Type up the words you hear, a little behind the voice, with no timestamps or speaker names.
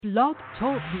Blog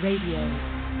Talk Radio.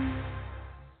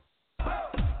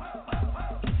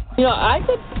 I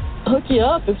could hook you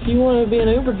up if you want to be an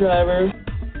Uber driver.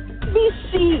 Be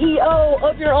CEO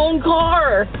of your own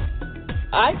car.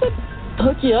 I could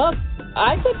hook you up.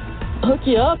 I could hook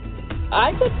you up.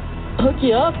 I could hook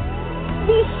you up.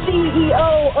 Be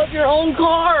CEO of your own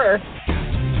car.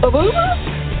 Of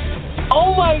Uber?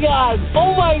 Oh my God.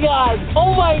 Oh my God.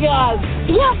 Oh my God.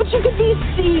 Yeah, but you could be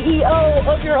CEO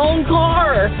of your own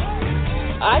car.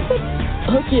 I could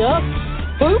hook you up.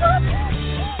 Uber?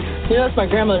 That's my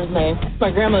grandmother's name. My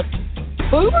grandmother.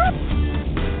 Uber?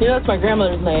 That's my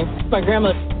grandmother's name. My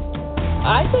grandmother.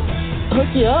 I could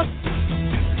hook you up.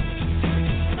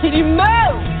 Can you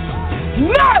move?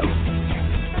 No!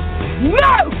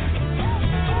 No!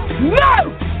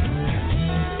 No!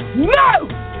 No!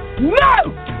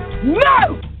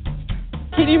 No!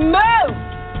 Can you move?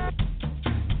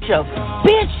 Show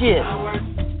bitches.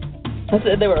 I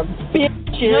said they were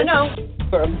bitches. No.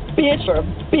 For a bitch, for a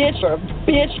bitch, for a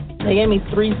bitch. They gave me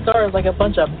 3 stars like a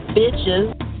bunch of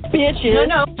bitches. Bitches.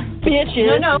 No.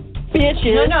 Bitches. No.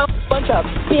 Bitches. No. Bunch of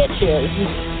bitches.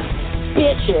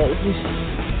 Bitches.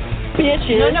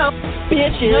 Bitches. No.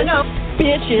 Bitches. No.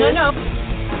 Bitches. No.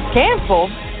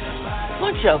 Canceled.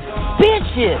 Bunch of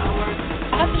bitches.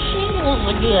 At the shingles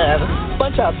again.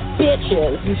 Bunch of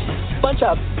bitches. Bunch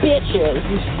of bitches.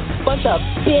 Bunch of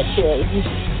bitches.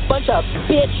 Bunch of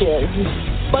bitches.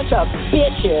 Bunch of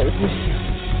bitches.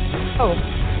 Oh,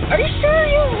 are you sure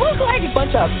you look like a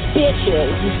bunch of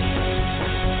bitches?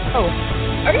 Oh,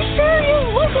 are you sure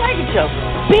you look like a bunch of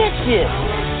bitches?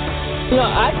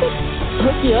 I could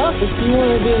hook you up if you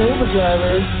want to be an Uber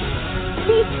driver.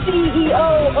 Be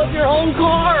CEO of your own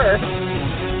car.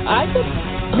 I could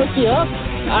hook you up.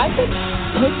 I could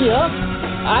hook you up.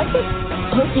 I could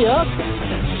hook you up.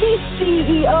 Be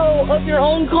CEO of your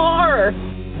own car.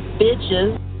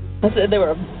 Bitches. I said they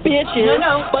were bitches.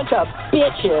 No. Bunch of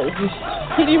bitches.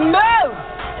 Can you move?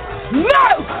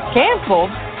 No! Canceled.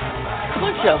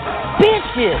 Bunch of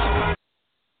bitches.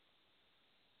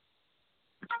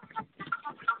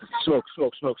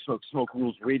 Smoke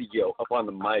Rules Radio up on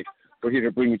the mic. We're here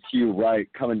to bring it to you right.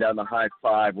 Coming down the high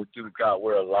five. What do we got?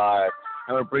 We're alive.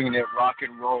 And we're bringing it rock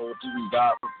and roll. What do we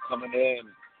got? We're coming in.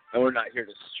 And we're not here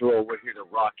to stroll. We're here to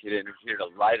rock it in. We're here to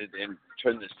light it in,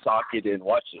 turn the socket in,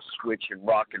 watch the switch and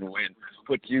rock and win.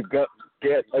 What you get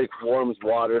like warm as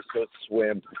water, so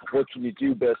swim. What can you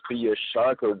do best? Be a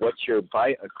shark or what's your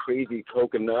bite? A crazy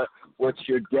coconut. What's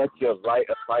your death? You light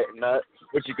a fight nut.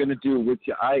 What you gonna do with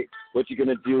your eye? What you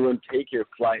gonna do and take your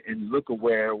flight and look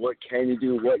aware? What can you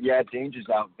do? Danger's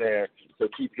out there. So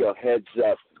keep your heads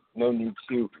up. No need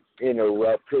to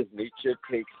interrupt, cause nature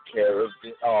takes care of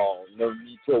it all. No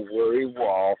need to worry,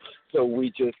 wall. So we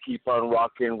just keep on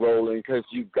rocking, rolling, cause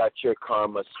you got your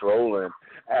karma strolling.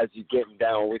 As you getting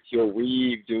down with your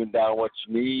weave, doing down what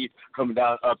you need, coming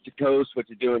down up the coast. What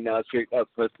you doing now? Straight up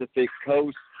Pacific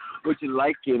Coast. What you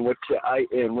liking? What you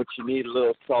eyeing? What you need? A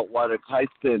little saltwater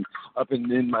Tyson up and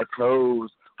in my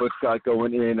toes. What's got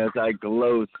going in as I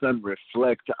glow? Sun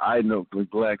reflect. I no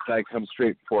neglect. I come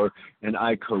straight for and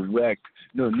I correct.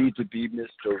 No need to be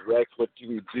misdirect. What do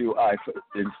we do? I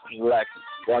inflect.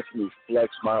 Watch me flex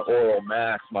my oral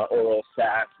mass, my oral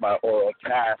sass, my oral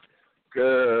task.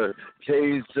 Good.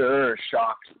 Taser,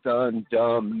 shock, stun,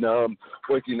 dumb, numb.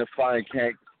 Working to find,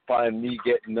 can't find me,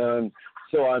 get none.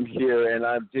 So I'm here and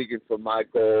I'm digging for my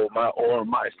goal, my ore,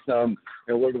 my sum.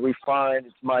 And what do we find?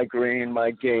 It's my grain,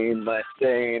 my gain, my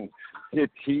stain.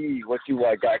 Tea, what do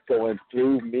I got going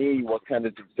through me? What kind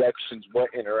of deductions, what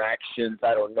interactions?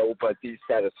 I don't know, but these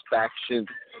satisfactions,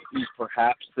 these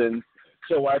perhapsons.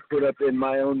 So I put up in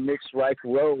my own mix right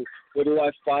row. What do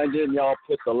I find in? Y'all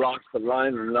put the locks to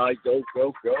line and I go.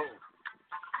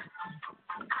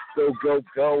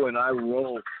 Go, and I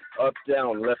roll. Up,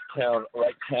 down, left town,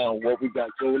 right town, what we got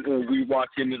going on, we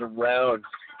walking it around,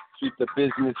 keep the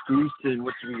business greasing,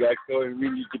 what we got going, we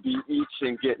need to be each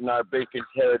and getting our bacon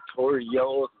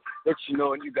territorials, let you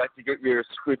know, and you got to get your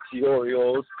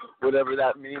scriptorials, whatever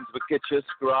that means, but get your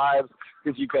scribes,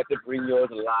 because you got to bring yours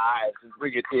live, and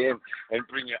bring it in, and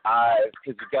bring your eyes,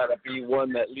 because you got to be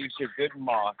one that leaves your good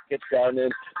mark, get down in,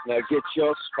 now get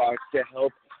your sparks to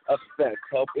help affect,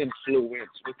 help influence.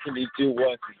 What can you do?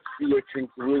 What? Be your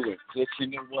congruence. Let you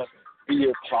know what? Be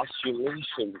your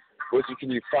postulation. What can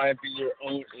you find? Be your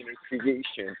own inner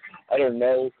creation. I don't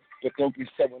know, but don't be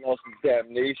someone else's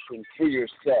damnation. Free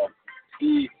yourself.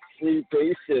 Be free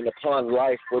basing upon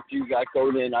life. What you got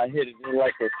going in, I hit it in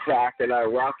like a crack and I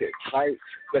rock it tight.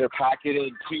 Better pack it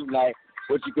in tonight.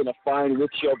 What you gonna find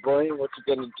with your brain? What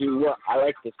you gonna do? What I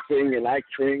like to sing and I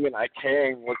king and I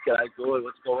can. What can I do?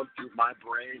 What's going through my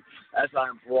brain as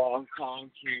I'm wrong,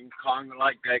 King Kong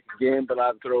like that again, but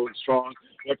I'm throwing strong.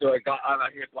 What do I got? I'm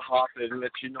here to hop and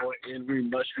let you know it in. We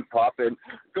must be popping.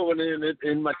 Going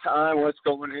in my time. What's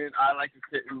going in? I like to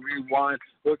sit and rewind.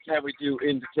 What can we do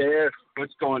in the care?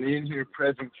 What's going in here?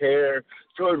 Present care.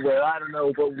 Toward where I don't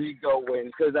know, but we go in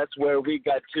because that's where we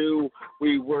got to.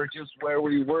 We were just where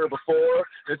we were before.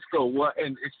 Let's go what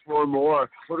and explore more.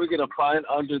 What are we gonna find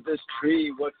under this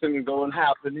tree? What's gonna go and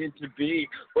happen into be?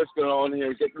 What's going on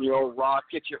here? Get your rock,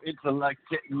 get your intellect,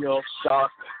 get your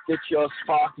shock, get your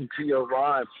spark into your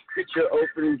rhyme, get your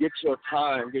opening, get your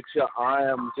time, get your I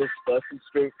am just busting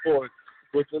straight forward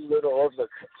with a little of the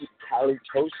Cali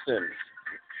toasting.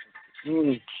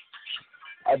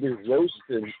 I be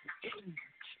roasting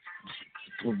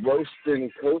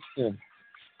and coasting.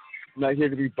 I'm not here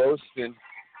to be boasting.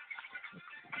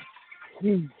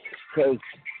 Because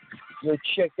you'll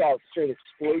check out Straight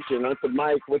Explosion on the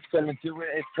mic. What's going to do it?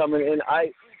 It's coming in.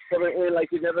 Coming in like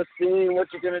you've never seen. What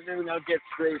you're going to do now, get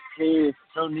straight paid.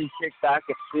 No need kick back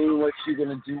and see what you're going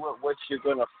to do it, what you're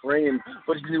going to frame.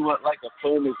 What you do it like a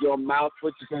phone with your mouth.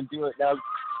 What you're going to do it now.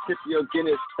 Tip your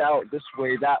Guinness stout this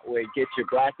way, that way. Get your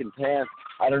black and tan.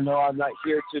 I don't know, I'm not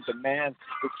here to demand,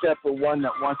 except for one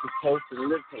that wants to toast and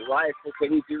live to life. What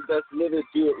can he do? Best live it,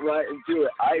 do it right, and do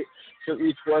it right. So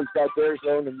each one's got their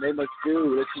zone, and they must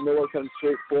do. Let you know what comes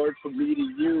straight forward from me to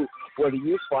you. What are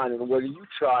you finding? What are you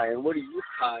trying? What are you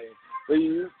trying? What are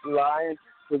you lying?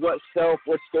 So what self,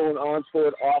 what's going on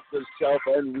forward off the self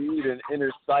and read and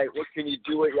inner sight? What can you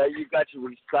do it? Yeah, you got to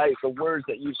recite the words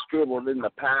that you scribbled in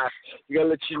the past. You got to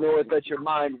let you know it that your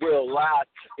mind will last.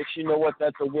 If you know what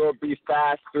that the world be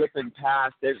fast, flipping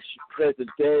past every present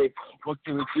day. What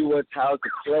can we do? What's how to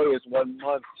play is 1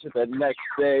 month to the next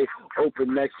day.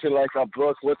 Open next to like a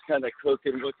book. What's kind of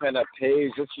cooking? What kind of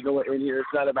page? Let you know what in here. It's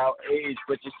not about age,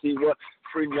 but you see what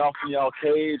freeing you off from your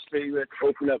cage. So you have to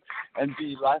open up and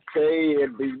be laissez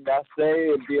and be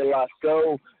nassé and be a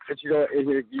lasso. But you know, in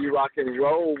here, you rock and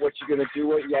roll. What you gonna do?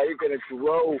 What? Yeah, you're gonna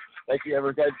grow like you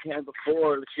ever can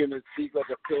before. You're gonna see like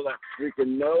a pill that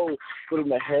freaking know. Put in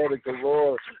the head of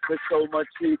galore. There's so much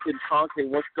speaking,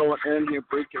 talking. What's going in here?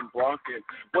 Breaking, blocking.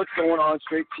 What's going on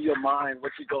straight to your mind?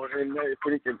 What you going in there?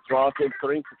 Freaking talking.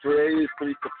 Three to threes,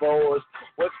 three to fours.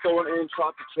 What's going in?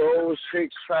 Tropical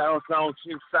shakes, trials, now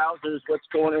two thousands. What's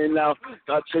going in now?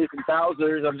 Not chasing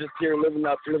thousands. I'm just here living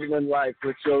in life.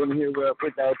 Let's go in here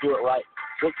with that. Do it right.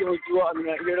 What can we do? I'm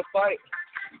not here to fight.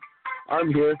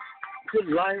 I'm here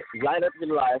to light up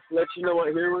your life. Let you know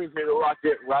what here we're here to rock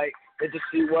it right. And to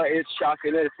see what it's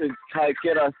shocking. It's to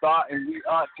get our thought, and we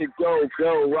ought to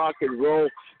go, rock and roll.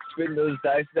 Spin those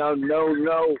dice down. No.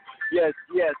 Yes,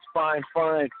 fine.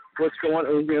 What's going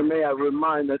on here? May I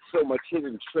remind that so much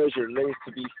hidden treasure lays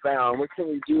to be found. What can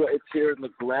we do? It's here in the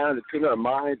ground. It's in our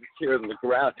minds. It's here in the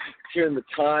ground. It's here in the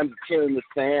times. It's here in the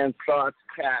sand. Thoughts,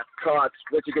 cast, thoughts.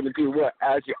 What you going to do? What?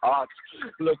 As you ought.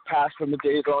 Look past from the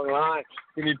days online.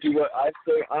 When you do what I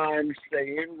say, I'm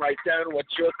saying. Write down what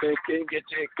you're thinking. Get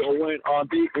it going on.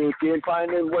 Be thinking.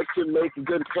 Finding what you're making.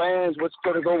 Good plans. What's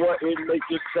going to go what in make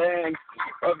your stand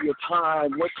of your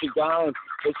time. What you got?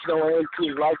 It's no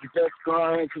empty like your best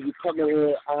grind. Cause you come in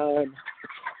here, I'm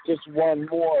just one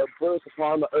more birth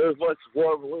upon the earth. What's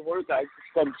words? I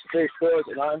just come straight forth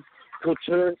and I'm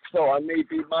cultured, so I may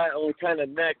be my own kind of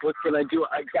neck. What can I do?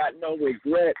 I got no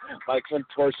regret. My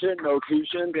contortion, no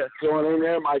fusion, get thrown in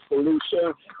there. My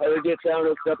solution, how to get down,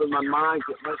 it's up in my mind.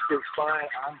 Get my shit fine.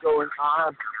 I'm going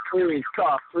on. Free,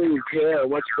 soft, free, yeah.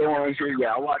 What's going on here?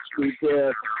 Yeah, watch me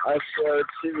there. I said,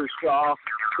 serious straw.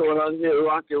 Going on here,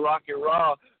 rock it,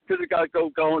 raw. Cause I gotta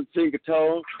go and sing a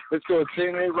tone. Let's go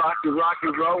sing it, rock it,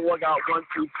 roll. I got 1,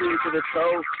 2, 3 to the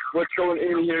toe. What's going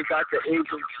in here? Got the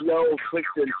agent slow.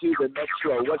 Clicked into the next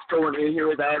row. What's going in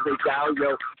here? That is a dial,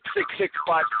 yo. 6, 6,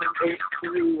 5, 6,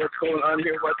 8, 3. What's going on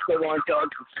here? What's going on,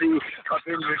 dogs to see? Up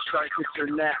in your strike, it's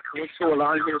your neck. What's going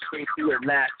on here? Straight to your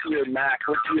neck, to your neck.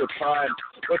 What's your time?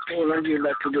 What's going on here?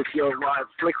 Messing with your rhyme.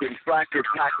 Flicking, flacking,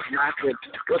 packing, macking.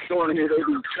 What's going on here? They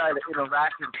be trying to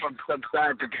interact from some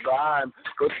side to rhyme.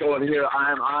 What's going here?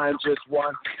 I'm just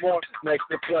one more next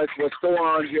to plus. What's going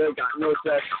on here? Got no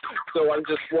sex, so I'm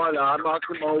just one. I'm not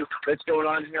the most. That's going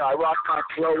on here. I rock my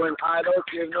flow and I don't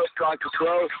give no rock to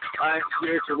flow. I'm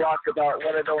here to rock about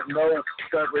what I don't know.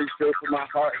 Start really straight from my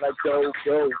heart like go.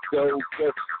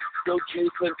 Go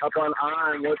Jason up on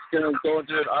iron. What's gonna go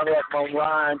to it? I like my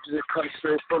rhyme. Just come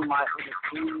straight from my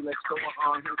MC. Let's go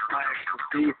on. Here's my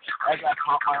expertise. I got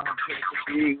hot on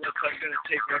B. What's I'm gonna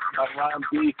take next my rhyme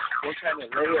B? What kind of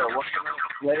layer? What kind of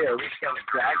player? What kind of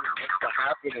dragon? What's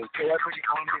happening? So everybody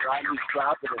on me, I be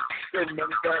slapping it. Good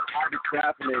many times I be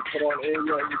crapping it. Put on A, you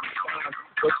be fine.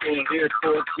 What's going on here?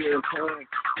 4, 2, and 10. 1,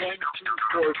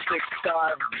 2, 4, 6,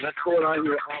 5. Let's go on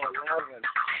here all 11.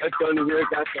 Let's go in here.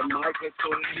 Got the mic. Let's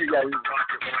go in here. Yeah, we rock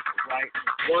it right.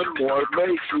 One more.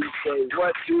 Make you say,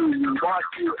 what do you want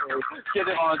to?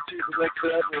 Get it on to the next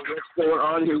level. What's going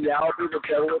on here? Yeah, I'll be the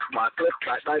devil with my flip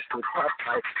side. Nice and tough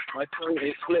tight. My tongue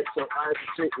ain't split, so I have to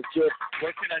take the chip.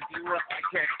 What can I do? I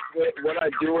can't quit. What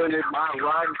I doing in my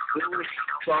rhyme too?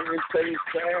 Song and say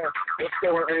fair. What's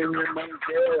going on in your money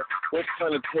there? What's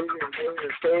kind of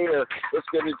tater? What's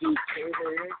gonna do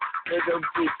catering? They're gonna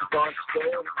do the box stone.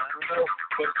 I don't know,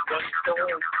 but it's one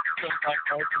stone. Some like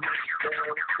ultimate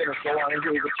stone. It's gonna go on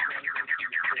here with you.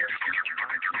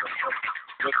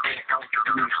 What's going on to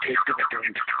do? It's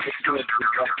gonna do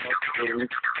that much.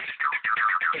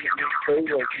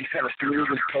 Forward, you kind of smooth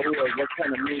and forward. What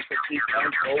kind of music keep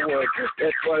on forward?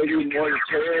 That's why you more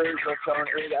turns. What's on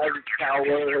it as a power?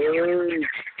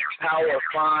 Power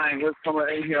fine. What's coming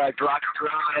in here? I rock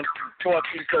grind. 4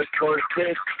 pieces for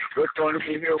 6. What's going to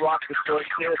be here? Rock the short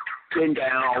kiss. Pin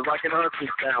down, like an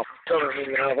artist down.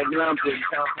 Going out like an mountain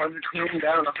down. 100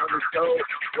 down, 100 go.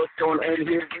 What's going in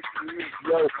here?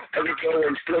 Yo, every go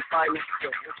and flip by me.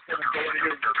 What's going to go in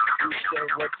here?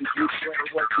 What did you say?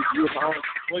 What did you home?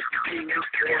 What did you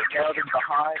do? Out and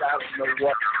behind? I don't know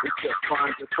what. It's just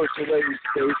trying to push away these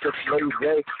days. Just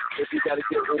lazy. If you got to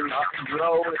get in up and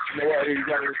grow, it's no way you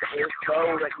got to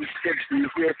know that you should be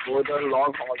here for the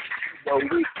long haul. No,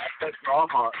 we got that long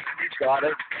haul. You got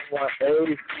it. What,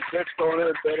 hey? Let's go in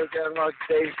better than our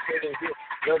days.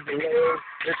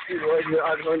 Let's see what here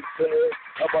I'm going to say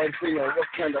about what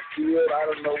kind of field. I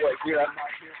don't know what here. I'm not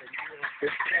here to do it.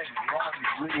 It's wrong.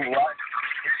 What?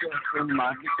 It's from my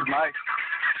mic.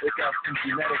 It's got some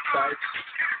genetic sites.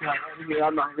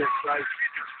 I'm not here sites.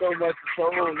 So much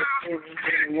soul in the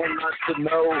thing. One not to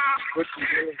know what you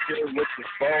really do with your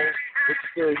phone. What's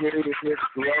still here to hit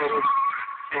grow.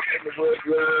 We're in the wood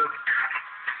road.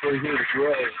 We're here to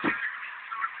grow.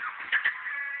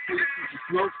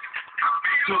 Smoke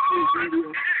radio.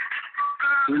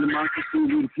 In democracy, we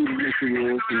the people make the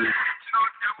rules.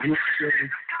 And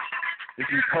if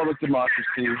you call it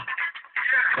democracy,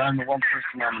 I'm the one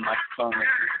person on the microphone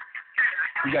right here.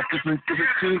 We got different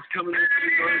tunes coming in.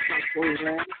 Like Holy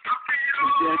Land,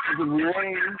 Dances of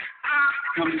Rain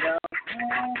coming out. Oh,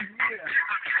 yeah.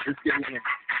 Let's get it in.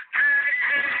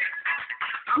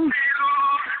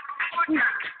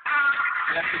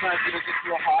 After that, it'll get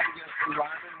real hot. You get some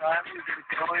rhyming, you get it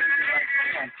going, and you're like,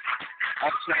 man,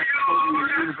 I'm trying to put you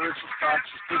in universal thoughts,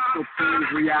 physical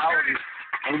things, reality.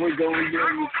 And we're going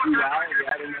there in this reality.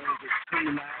 I don't know if it's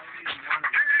criminality, you want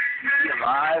to be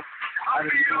alive. I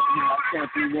don't know, I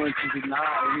can't be one to deny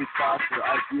any thoughts or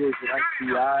ideas that I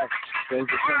see.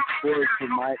 There's a comes forward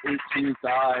from my 18th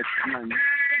eye, from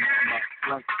my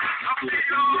front,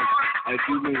 I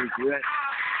do no regret.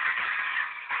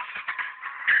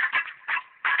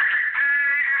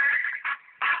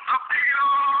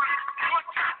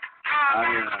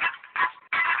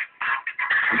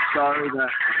 I'm sorry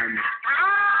that I'm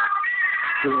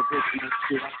still a bit messed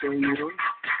shit up there, you know.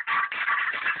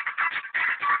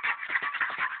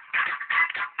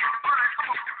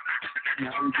 I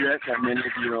regret that many of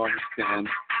you don't understand.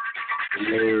 And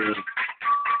they're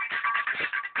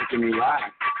making me laugh.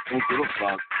 Don't give a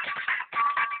fuck.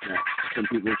 Yeah, some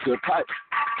people feel tight.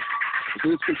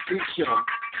 This is a street show.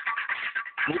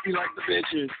 Hope you like the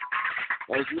bitches.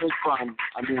 That was really fun.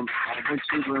 I mean, I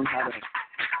eventually learned how to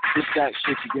put that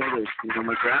shit together. You know,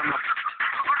 my grandma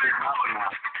did not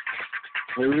laugh.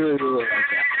 I really, really like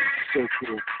that. It's so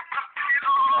cool.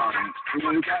 You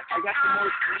know, I got the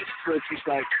most tweets, so it's just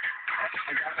like,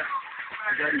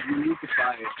 I gotta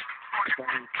unify it.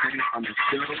 On the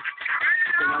show.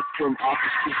 So that's from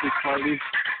Office Christmas Party.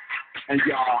 And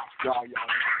y'all.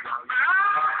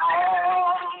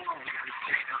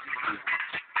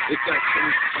 It's got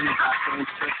some background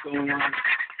stuff going on.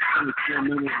 And it's a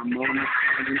minute of a moment.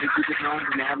 And then if you get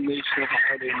non-denominational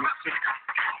holiday mixer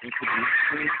into the next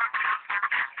thing,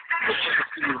 it's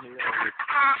going to be hilarious.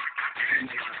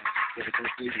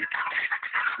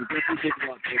 We definitely take a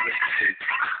lot of progress to take.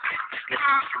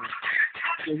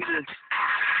 So here's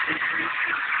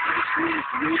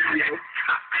radio.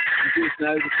 You just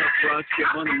now to talk for us, get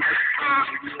on the microphone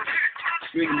radio.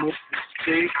 Doing the most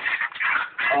mistake.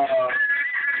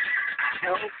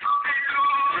 Help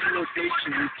and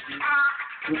location routine.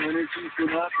 some energy,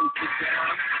 sit up and sit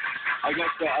down. I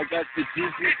got the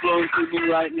juices flowing through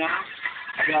me right now.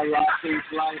 I got a lot of things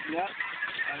lighting up.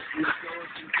 I'm showing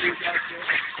some things out there.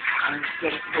 And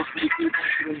instead of hopefully people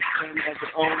can understand as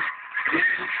their own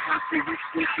business until this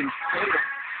they can fail.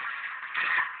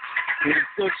 It's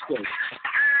so good.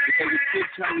 Because we keep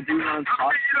trying to be around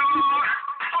positive people.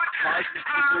 Positive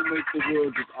people make the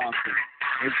world just awesome.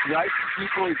 It's right to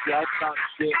people, it's right about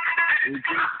shit. And it's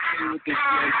just stay with this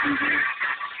TV.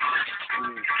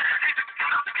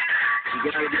 You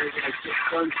gotta be able to like, get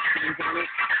fun things on it.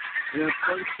 And then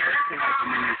fun stuff can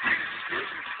happen in this movie.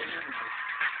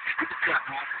 You just got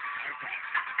happy.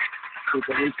 So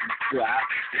that we can scrap.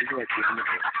 It's like the end of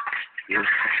it.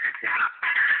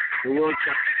 The world's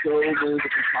got so many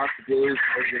different possibilities.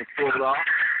 How are you going to pull it off?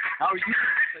 How are you going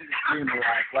to play this game of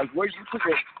life? Like, where you put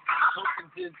your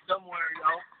tokens in somewhere, you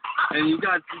know? And you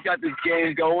got this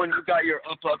game going. You got your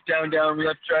up, down,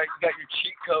 left, right. You got your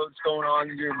cheat codes going on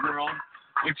in your world.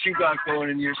 What you got going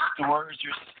in your stores,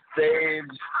 your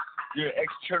saves, your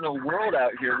external world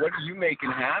out here. What are you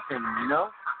making happen, you know?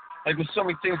 Like, there's so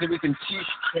many things that we can teach,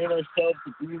 train ourselves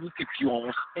to do. We could do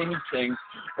almost anything,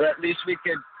 or at least we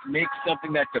could make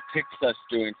something that depicts us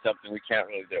doing something we can't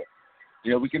really do.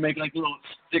 You know, we can make like little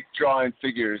stick drawing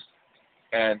figures,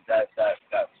 and that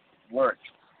works.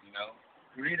 You know,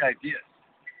 great ideas.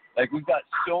 Like, we've got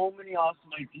so many awesome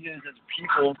ideas as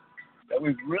people that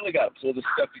we've really got to pull this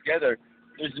stuff together.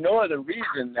 There's no other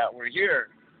reason that we're here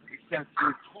except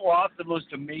to pull off the most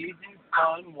amazing,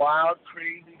 fun, wild,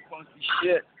 crazy, funky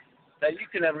shit that you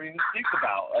can never even think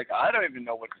about. Like, I don't even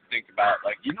know what to think about.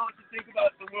 Like, you know what to think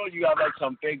about in the world? You got, like,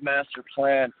 some big master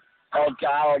plan all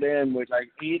dialed in with,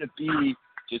 like, A to B,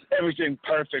 just everything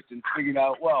perfect and figured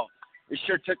out, well, it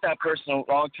sure took that person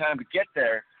a long time to get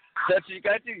there. So that's what you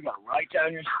got to do. You got to write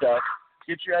down your stuff,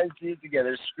 get your ideas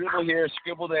together, scribble here,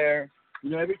 scribble there.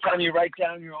 You know, every time you write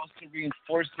down, you're also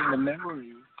reinforcing the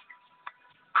memory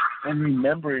and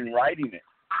remembering writing it.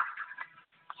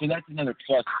 So that's another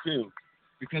plus, too.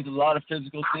 Because a lot of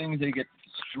physical things, they get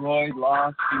destroyed,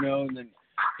 lost, you know, and then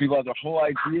people have their whole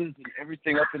ideas and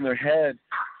everything up in their head,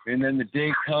 and then the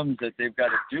day comes that they've got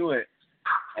to do it,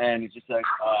 and it's just like,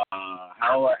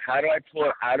 how do I pull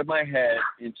it out of my head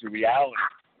into reality?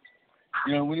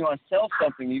 You know, when you want to sell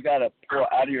something, you got to pull it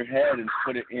out of your head and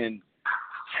put it in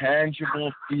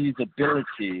tangible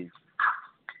feasibility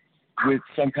with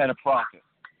some kind of profit,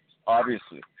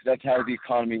 obviously, because that's how the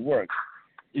economy works.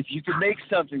 If you can make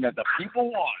something that the people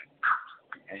want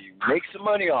and you make some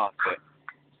money off it,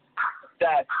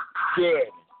 that's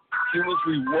good. Humans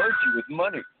reward you with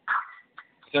money.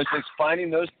 So it's just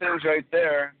finding those things right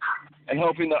there and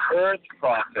hoping the earth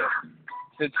profit.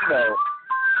 Since, you know,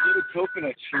 what do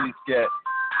coconut trees get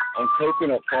on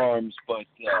coconut farms, but,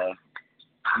 you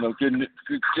know, good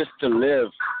just to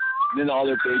live. And then all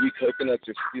their baby coconuts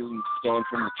are stolen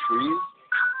from the trees.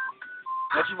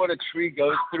 Imagine what a tree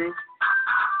goes through.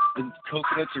 And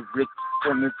coconuts are ripped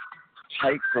from its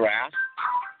tight grass.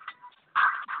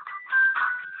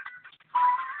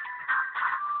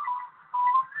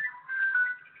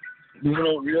 People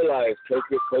don't realize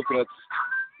coconuts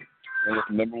are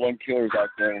the number one killers out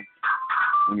there,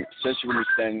 especially when you're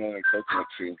standing on a coconut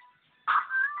tree.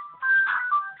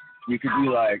 You could be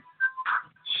like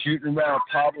shooting around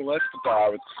Pablo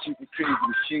Escobar with super crazy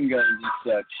machine guns and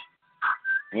such.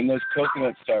 When those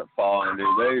coconuts start falling,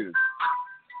 dude,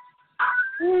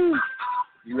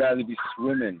 you'd rather be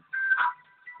swimming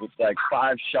with like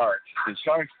 5 sharks. The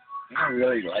sharks, they don't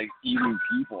really like eating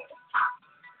people.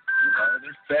 You know,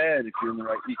 they're fed if you're in the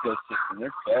right ecosystem.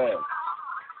 They're fed.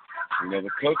 You know, the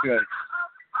coconuts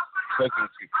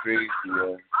get crazy,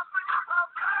 yo.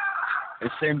 The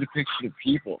same depiction of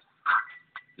people.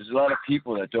 There's a lot of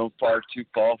people that don't far too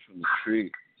fall from the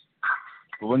tree.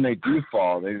 But when they do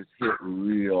fall, they just hit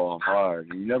real hard.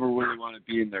 You never really want to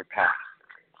be in their path.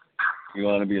 You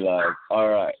want to be like, all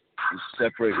right, you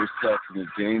separate yourself from the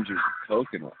dangers of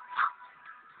coconut.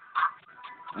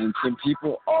 And some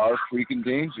people are freaking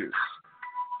dangerous.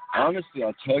 Honestly,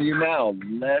 I'll tell you now,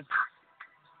 less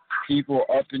people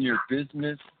up in your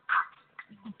business,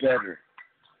 better.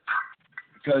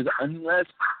 Because unless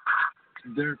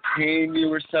they're paying you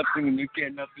or something and you're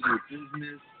getting up in your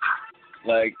business,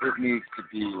 like, it needs to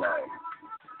be like,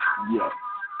 yes.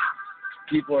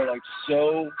 People are like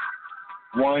so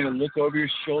wanting to look over your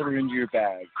shoulder into your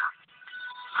bag.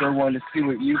 So wanting to see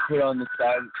what you put on the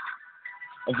side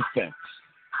of the fence.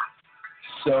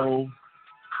 So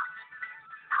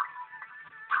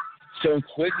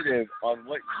inquisitive on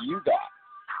what you got.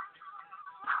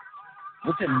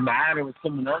 What's it matter what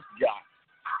someone else got?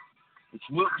 It's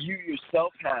what you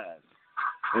yourself have.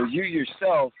 And you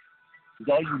yourself is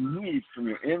all you need from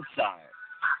your inside.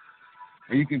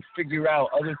 And you can figure out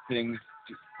other things,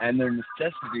 and their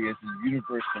necessity as the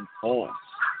universe unfolds.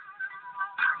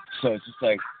 So it's just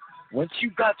like, once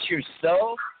you got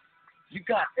yourself, you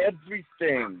got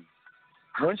everything.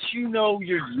 Once you know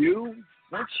you're you,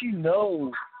 once you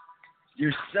know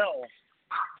yourself,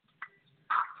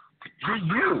 you're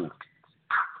you.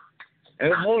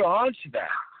 And hold on to that.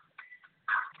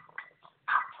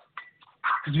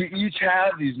 Because we each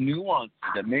have these nuances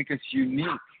that make us unique.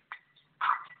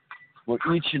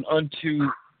 We're each and unto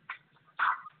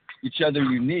each other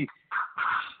unique.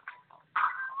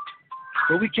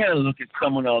 But we can't look at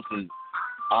someone else's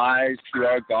eyes through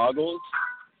our goggles,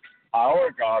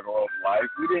 our goggle of life.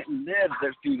 We didn't live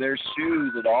through their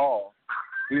shoes at all.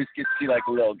 We just get to see like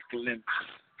a little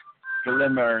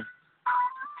glimmer,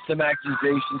 some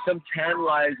accusation, some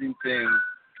tantalizing thing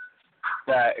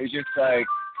that is just like,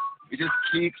 it just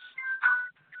keeps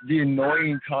the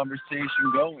annoying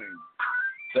conversation going.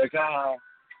 It's like,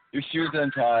 your shoes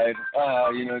untied.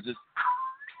 Just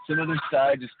some other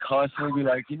side just constantly be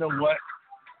like, you know what?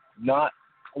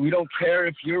 We don't care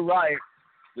if you're right.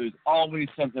 There's always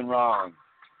something wrong.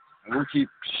 And we'll keep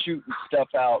shooting stuff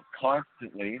out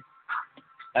constantly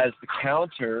as the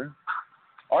counter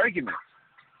argument.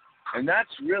 And that's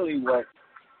really what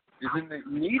is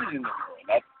needed in the world.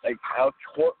 That's like how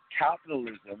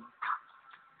capitalism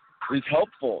is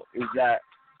helpful, is that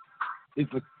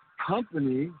if a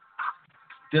company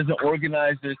doesn't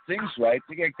organize their things right,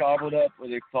 they get gobbled up or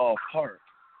they fall apart.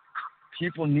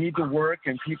 People need to work,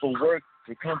 and people work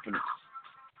for companies.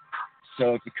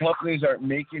 So if the companies aren't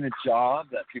making a job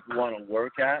that people want to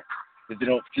work at, that they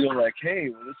don't feel like, hey,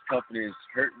 well, this company is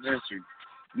hurting this, or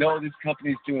no, this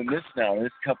company's doing this now, and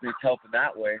this company's helping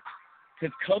that way.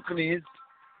 Because companies,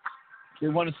 they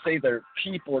want to say they're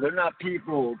people. They're not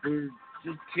people. They're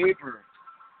just paper.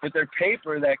 But they're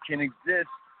paper that can exist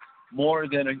more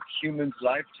than a human's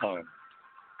lifetime.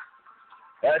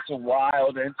 That's a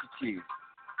wild entity.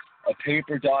 A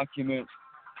paper document,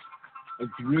 a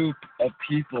group of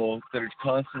people that are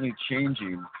constantly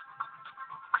changing,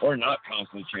 or not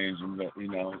constantly changing, but,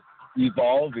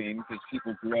 evolving because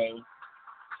people grow,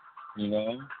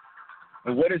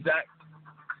 And what does that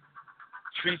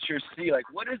creature see? Like,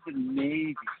 what does the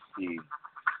Navy see?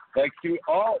 Like, through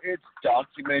all its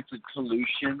documented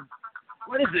pollution,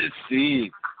 what does it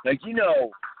see? Like, we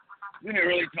didn't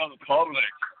really tell the public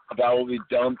about what we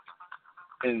dumped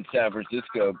in San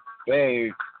Francisco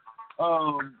Bay.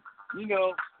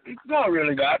 It's not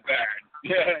really that bad.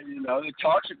 Yeah, the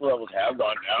toxic levels have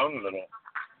gone down a little.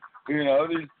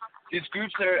 These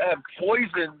groups that have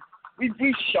poison,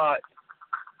 we shot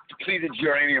depleted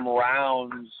uranium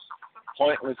rounds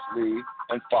pointlessly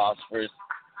and phosphorus,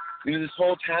 this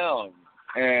whole town.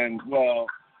 And, well,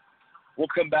 we'll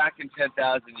come back in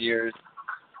 10,000 years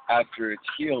after it's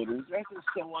healed. And that's just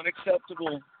so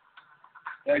unacceptable.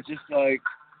 That's just like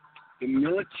the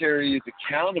military is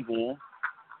accountable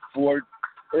for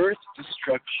Earth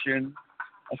destruction,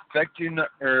 affecting the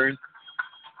Earth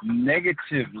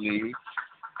negatively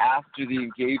after the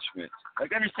engagement.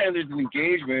 Like, I understand there's an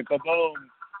engagement, but boom,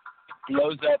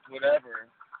 blows up, whatever.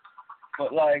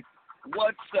 But, like,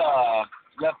 what's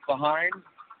left behind?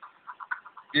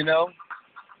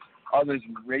 All this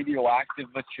radioactive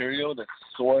material, the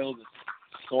soil,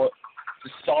 the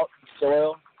salt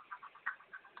soil,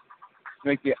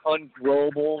 make it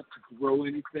ungrowable to grow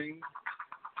anything.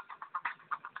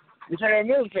 It's like our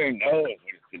military knows what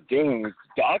it's been doing. It's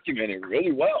documented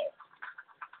really well.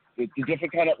 The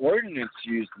different kind of ordnance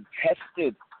used and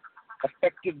tested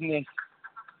effectiveness.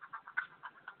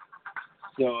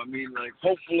 So,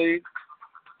 hopefully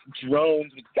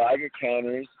drones with Geiger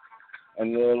counters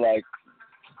and little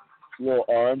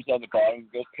arms on the bottom,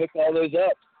 go pick all those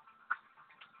up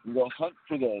and go hunt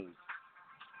for those.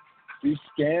 Do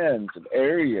scans of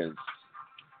areas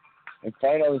and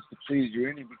find all this depleted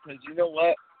uranium, because you know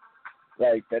what?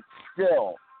 That's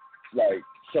still,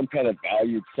 some kind of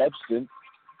valued substance.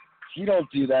 If you don't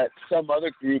do that, some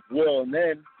other group will, and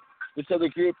then this other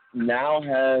group now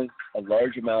has a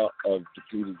large amount of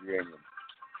depleted uranium.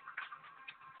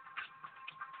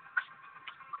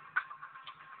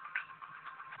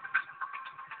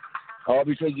 All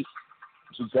because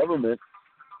the government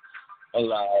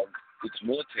allowed its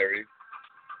military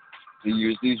to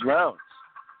use these rounds.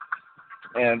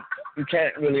 And you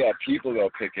can't really have people go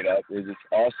pick it up. It just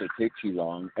also take too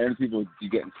long, and people be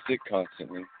getting sick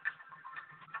constantly.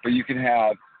 But you can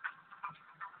have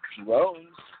drones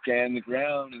scan the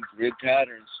ground in grid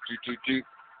patterns,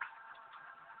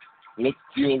 look,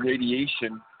 feel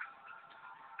radiation,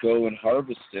 go and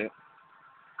harvest it,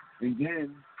 and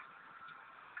then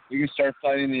we can start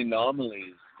finding the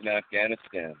anomalies in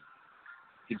Afghanistan.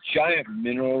 The giant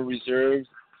mineral reserves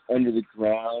under the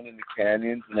ground in the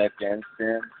canyons in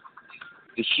Afghanistan,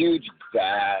 the huge,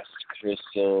 vast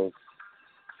crystals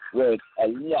with a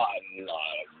lot of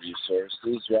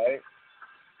resources, right?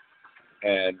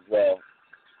 And, well,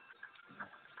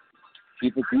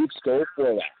 people groups go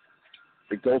for that.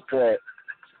 They go for it.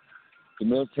 The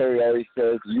military always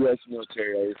says, the U.S.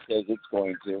 military always says it's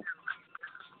going to.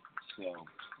 So,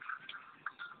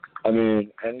 I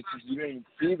mean, and it's just, you don't even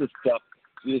see the stuff.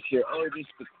 You just hear, oh, just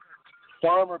the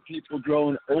farmer people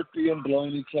growing opium,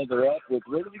 blowing each other up with,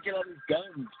 where do we get all these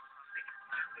guns?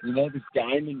 You know, the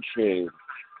diamond trade.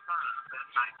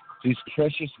 These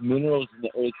precious minerals in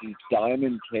the earth, these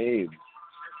diamond caves.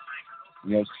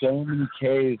 You know, so many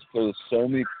caves full of so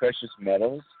many precious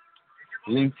metals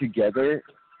linked together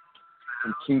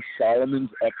from King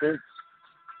Solomon's efforts.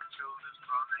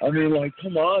 I mean, like,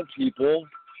 come on, people.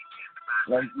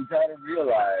 Like, you gotta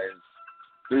realize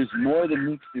there's more than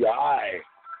meets the eye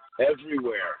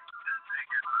everywhere.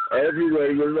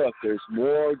 Everywhere you look, there's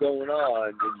more going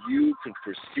on than you can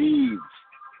perceive.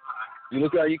 You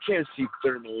look out, you can't see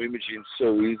thermal imaging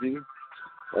so easy,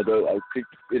 although I think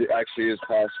it actually is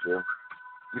possible.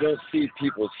 You don't see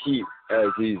people's heat as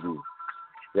easy,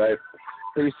 right?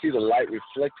 But you see the light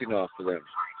reflecting off of them.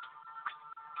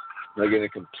 Like in a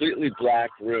completely black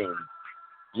room,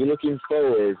 you're looking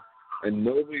forward and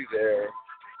nobody's there,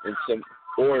 and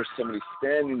somebody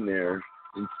standing there.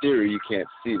 In theory, you can't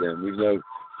see them. Even though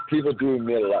people do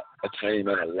emit a tiny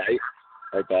amount of light,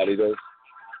 our body does.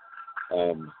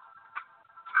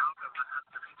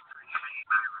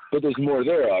 But there's more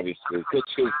there, obviously. Just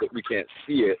because we can't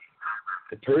see it,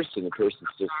 the person's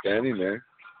still standing there.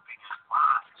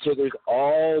 So there's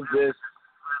all this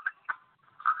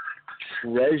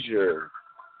treasure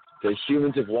that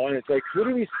humans have wanted. It's like, who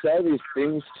do we sell these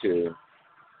things to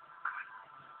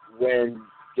when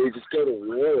they just go to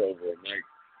war over them? Like,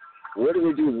 what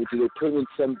do? Do they put them in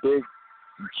some big,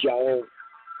 giant,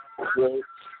 quote,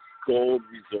 gold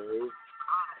reserve?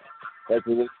 Like,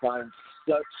 will they find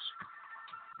such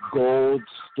gold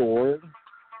stored?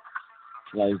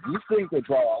 Like, do you think they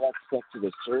brought all that stuff to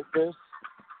the surface?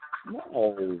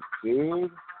 No,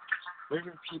 dude. There's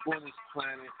been people on this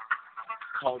planet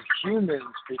called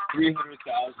humans for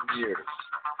 300,000 years.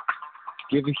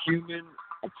 Give a human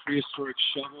a prehistoric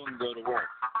shovel and go to work.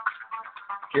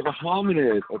 Give a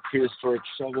hominid a prehistoric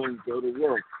shovel and go to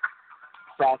work.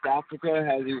 South Africa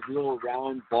has these little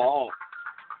round balls.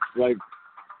 Like,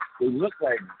 they look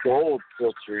like gold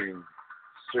filtering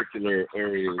circular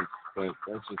areas, but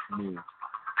that's just me.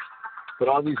 But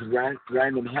all these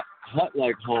random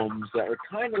hut-like homes that are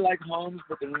kind of like homes,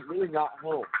 but they're really not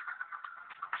homes.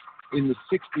 In the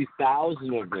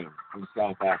 60,000 of them in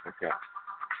South Africa.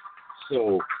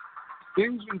 So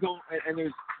things been going, and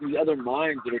there's these other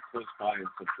mines that are close by in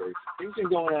some places. Things been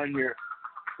going on here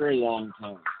for a long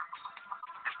time.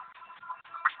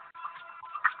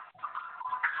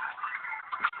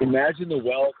 Imagine the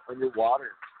wealth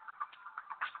underwater.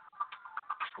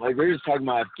 Like, we're just talking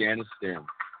about Afghanistan.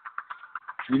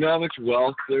 You know how much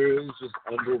wealth there is just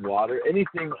underwater?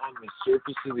 Anything on the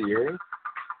surface of the earth,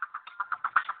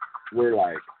 we're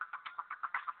like,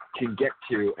 can get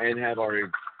to and have already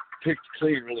picked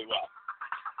clean really well.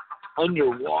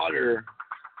 Underwater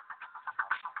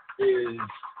is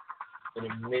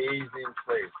an amazing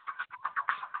place.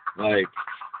 Like,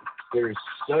 there's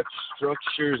such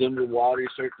structures underwater. You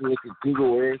start to look at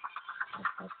Google Earth,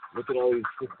 look at all these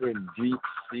different deep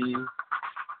sea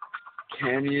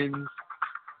canyons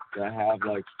that have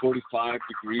like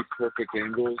 45-degree perfect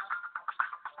angles.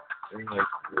 And you're like,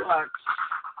 what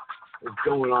is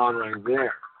going on right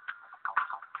there?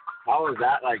 How is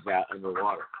that like that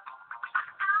underwater?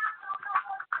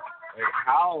 Like,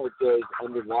 how does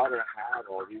underwater have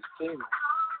all these things?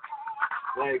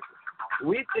 Like,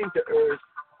 we think the Earth,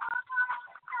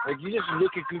 like, you just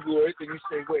look at Google Earth and you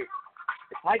say, wait,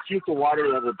 if I take the water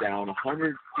level down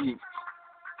 100 feet,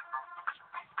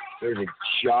 there's a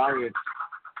giant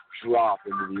drop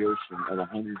into the ocean at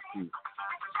 100 feet.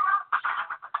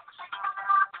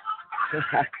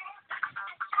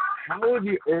 How would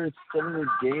the Earth suddenly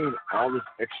gain all this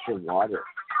extra water?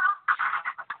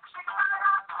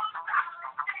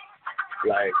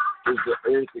 Like, does the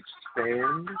Earth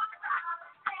expand?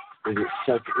 Does it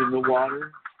suck in the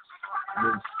water and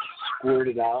then squirt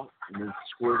it out and then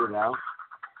squirt it out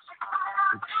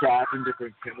and trap in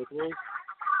different chemicals?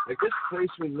 Like, this place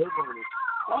we live on is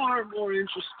far more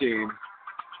interesting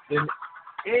than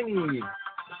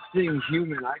anything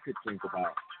human I could think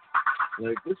about.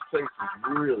 Like, this place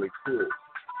is really cool.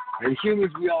 And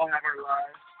humans, we all have our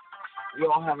lives. we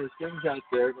all have our things out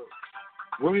there, but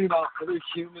worrying about other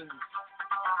humans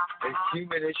and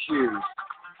human issues,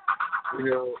 you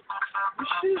know, you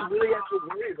shouldn't really have to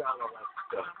worry about all that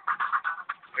stuff.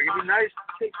 Like, it'd be nice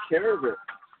to take care of it.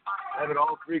 Have it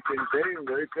all freaking day,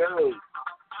 there it goes.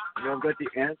 You know, I've got the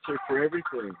answer for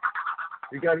everything.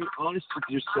 You got to be honest with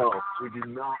yourself. We do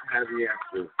not have the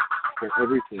answer for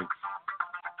everything.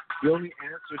 The only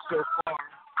answer so far,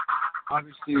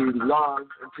 obviously, love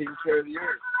and taking care of the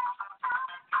earth.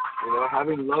 You know,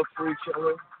 having love for each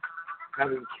other,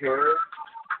 having care,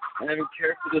 and having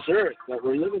care for this earth that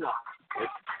we're living on. Like,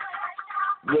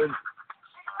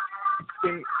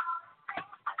 when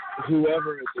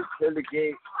whoever is at the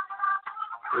gate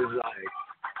is like,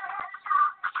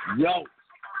 yo,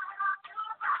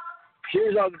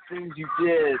 here's all the things you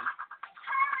did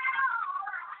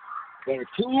that are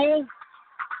cool.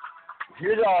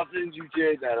 Here's all the things you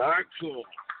did that aren't cool,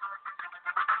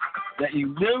 that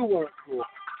you knew weren't cool.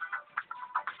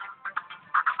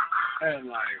 And,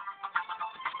 like,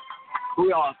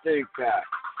 we all think that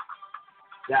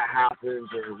happens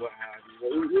or what have you.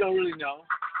 But we don't really know.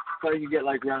 So you get,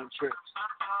 like, round trips,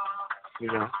 you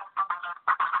know.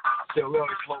 So we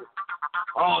always hope,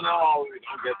 oh, no, we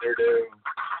don't get there, dude.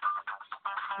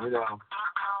 You know.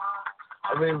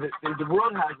 I mean, the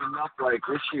world has enough, like,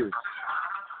 issues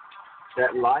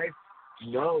that life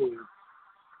knows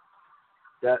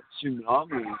that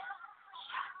tsunamis,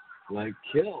 like,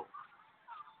 kill.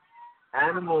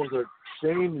 Animals are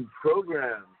trained and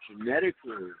programmed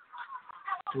genetically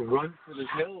to run for the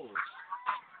hills.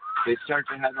 They start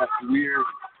to have that weird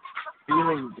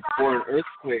feeling before an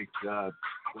earthquake. There's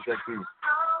like these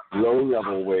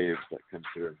low-level waves that come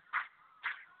through.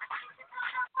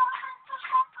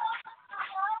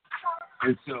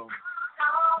 And so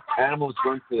animals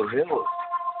run for the hills.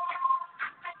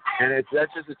 And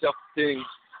that's just a tough thing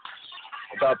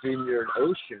about being near an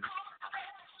ocean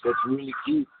that's really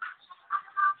deep.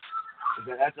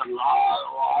 That's a lot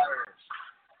of water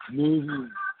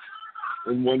moving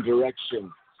in one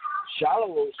direction.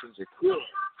 Shallow oceans are cooler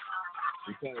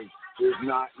because you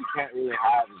can't really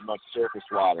have as much surface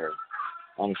water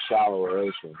on a shallower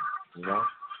ocean, you know?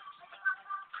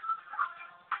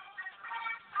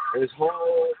 This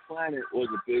whole planet was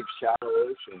a big shallow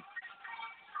ocean.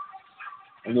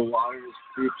 And the water just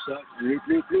creeps up, bloop,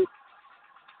 bloop, bloop.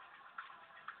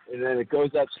 And then it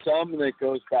goes up some, and then it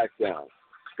goes back down.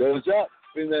 Goes up,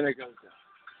 and then it goes down.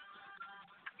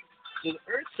 So the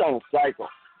Earth's on a cycle.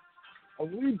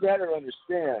 And we better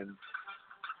understand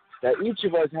that each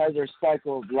of us has our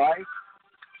cycle of life,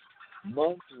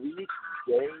 month, week,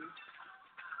 day,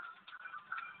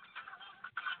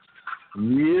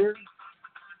 year,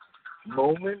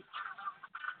 moment.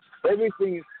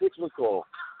 Everything is cyclical.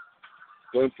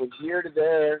 Going from here to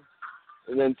there,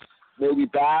 and then maybe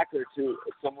back or to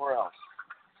somewhere else.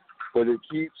 But it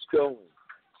keeps going.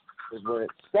 Because when it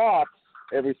stops,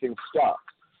 everything stops.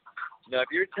 Now, if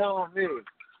you're telling me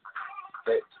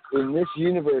that in this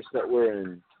universe that we're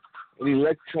in, an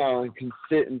electron can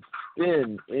sit and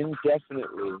spin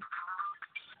indefinitely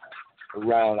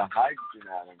around a hydrogen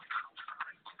atom,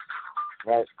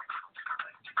 right?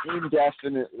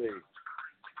 Indefinitely.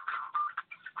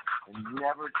 And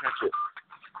never touch it.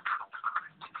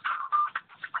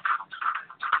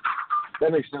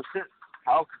 That makes no sense.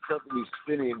 How could something be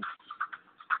spinning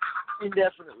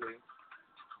indefinitely,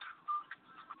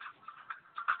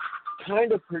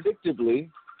 kind of predictably,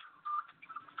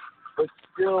 but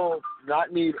still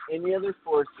not need any other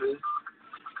forces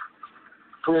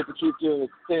for it to keep doing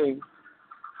its thing?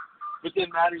 But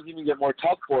then matters even get more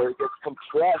tough for it. It gets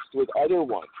compressed with other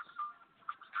ones.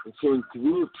 And so in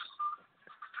groups,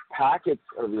 packets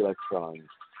of electrons.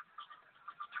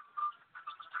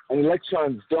 And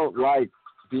electrons don't like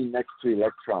being next to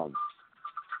electrons.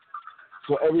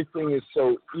 So everything is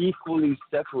so equally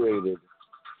separated.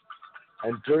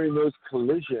 And during those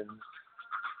collisions,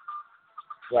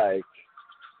 like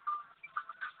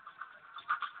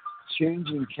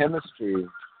changing chemistry,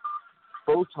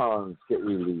 photons get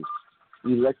released,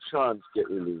 electrons get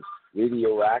released,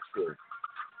 radioactive,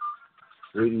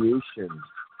 radiation.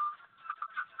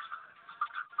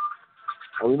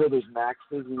 And we know there's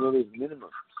maxes, we know there's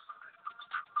minimums.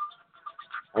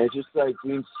 And it's just like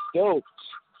being stoked.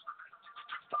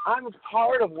 I'm a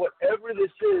part of whatever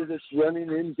this is that's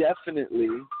running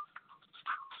indefinitely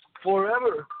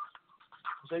forever.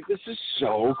 It's like, this is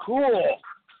so cool.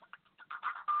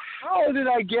 How did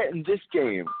I get in this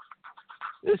game?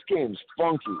 This game's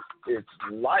funky. It's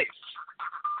life.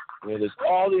 You know, there's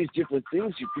all these different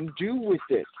things you can do with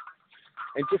it.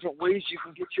 And different ways you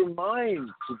can get your mind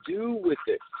to do with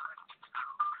it.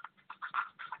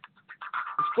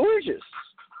 It's gorgeous.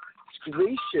 It's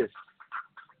gracious.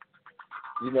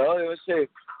 You know, they would say,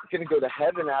 you're going to go to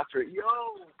heaven after it. Yo,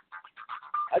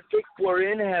 I think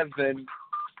we're in heaven.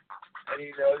 And,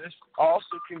 you know, this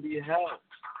also can be hell.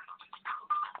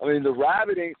 I mean, the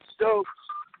rabbit ain't stoked,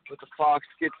 but the fox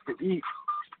gets to eat.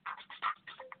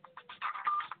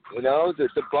 You know, the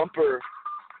bumper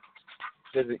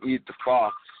doesn't eat the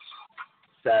fox.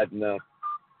 Sad enough.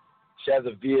 She has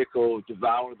a vehicle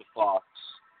devour the fox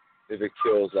if it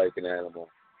kills like an animal.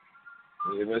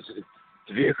 The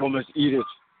vehicle must eat it.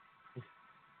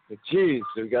 But geez,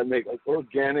 so we got to make like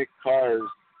organic cars.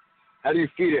 How do you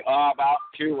feed it? Oh, about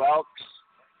 2 elks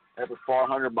every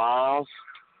 400 miles.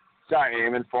 Start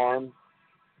aiming for them.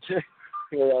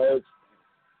 It's,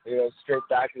 straight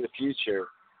Back to the Future.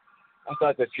 I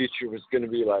thought the future was going to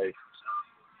be like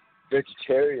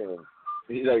vegetarian.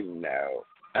 He's like, no.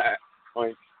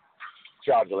 Like,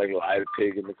 dropped like a live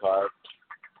pig in the car.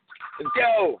 Let's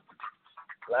go.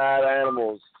 Glad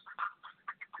animals.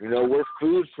 You know, we're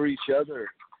food for each other.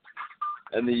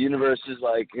 And the universe is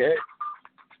like, hey,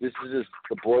 this is just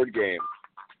the board game.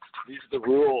 These are the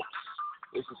rules.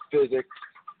 This is physics.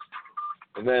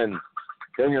 And then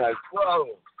you're like,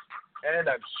 whoa, and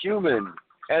I'm human.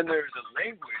 And there's a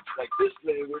language, like this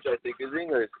language I think is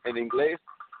English. In English,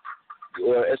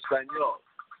 or Espanol.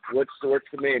 What's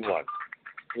the main one?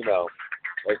 You know,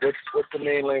 like what's the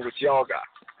main language y'all got?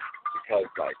 Because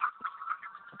like,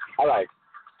 I like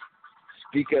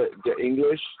speak the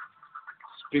English,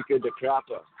 speak the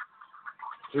crapper,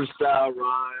 freestyle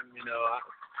rhyme. You know,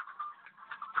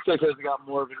 sometimes I got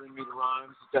more of it in me to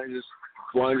rhyme. Sometimes I just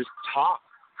want to just talk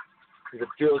because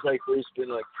it feels like there's been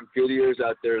like some good ears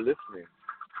out there listening,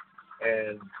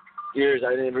 and ears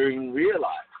I didn't even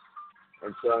realize.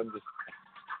 And so I'm just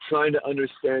trying to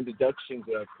understand deductions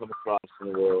that I've come across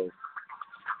in the world.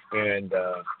 And,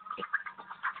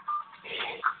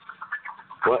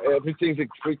 well, everything's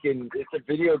it's a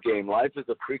video game. Life is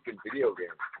a freaking video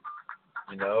game.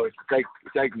 You know, it's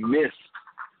like Myst.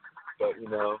 But, you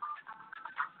know,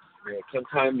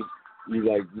 sometimes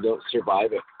you don't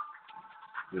survive it.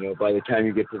 You know, by the time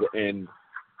you get to the end,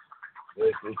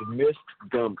 there's a Myst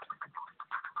dump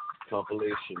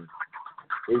compilation.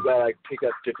 We've got to like pick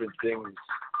up different things,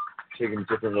 take them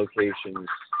to different locations,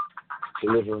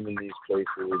 deliver them in these places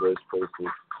or those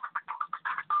places.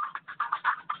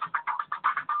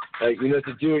 Like, you know, it's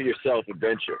a do-it-yourself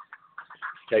adventure.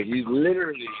 Like, you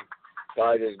literally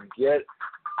got to get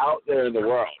out there in the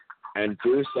world and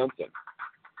do something.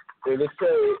 So let's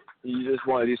say you just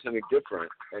want to do something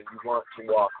different and you want to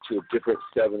walk to a different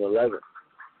 7-Eleven.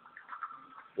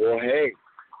 Well, hey,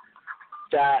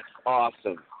 that's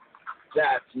awesome.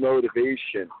 That's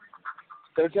motivation.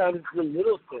 Sometimes it's the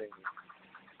little things.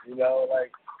 You know,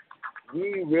 like,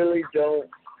 we really don't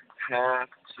have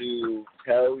to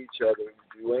tell each other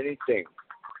to do anything.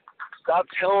 Stop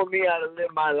telling me how to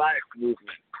live my life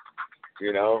movement.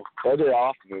 You know, other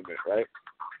off movement, right?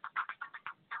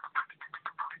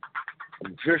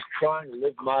 I'm just trying to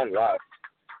live my life.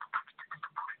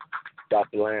 Stop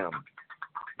blam.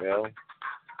 You know?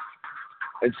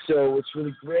 And so what's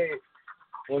really great,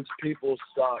 once people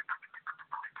stop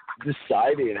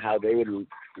deciding how they would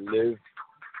live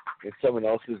in someone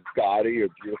else's gaudy or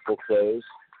beautiful clothes,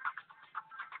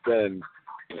 then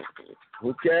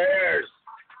who cares?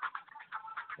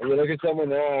 I mean, look at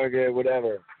someone, okay,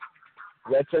 whatever.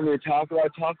 That's something to talk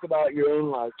about your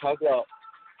own life. Talk about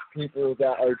people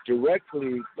that are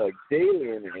directly, like,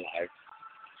 daily in your life.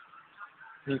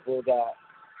 People that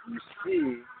you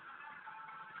see.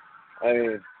 I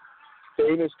mean,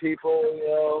 famous people, you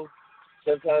know,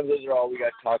 sometimes those are all we got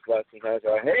to talk about. Sometimes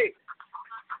are, hey,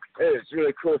 it's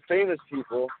really cool famous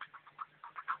people,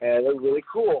 and they're really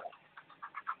cool.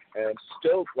 And I'm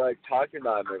stoked, like, talking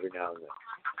about them every now and then.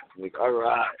 I'm like, all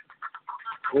right,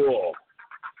 cool.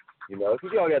 You know,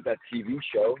 because we all got that TV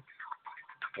show,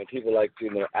 and people like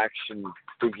doing their action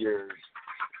figures,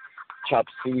 chop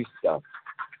suey stuff.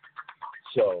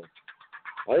 So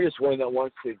I'm just one that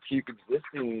wants to keep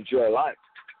existing and enjoy life.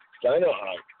 So I know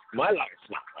how my life's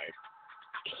not like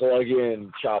plug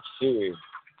in chop suey.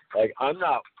 Like, I'm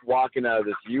not walking out of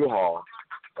this U-Haul,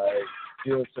 like,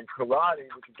 doing some karate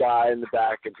with the guy in the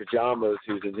back in pajamas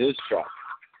who's in his truck.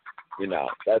 You know,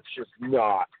 that's just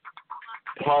not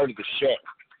part of the show.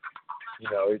 You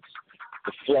know, it's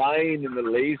the flying and the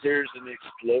lasers and the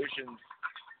explosions.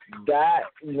 That,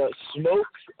 you know, smoke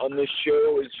on this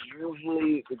show is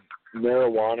usually the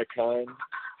marijuana kind,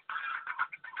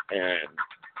 and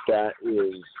that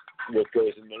is what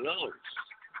goes in the nose,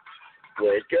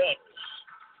 where it goes.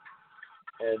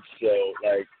 And so,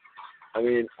 like, I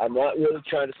mean, I'm not really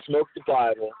trying to smoke the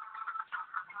Bible,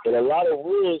 But a lot of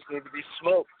rules need to be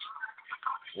smoked.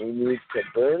 We need to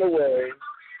burn away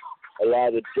a lot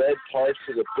of the dead parts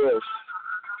of the bush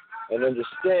and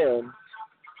understand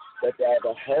that to have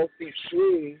a healthy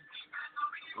tree,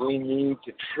 we need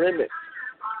to trim it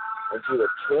and do a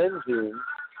cleansing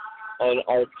on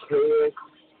archaic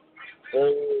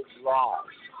old laws.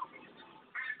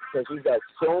 Because we've got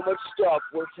so much stuff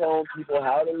we're telling people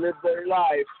how to live their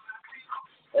life,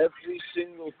 every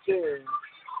single thing,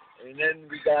 and then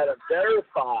we got to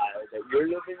verify that you're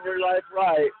living your life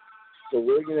right, so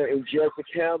we're going to inject the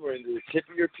camera into the tip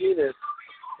of your penis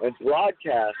and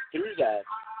broadcast through that.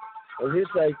 And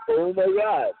he's like, oh my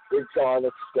God, they've gone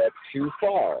a step too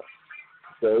far.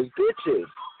 Those bitches.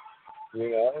 You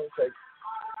know, it's like,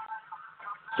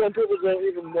 some people don't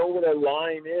even know what a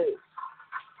line is.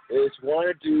 They just want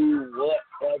to do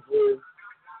whatever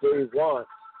they want.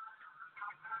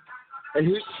 And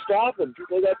who's stopping?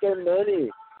 People got their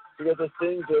money. They got the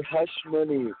things, their hush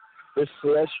money, their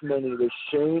slush money, their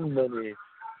shame money,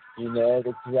 you know,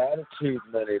 their gratitude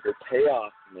money, their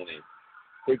payoff money,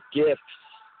 their gifts.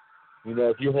 You know,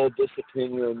 if you hold this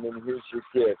opinion, then here's your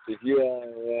gift. If you,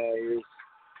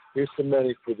 here's some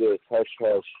money for this, hush,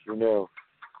 hush, you know.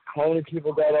 How many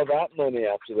people got all that money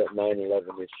after that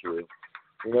 9/11 issue?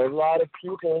 You know, a lot of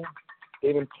people,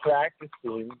 they've been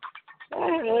practicing.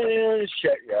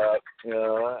 Shut you up, you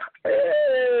know.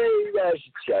 Hey, you guys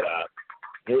should shut up.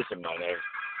 Here's some money.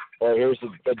 Or here's a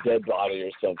dead body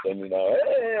or something, you know.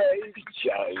 Hey, you can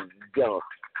shut up.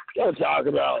 Don't talk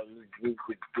about the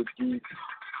deep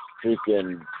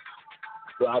freaking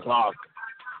Black Hawk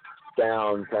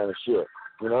down kind of shit,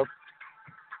 you know?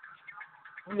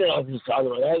 You know, just talking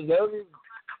about that. It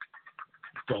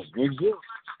doesn't exist.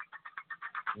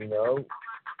 You know?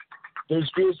 There's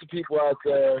groups of people out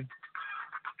there.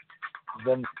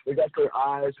 Then they got their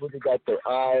eyes where they got their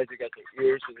eyes, they got their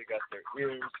ears where they got their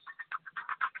ears.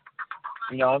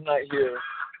 You know, I'm not here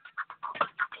to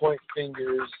point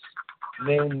fingers,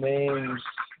 name names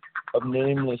of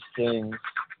nameless things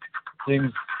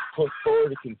put forward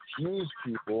to confuse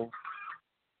people.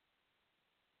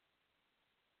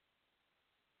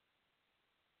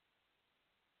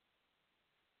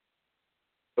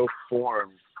 So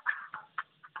formed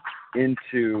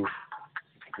into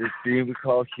this being we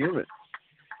call human.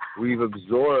 We've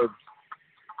absorbed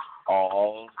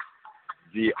all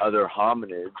the other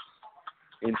hominids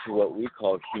into what we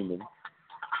call human.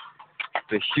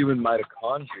 The human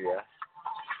mitochondria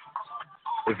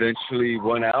eventually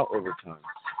won out over time.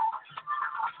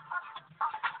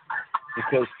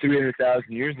 Because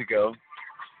 300,000 years ago,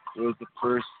 it was the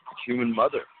first human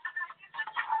mother.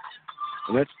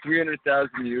 And that's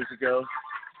 300,000 years ago.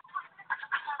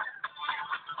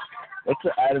 That's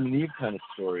an Adam and Eve kind of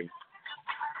story.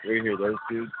 You hear those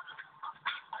dudes?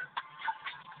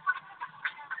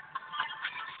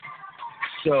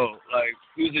 So, like,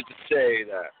 who's it to say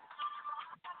that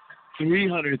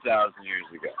 300,000 years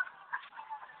ago,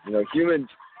 you know, humans,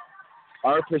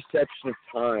 our perception of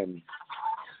time,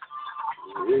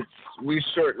 we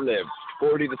short-lived,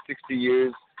 40 to 60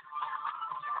 years,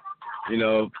 you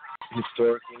know,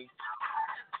 historically.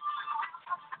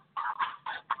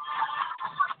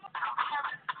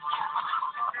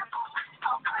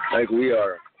 Like, we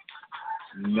are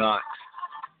not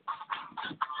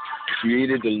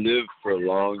created to live for a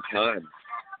long time.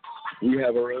 We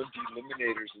have our own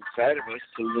delimiters inside of us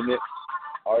to limit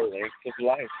our length of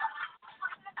life.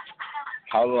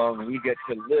 How long we get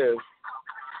to live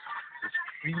is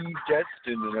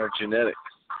predestined in our genetics.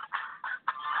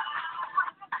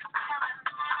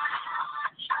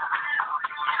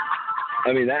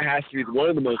 I mean, that has to be one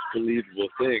of the most believable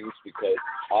things, because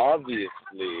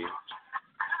obviously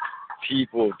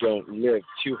people don't live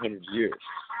 200 years.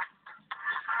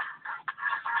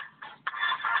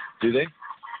 Do they?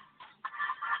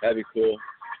 That'd be cool.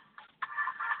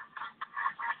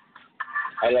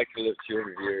 I'd like to live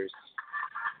 200 years.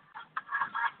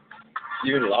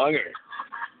 Even longer.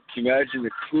 Can you imagine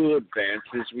the cool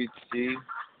advances we'd see?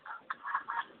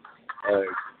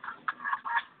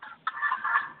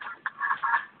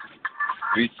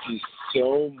 We'd see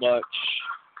so much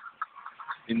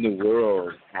in the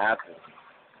world happen.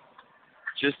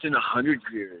 Just in 100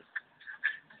 years.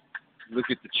 Look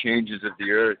at the changes of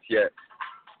the earth, yet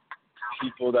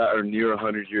people that are near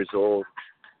 100 years old.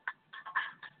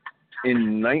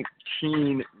 In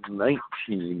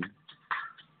 1919,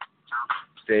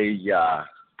 they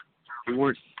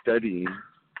weren't studying,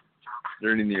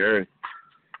 learning the earth.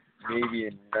 Maybe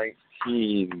in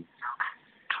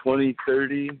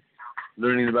 2030,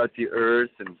 learning about the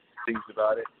earth and things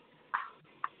about it.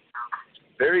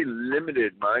 Very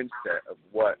limited mindset of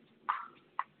what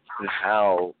and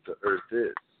how the earth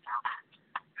is,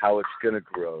 how it's going to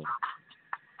grow.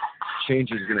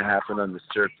 Change is going to happen on the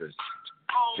surface,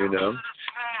 you know?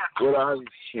 What are these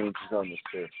changes on the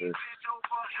surface?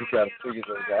 We got to figure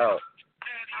those out,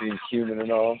 being human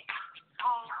and all.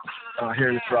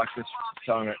 Here, let's rock this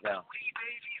song right now.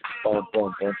 Boom,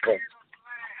 boom, boom, boom.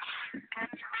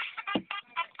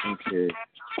 Okay.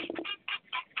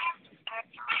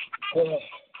 Oh.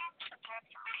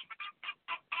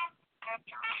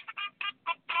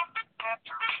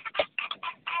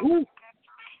 Ooh,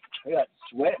 I got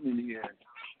sweating in here.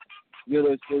 You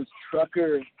know those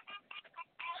trucker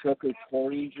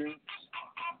chlorine drinks?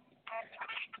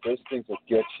 Those things will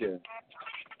get you.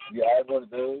 You add one of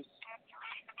those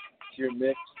to your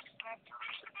mix.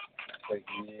 Like,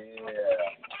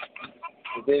 yeah.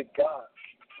 So they've got,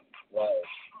 like,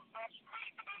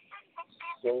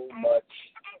 so much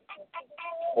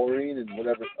chlorine and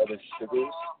whatever other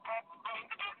sugars,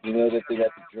 you know, that they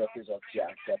got the drunkers all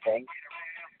jacked up on,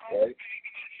 right?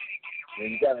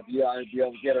 And you gotta be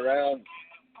able to get around.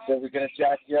 So we're gonna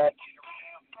jack you up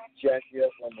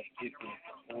on the freaking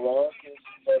drunkest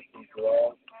fucking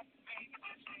drunk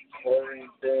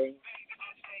chlorine thing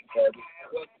that is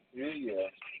cooked through you.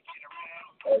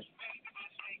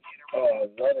 Oh, I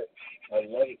love it.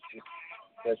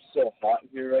 That's so hot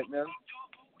here right now.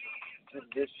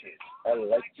 Delicious. I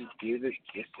like to give it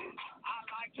kisses.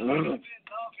 So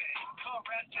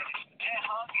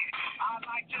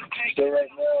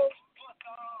right now,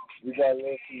 we got a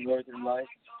little some Northern Lights.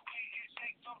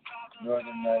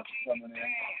 Northern Lights coming in.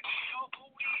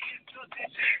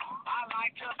 I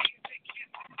like to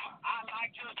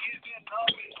give it,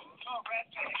 love it, caress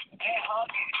it, and hug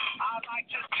it. I like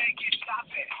to take it, stop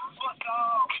it, put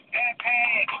on and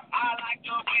pay. I like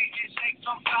the way you shake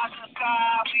from side to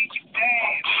side when you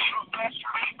dance.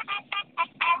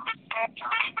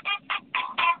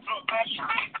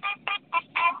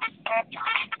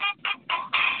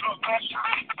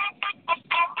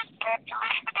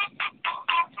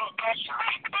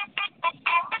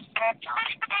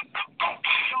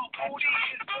 Your booty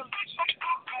is delicious,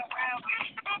 well-rounded,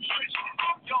 nutritious.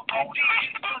 Your booty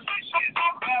is delicious,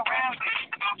 well-rounded,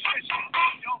 nutritious.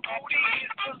 Your booty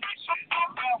is delicious,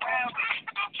 well-rounded,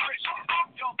 nutritious.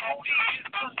 Your booty is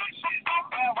delicious,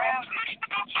 well-rounded,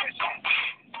 nutritious.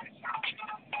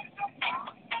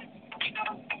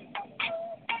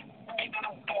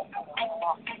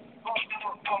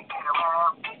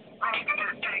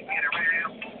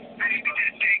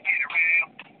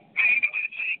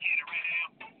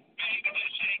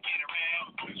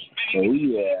 Oh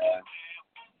yeah.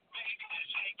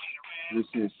 This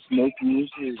is Smoke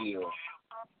News Radio.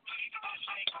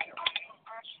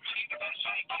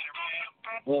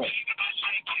 Oh.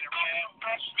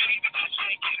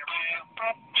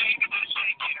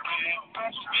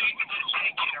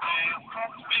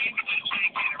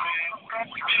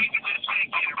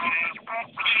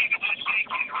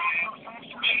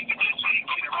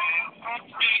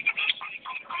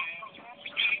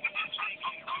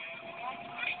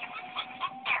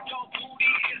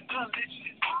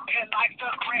 Delicious, and like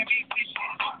the Grammy dishes,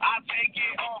 I take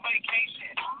it on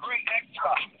vacation, bring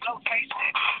extra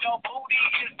location. Your booty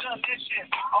is delicious,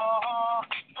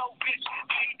 so vicious.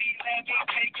 Baby, let me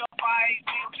take a bite,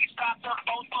 then we stop the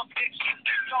post for pictures.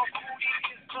 Your booty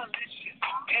is delicious,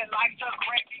 and like the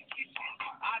Grammy dishes,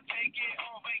 I take it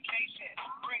on vacation,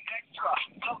 bring extra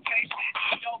location.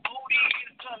 Your booty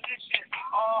is delicious,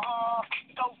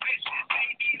 so vicious.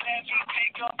 Baby, let me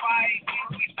take a bite,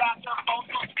 then we stop the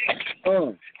post for pictures.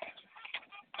 Oh.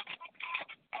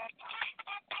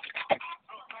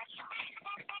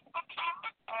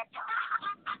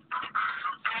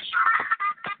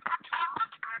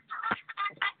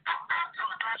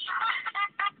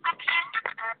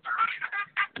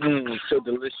 So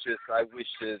delicious, I wish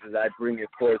it, as I bring it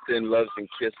forth in loves and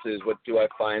kisses. What do I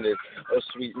find it? Oh,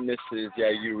 sweet misses,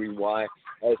 yeah, you rewind.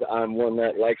 As I'm one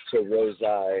that likes to rose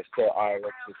eye, so I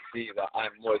like to see that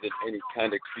I'm more than any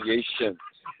kind of creation,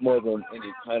 more than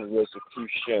any kind of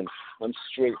rosicrucian. I'm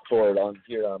straightforward on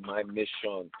here on my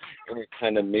mission. Any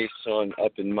kind of mason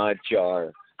up in my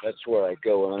jar. That's where I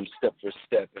go, and I'm step for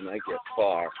step, and I get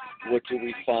far. What do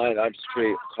we find? I'm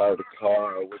straight car to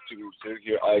car. What do we do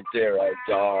here? I dare, I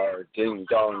dar. Ding,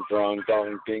 dong, drong,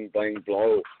 dong, bing, bang,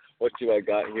 blow. What do I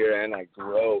got here? And I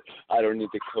grow. I don't need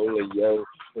the cola, yo.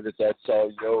 But if that's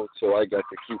all, yo. So I got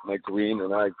to keep my green,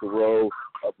 and I grow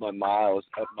up my miles,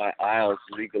 up my aisles.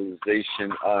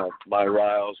 Legalization of my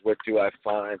riles. What do I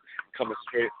find? Coming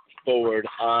straight forward,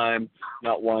 I'm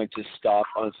not wanting to stop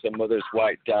on some other's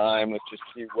white dime. Let's just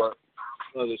see what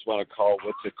Others want to call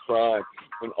what's a crime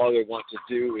when all they want to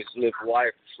do is live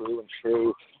life true and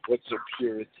true. What's a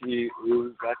purity?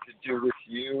 Ooh, got to do with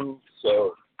you.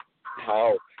 So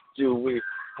how do we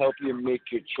help you make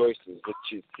your choices? What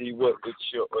you see, what it's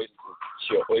your oysters. It's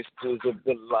your oysters of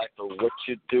the life of what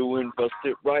you're doing. Bust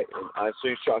it right. And I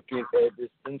say shocking air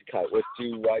distance kite. What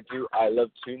do? I love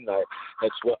tonight.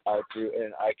 That's what I do,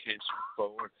 and I can't shoot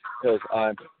forward because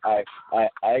I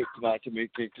not to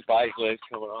make things fight. Legs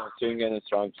coming on, swing and a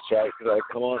strong strike. Because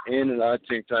I come on in and I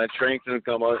think time strength and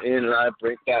come on in and I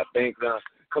break that bank down.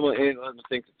 Come on in, let me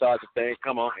think to start to think.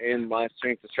 Come on in, my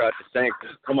strength to try to sink.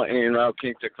 Come on in, I'll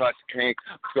king to clutch king.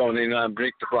 What's going in, I'm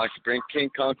break the block to bring King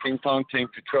Kong, King Kong, King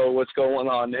control. What's going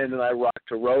on in, and I rock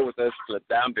to roll with us. Flip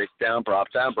down, base down,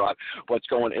 prop down, prop. What's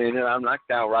going in, and I'm knocked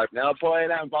down right now. Boy,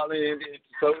 and I'm falling in. It's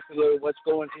so slow. What's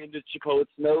going into your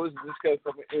poet's nose? This guy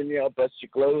coming in, yeah, I'll bust your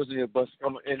glows, and your bust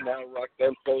coming in now. Rock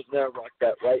them clothes now, rock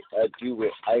that right. I do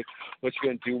it. What you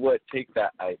gonna do? What? Take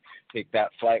that. Take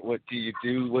that flight. What do you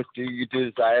do? What do you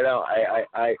desire?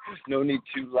 I no need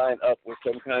to line up with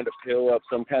some kind of pill up,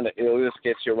 some kind of illness.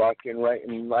 Get your rockin' right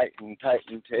and light and tight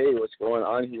and tay. What's going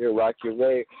on here? Rock your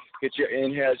way. Get your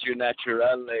inhales, your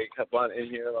naturale. Come on in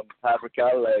here,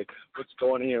 papricale. What's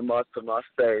going in here, Master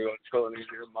Master? What's going in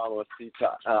here, Mama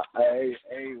Sita? Hey,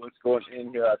 what's going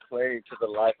in here? I play to the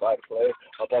life I play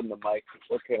up on the mic.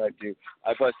 What can I do?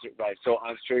 I bust it right, so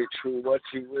I'm straight true. What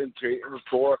you in 3 and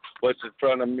 4? What's in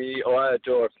front of me? Oh, I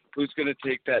adore. Who's going to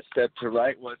take that step to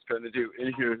right? What's going to do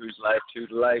in here? Who's life to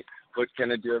delight? What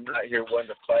can I do? I'm not here one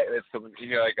to fight. Let's come in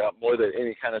here. I got more than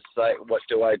any kind of sight. What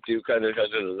do I do? Kind of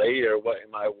layer. What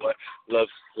am I? What? Love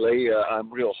slayer.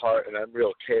 I'm real heart and I'm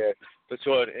real care. That's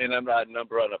what, and I'm not a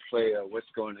number on a player. What's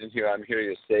going in here? I'm here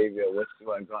to save you. What's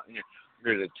going on here? I'm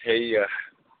here to tell you.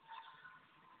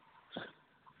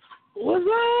 What's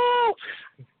up?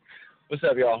 What's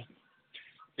up, y'all?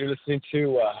 You're listening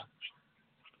to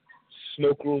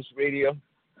Smoke Rules Radio.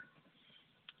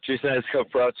 Jason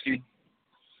Kaprowski.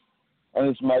 On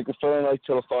this microphone, like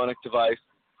telephonic device,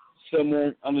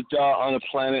 somewhere on the dot, on a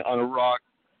planet, on a rock,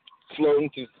 floating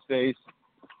through space,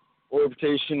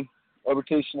 orbitation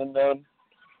unknown.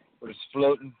 We're just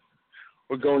floating.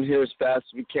 We're going here as fast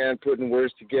as we can, putting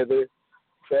words together.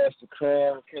 Crash the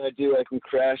cram. What can I do? I can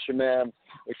crash a man.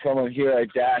 I come on here, I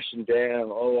dash and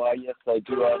damn. Oh, yes, I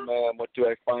do, man. What do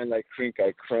I find? I crink,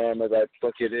 I cram. As I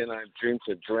pluck it in, I drink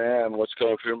a dram. What's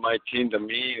going through my team to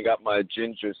me? I got my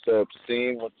ginger so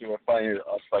obscene. What do I find here?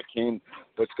 Up like king.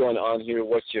 What's going on here?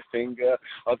 What's your finger?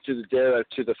 Up to the dead, up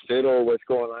to the fiddle. What's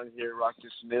going on here? Rock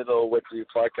this middle. What do you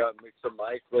park out? Mix a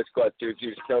mic. Let's go out there to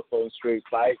your cell phone straight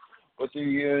fight. What do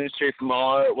you straight from my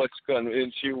heart? What's going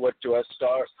into? What do I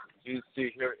start? You see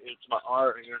here, it's my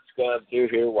art, and it's gonna do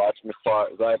here, watch me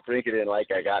fart. I bring it in like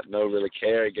I got no really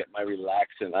care, I get my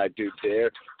relaxing, I do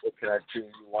dare. What can I do?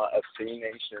 You want a C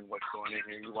nation, what's going in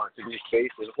here? You want to be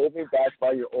faces. Hold me back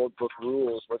by your old book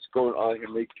rules. What's going on here?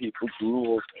 Make people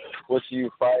drool. What do you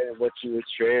fight and what you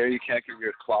betray? You can't get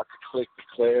your clock to click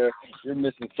declare. You're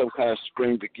missing some kind of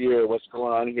spring to gear. What's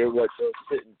going on here? What goes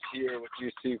sit and cheer? What do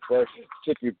you see first?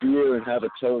 Sip your beer and have a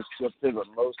toast. Slip in the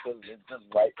most of live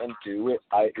the light and do it.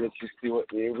 Let's just see what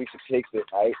here we can take it.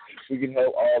 We can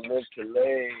help all live to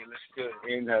lay. Let's go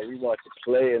in how we want to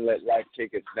play and let life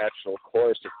take its natural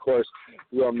course. Of course,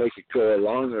 we all make it go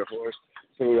along our horse.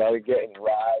 So we ought to get in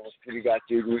ride. What we got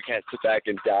to do? We can't sit back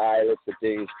and die. Let the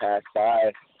days pass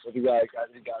by. What we got to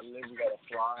live. We got to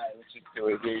fly. Let's just do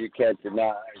it here. You can't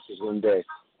deny. Because one day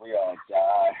we all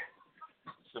die.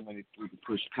 So many we can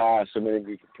push past. So many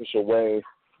we can push away.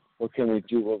 What can we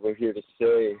do? What we're here to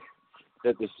say?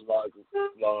 That this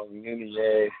long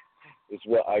lineage is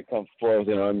what I come forth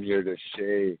and I'm here to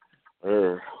say.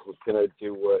 What can I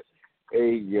do? What?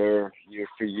 Year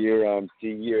for year, I'm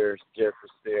D-year, stare for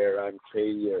stare, I'm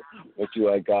K-year. What do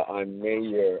I got? I'm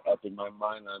mayor. Up in my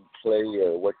mind, I'm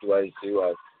player. What do? I say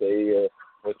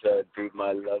what do I do?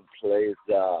 My love plays,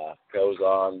 goes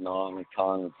on and on and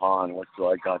on and on. What do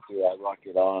I got to do? I rock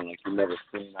it on like you never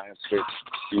seen. I have straight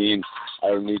machine. I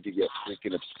don't need to get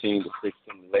freaking obscene to fix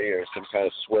some layers, some kind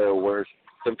of swear word,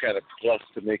 some kind of plus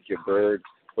to make you bird.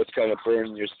 What's going to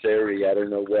burn your sari? I don't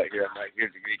know what here. I'm not here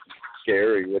to make you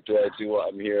scary. What do I do?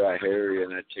 I'm here, I harry,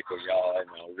 and I tickle y'all. I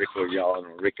know Rico y'all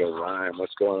and Rico rhyme.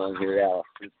 What's going on here, y'all?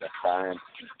 It's that time.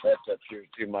 That's up here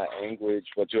to my language.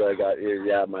 What do I got here?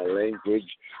 Yeah, my language.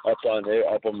 Up on there,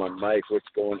 up on my mic. What's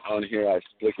going on here? I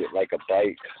split it like a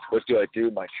bite. What do I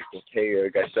do? My triple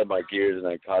tear. I set my gears and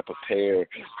I cop a pair.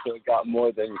 So I got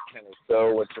more than you can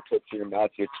sew. Once you put in your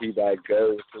mouth, your tea bag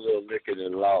goes. It's a little liquid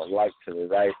and loud light to the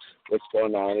right. What's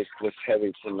going on? What's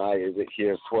heavy tonight? Is it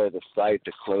here for the sight,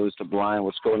 to close the blind?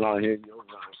 What's going on here? You'll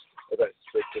know. If I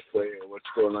spit the flare, what's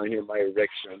going on here? My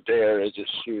erection on there, it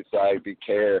just shoots, I be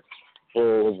care.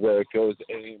 Full of where it goes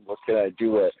aim, what can I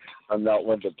do it? I'm not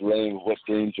one to blame what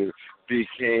danger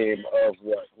became of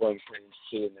what one claims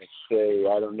to the next day.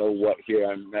 I don't know what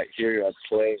here, I'm not here to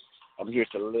play. I'm here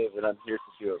to live and I'm here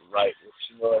to do it right. But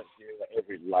you know I'm here at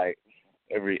every light,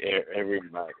 every air, every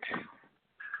night,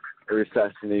 every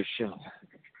assassination.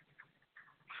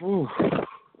 Whew.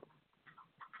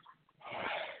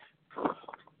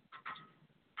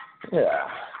 Yeah.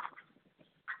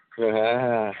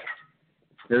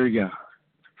 There we go.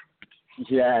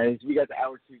 Yeah, we got the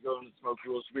hour to go on the Smoke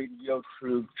Rules Radio,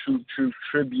 true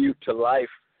tribute to life.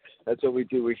 That's what we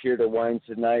do. We're here to wine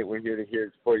tonight. We're here to hear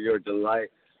it for your delight.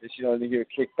 Let you know in here,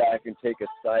 kick back and take a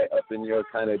sight up in your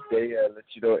kind of day. Let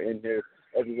you know in here,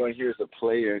 everyone here is a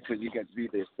player because you get to be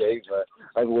their savior.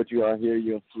 Of what you are here,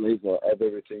 you're a flavor of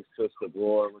everything's twist of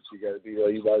roar. What you got to be,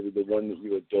 you got to be the one that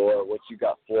you adore. What you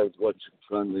got for is what's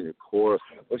from your core.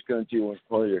 What's going to do with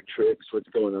all your tricks. What's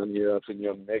going on here up in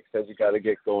your mix as you got to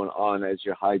get going on as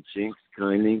your hijinks,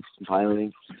 grinding,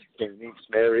 smiling, getting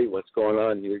merry. What's going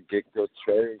on here? Get go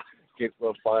cherry. Get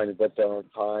real fine, but they're on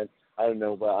time. I don't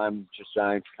know, but I'm just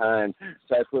trying kind.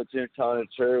 So I put your ton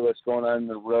of cherry. What's going on in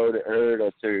the road at Herd? I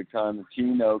say your ton of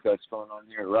Tino. What's going on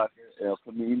here? Rocket, El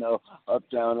Camino, up,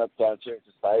 down, church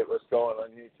to sight. What's going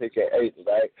on here? Take it 8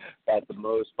 tonight. At the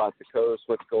most, spot the coast.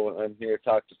 What's going on here?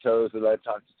 Talk to toes, and I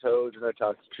talk to toes, and I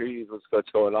talk to trees.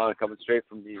 What's going on? Coming straight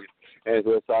from me. And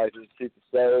with sides of the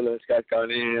soul, let's get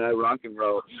going in. I rock and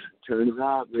roll. Turn it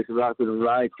up. Let's rock with the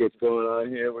right. What's going on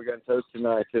here? We're going to toast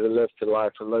tonight. To the left, to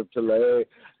life, from left to lay.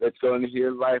 Let's go into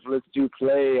here, life. Let's do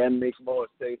play and make more.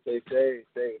 Say,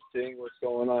 sing. What's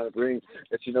going on? Bring.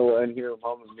 Let you know what in here,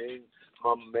 Mama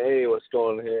May. What's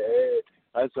going on here? Hey.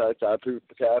 That's poop,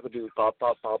 do pop,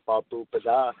 boop,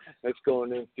 da. It's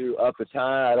going in through up a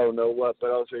time. I don't know what,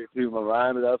 but I'll straight through my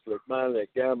rhyme it up with my leg,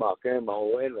 come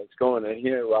on, win. Let's go in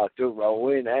here, rock to roll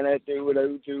win, and I do what I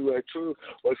do, true.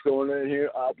 What's going on here,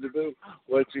 up the boot?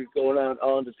 What's going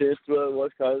on the test?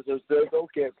 What's cause of stuff?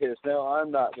 Don't get pissed. Now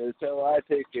I'm not there, so I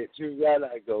take it to that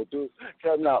I go do.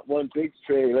 I'm not one big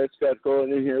stray. Let's get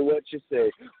going in here. What you say?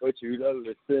 What you don't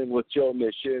listen? What's your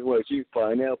mission? What you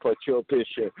find out? Put your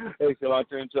picture. Hey, so I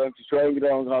turn to strong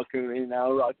down, hawking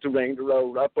now, rock to rain the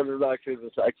road, up on the rock to the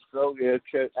sax, so yeah,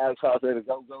 as hot as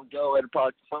go, and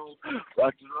park the phone,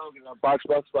 rock the road, and box,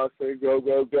 go,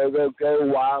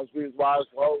 wild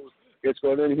flows. It's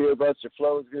going in here, bust your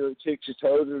flows, good, kicks your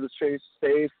toes to the trace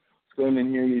space. Going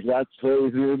in here, you got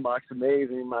plays here, Mark's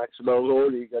amazing, Mark's low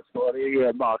Lord, you got 40,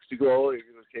 yeah, Mark's to go, you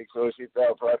got kick so she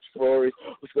fell for glory.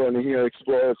 What's going in here,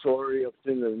 exploratory, up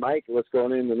in the mic, what's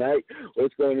going in tonight,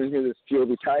 what's going in here, this pure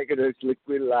tiger, this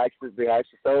liquid likes this big ice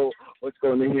soul, what's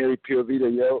going in here, pure vita,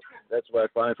 yo, that's what I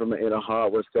find from my inner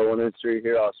heart, what's going in straight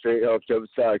here, all straight up, jump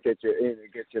side, get your in,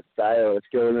 get your style, what's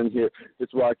going in here,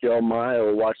 just walk your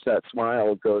mile, watch that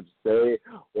smile, go to say,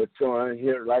 what's going on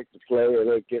here, like to play,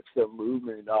 let's get some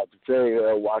movement, not to say,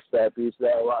 watch that piece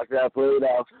out, watch that play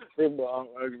out. Bing bong,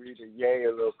 margarita, yay, a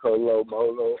little colo,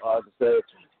 molo, all to say.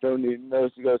 Don't need no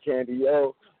to go candy,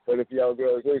 yo. But if y'all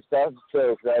girls are stuff,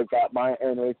 so I've got my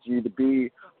energy to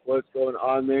be. What's going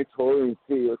on there? Tori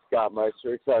C. What's got my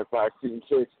tricks? I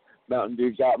 5-6. Mountain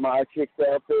Dew got my kicks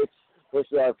out fix. What's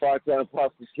that? 5 down,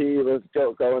 pop the tea. Let's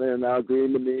go. Going in now,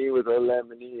 green to me with a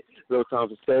lemony. Little time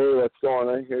to say. What's going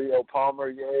on here? Yo, Palmer,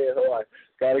 yeah. I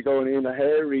gotta go in a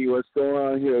hurry. What's going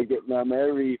on here? Get my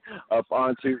Mary up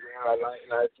onto there. I like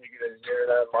and I take it in here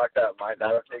and I mark that. Might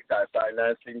not take that side.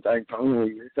 That seems like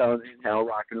only. You're telling me how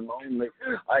rocking them only.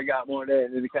 I got more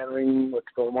than any kind of ring. What's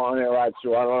going on here? I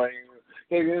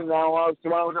don't now I was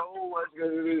tomorrow. Oh, what's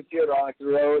going to do is get rock the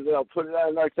road. I'll put it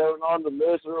out like that on the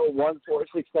list. 1, 4,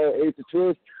 6, 7, 8 to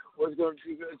twist. What's going to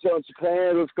do good? Jones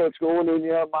Clan. Let's go. It's going in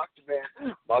here. Mark the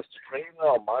man. Mark the train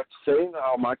now. Mark the same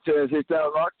now. Mark the hit that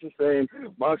rock the same.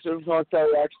 Mark the rock that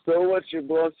rock. So what's your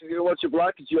block? What's your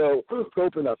blockage, yo?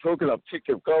 Open up, pick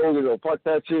up, go. Park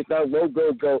that shit now.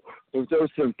 Go. Those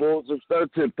simple. Start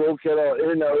simple. Get out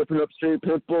in now. Open up straight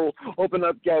pimple. Open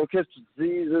up, gal. Catch the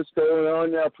disease. What's going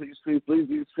on now? Please,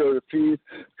 go to peace.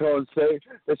 Go and say.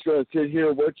 Let's go and sit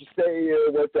here. What you say here?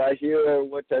 What I hear or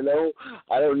what I know?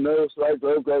 I don't know. So I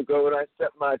go. And I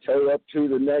step my toe up to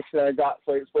the next, and I got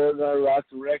place for it, and I rock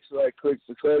the wreck, so I click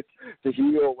to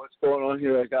heal. What's going on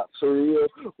here? I got surreal.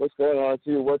 What's going on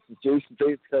here? What's the Jason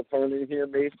Bates up on in here?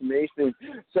 Mason.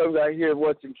 So I hear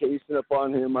what's encasing up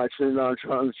on here. My Trinidad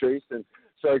Tracing.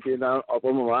 Start getting out up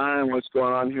on the line. What's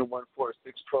going on here? 1, 4,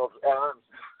 6, 12 arms.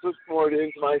 Flip forward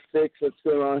into my six. What's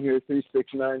going on here?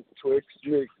 369 Twix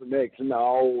mix.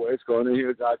 No, it's going in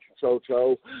here. Got your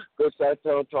Toto. Good set,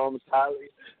 Thomas Halley.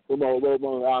 Come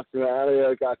on, Dr. Alley.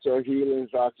 I got your healings,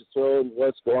 Dr. Throne.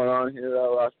 What's going on here,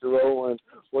 Dr. Rowan?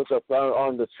 What's up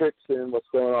on the tricks and what's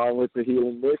going on with the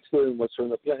healing mixing? What's from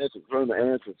the plants, from the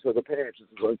answers to the pants? This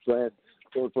is what's planned.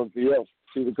 Going from the L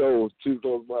to the goals, to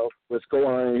the well. What's going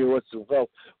on here? What's the well?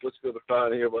 What's good to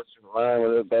find here? What's the line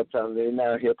with it? That time day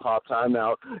now, hip hop time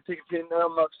out. Take a pin now,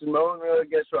 Mox and Moan, really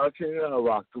gets rocking.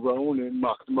 Rock the Ronin,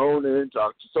 Mox the Moanin,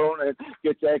 Dr. Sonin.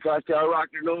 Get that guy, rock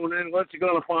the Ronin. What's he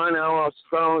gonna find out? What's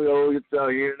strong? Yo, it's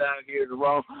here, down here, the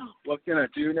wrong. What can I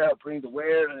do now? Bring the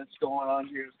awareness going on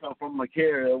here. It's come from my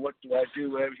care. What do I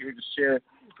do? I'm here to share.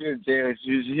 Here to dare, it's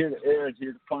here to air, it's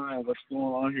here to find what's going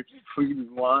on here. Freedom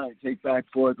of line, take back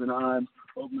forth and I'm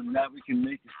hoping that we can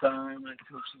make a time and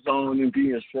touch his own and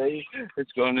be a safe.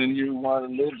 It's going in here, want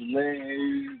to live,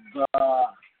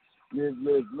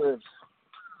 live.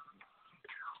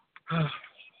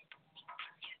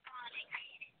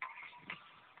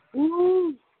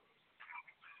 Woo!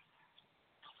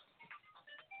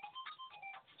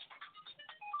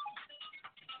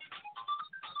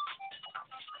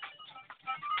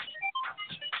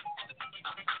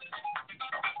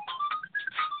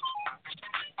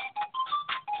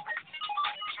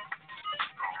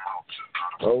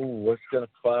 Oh, what's gonna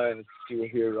find? It's still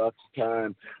here up to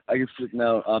time. I can flip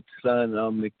now up to sun, and I'll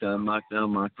make down, mark the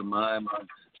mime. I'm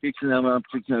fixing them up,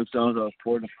 fixing up songs off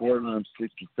 4 to 4, and I'm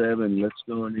 67. Let's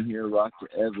go in here, rock for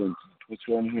Evan. What's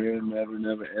going here?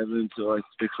 Never Evan. So I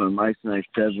fix my mice and I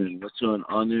 7. What's going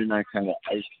on there? And I kind of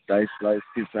dice, slice,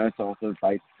 kids, that's also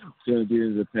fight. What's going to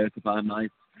do is a pass of 5 mice.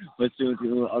 What's doing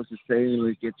to I was just saying,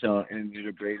 we get y'all in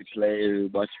your Brady play,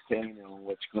 what you can on,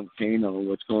 what you contain on,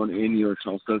 what's going in your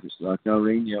Charles Focus, like now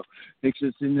radio. Fix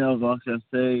this in now, Vox, I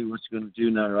say, what you gonna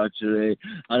do now, Roger?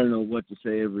 I don't know what to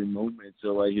say every moment,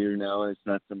 so I hear now it's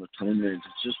not some atonement.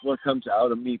 It's just what comes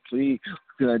out of me, please.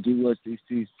 Can I do what's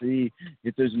CCC?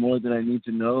 If there's more than I need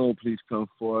to know, please come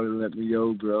forward and let me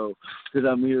grow. Because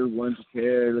I'm here, one to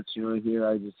care, let you know here,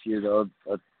 I just hear the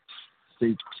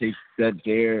take that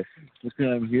dare.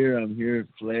 Listen, I'm here,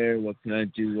 flare. What can I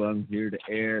do? I'm here to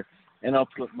air. And I'll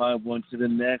put my one to the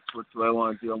next. What do I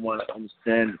want to do? I want to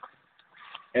understand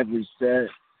every set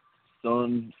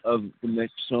song of the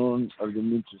next song, of the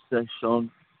next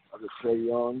session, of the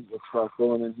Dayon. What's not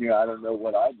going in here? I don't know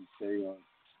what I be saying.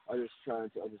 I'm just trying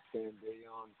to understand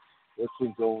Dayon. What's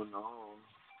been going on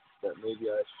that maybe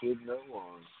I should know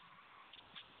on.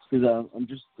 Because I'm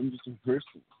just a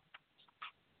person.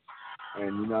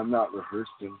 And, I'm not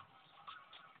rehearsing.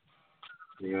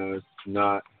 It's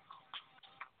not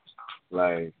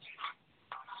like...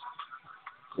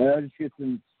 I just get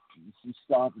some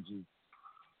stoppages.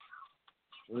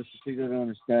 Let's just think I don't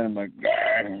understand. I'm like,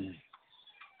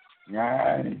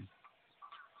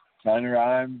 trying to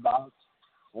rhyme about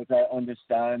what I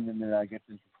understand, and then I get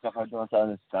into stuff I don't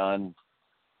understand.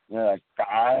 Like,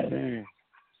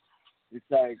 it's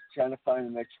like trying to find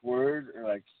the next word or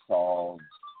like solve.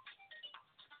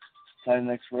 Find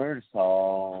the next word,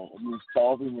 solve.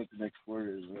 Solving what the next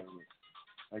word is.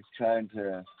 Like trying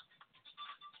to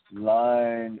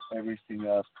line everything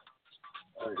up.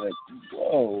 Like,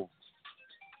 whoa,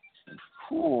 that's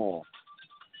cool.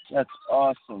 That's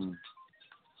awesome.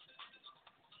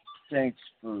 Thanks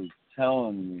for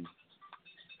telling me.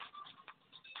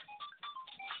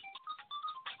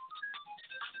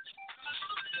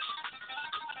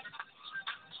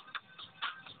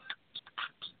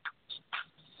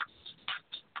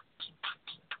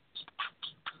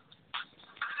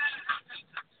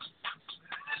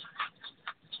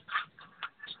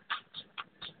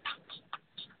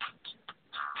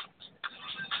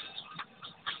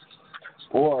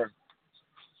 Or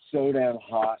so damn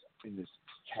hot in this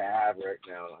cab right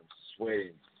now. I'm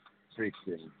sweating,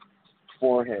 freaking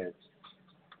forehead.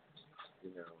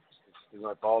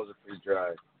 My balls are pretty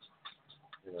dry.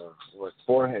 My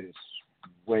forehead is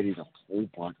sweating a whole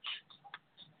bunch.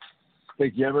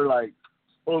 Like you ever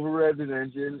overrev an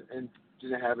engine and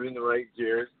didn't have it in the right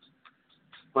gear,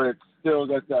 but it's still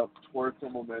got that torque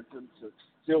and momentum, so it's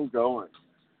still going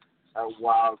at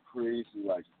wild, crazy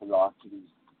velocity.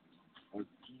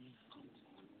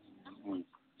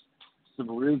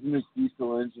 Some rhythmic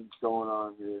diesel engines going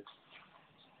on here.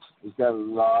 We've got a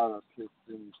lot of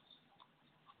pistons.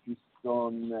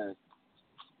 Piston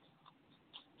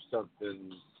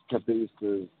something,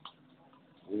 capacitor,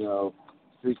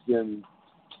 freaking.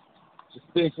 Just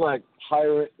think like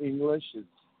pirate English is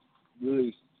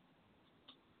really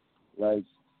like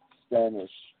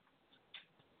Spanish,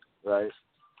 right?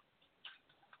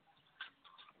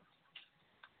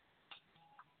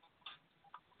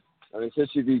 I mean,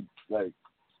 especially if you, like,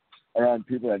 around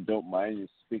people that don't mind you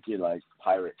speaking, like,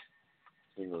 pirate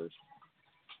English.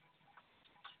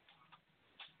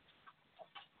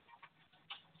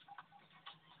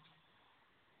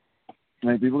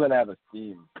 Like, people gotta have a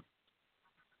theme.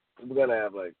 People gotta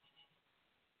have, like,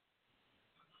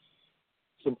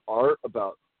 some art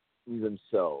about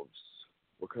themselves.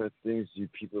 What kind of things do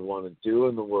people want to do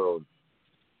in the world?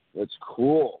 That's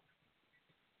cool.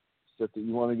 Stuff that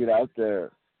you want to get out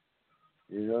there.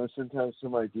 You know, sometimes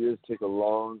some ideas take a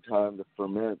long time to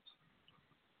ferment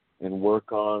and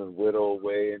work on and whittle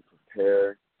away and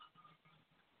prepare.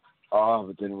 Oh,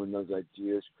 but then when those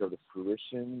ideas come to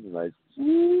fruition, like,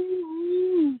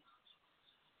 woo,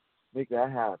 make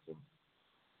that happen.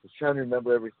 I was trying to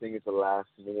remember everything at the last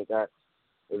minute. That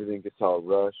everything gets all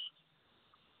rushed,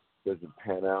 doesn't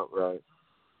pan out right.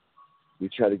 We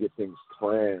try to get things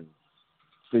planned,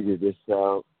 figure this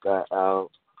out, that out,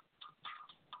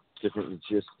 different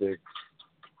logistics.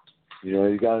 You know,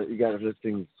 you got to let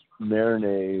things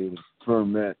marinate,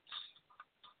 ferment.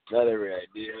 Not every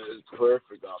idea is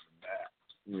perfect off the bat.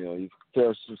 You know, you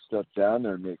throw some stuff down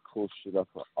there and make cool shit up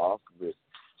off of it.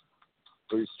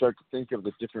 But you start to think of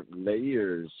the different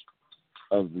layers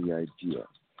of the idea.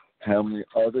 How many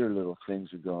other little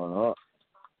things are going on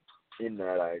in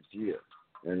that idea?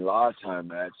 And a lot of time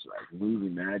that's like movie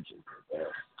magic right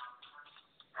there.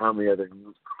 How many other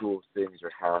new cool things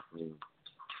are happening?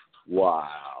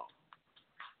 Wow.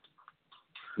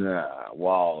 Yeah,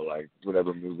 wow, like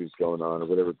whatever movie's going on or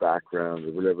whatever background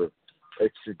or whatever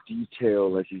extra detail,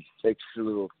 like these extra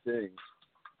little things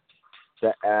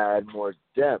that add more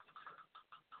depth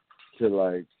to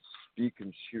like speak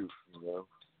and shoot, you know?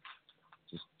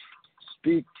 Just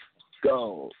speak,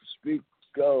 go,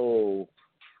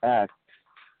 act,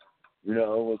 you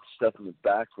know, with stuff in the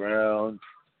background,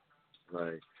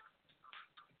 like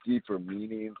deeper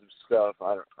meanings of stuff.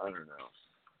 I don't know.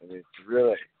 I mean, it's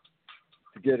really,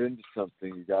 to get into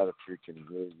something, you gotta freaking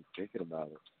really be thinking about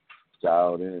it.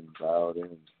 Dialed in.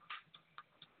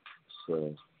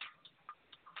 So,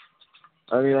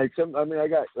 I mean, I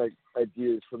got like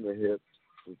ideas from the hip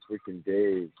for freaking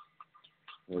days,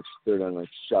 which they're on like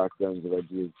shotguns of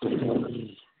ideas.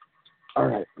 All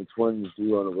right, which ones do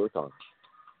you want to work on?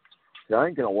 See, I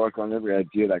ain't gonna work on every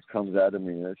idea that comes out of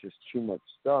me. That's just too much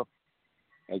stuff.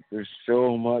 Like, there's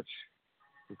so much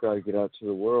we've got to get out to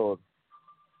the world.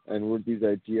 And we're these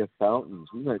idea fountains.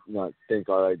 We might not think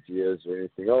our ideas or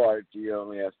anything. Oh, our idea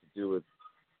only has to do with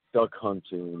duck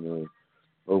hunting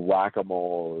or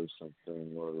whack-a-mole or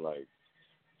something, or like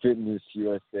Fitness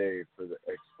USA for the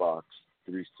Xbox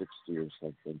 360 or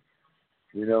something.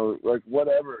 You know, like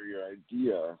whatever your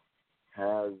idea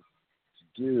has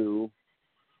to do,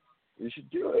 you should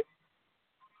do it.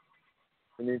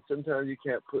 I mean, sometimes you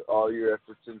can't put all your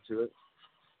efforts into it.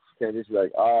 You can't just be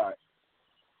like, all right,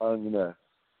 I'm going to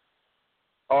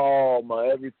all my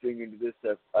everything into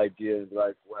this idea and be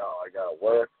like, well, I got to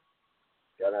work,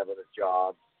 got to have a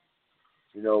job.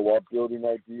 You know, while building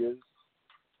ideas,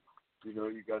 you know,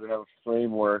 you got to have a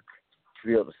framework to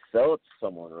be able to sell it to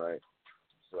someone, right?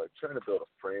 So I'm trying to build a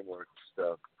framework and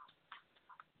stuff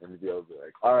and to be able to be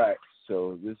like, all right,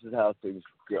 so this is how things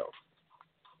go.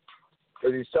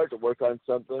 And you start to work on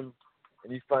something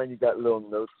and you find you got little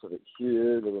notes of it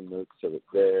here, little notes of it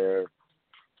there,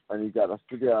 and you got to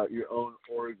figure out your own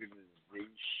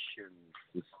organization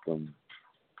system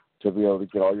to be able to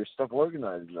get all your stuff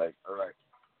organized. Like, all right,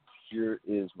 here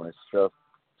is my stuff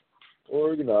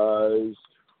organized,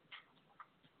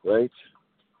 right?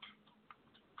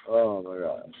 Oh my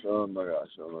gosh.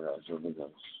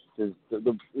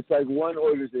 It's like one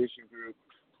organization group.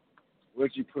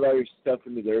 Once you put all your stuff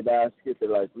into their basket, they're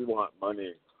like, we want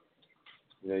money.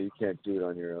 You know, you can't do it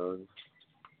on your own.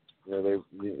 You know,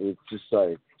 it's just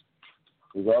like,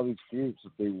 there's all these groups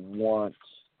that they want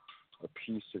a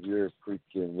piece of your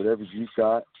freaking, whatever you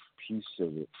got, piece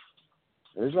of it.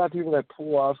 And there's a lot of people that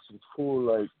pull off some cool,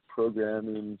 like,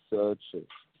 programming and such.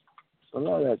 A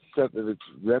lot of that stuff, if it's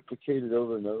replicated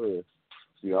over and over, it'd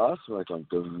be awesome, like, on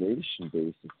donation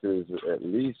basis, at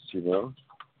least, you know?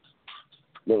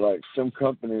 But, like, some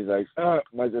companies, like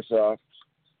Microsoft,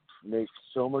 make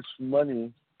so much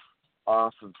money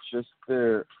off of just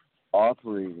their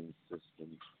operating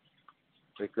system.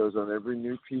 It goes on every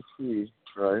new PC,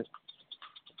 right?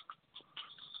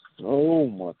 So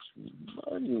much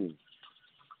money.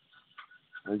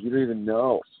 Like, you don't even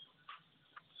know.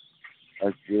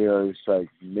 Like, they are just, like,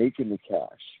 making the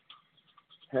cash.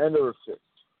 Hand over fist.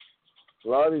 A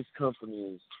lot of these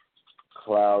companies,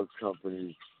 cloud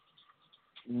companies,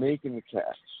 making the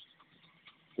cash.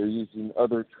 They're using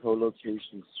other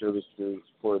co-location services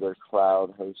for their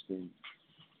cloud hosting.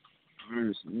 We're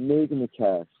just making the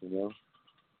cash, you know?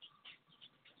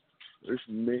 We're just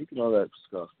making all that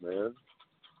stuff, man.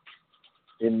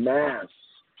 In mass.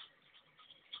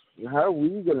 And how are we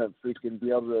going to freaking be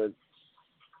able to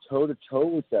toe-to-toe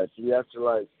with that? Do we have to,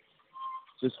 like,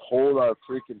 just hold our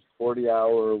freaking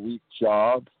 40-hour-a-week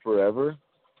job forever?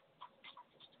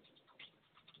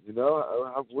 You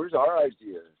know, where's our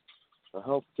idea to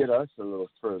help get us a little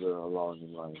further along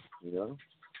in life, you know?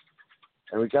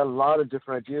 And we got a lot of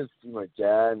different ideas. See my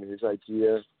dad and his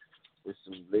idea with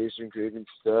some laser engraving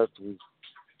stuff. He's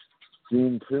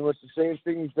doing pretty much the same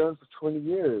thing he's done for 20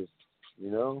 years,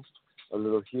 you know? A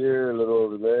little here, a little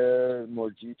over there,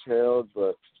 more detailed,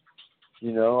 but,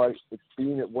 you know, it's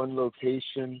being at one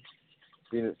location,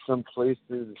 being at some places,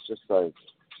 it's just like,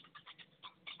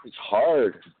 it's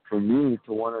hard for me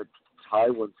to want to tie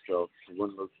oneself to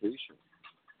one location.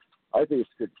 I think it's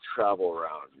good to travel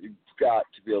around. You've got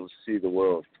to be able to see the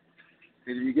world.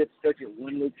 Because if you get stuck at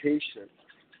one location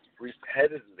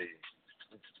repetitively,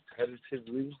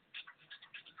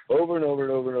 over and over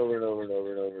and over and over and over and over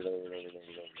and over and over and over and over and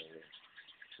over.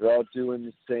 They're all doing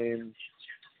the same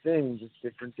thing, just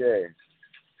different day.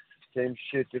 Same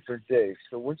shit, different day.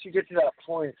 So once you get to that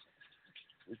point,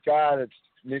 you gotta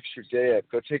mix your day up.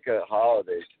 Go take a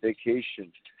holiday,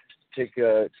 vacation. Take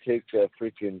a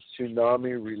freaking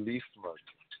tsunami relief month.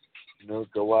 You know,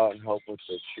 go out and help with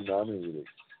the tsunami relief.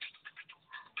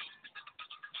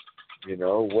 You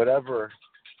know, whatever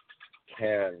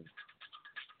can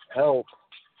help.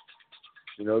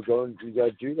 You know, you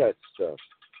gotta do that stuff.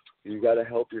 You gotta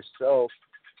help yourself,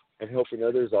 and helping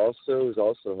others also is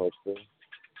also helpful.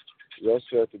 You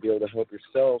also have to be able to help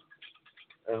yourself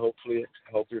and hopefully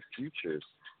help your futures.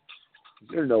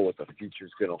 You don't know what the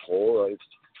future's gonna hold. I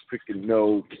freaking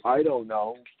know. I don't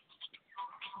know.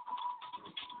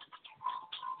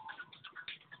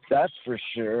 That's for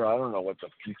sure. I don't know what the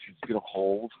future's gonna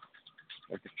hold.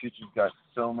 Like, the future's got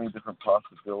so many different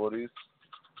possibilities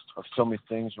of so many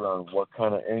things around what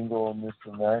kind of angle and this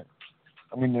and that.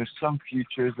 I mean, there's some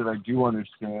futures that I do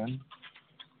understand,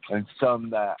 and some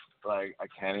that, like, I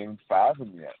can't even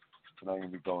fathom yet that I'm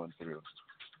going to be going through.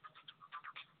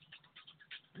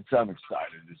 And so I'm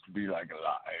excited just to be, like,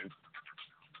 alive.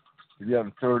 If you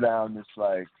ever throw down this,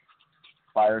 like,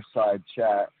 fireside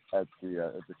chat at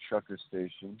the trucker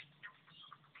station,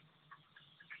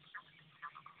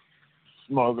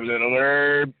 smoke a little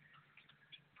herb,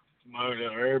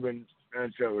 and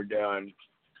that's what we're doing.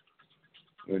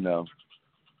 You know,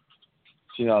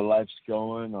 see how life's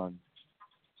going on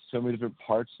so many different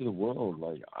parts of the world.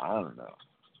 Like, I don't know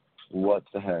what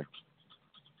the heck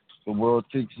the world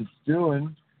thinks it's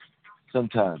doing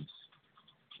sometimes.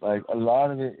 Like, a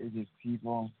lot of it is just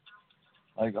people,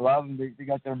 like, a lot of them, they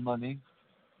got their money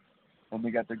and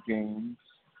they got their games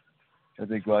that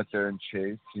they go out there and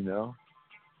chase, you know.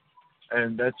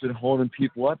 And that's been holding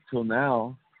people up till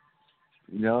now,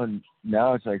 you know, and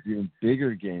now it's like even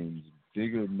bigger games,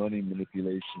 bigger money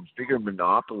manipulations, bigger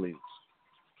monopolies.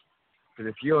 Because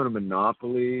if you own a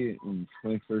monopoly in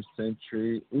the 21st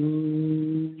century,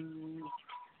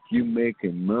 you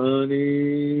making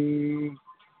money.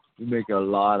 You make a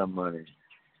lot of money.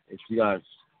 If you got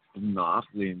a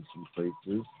monopoly in some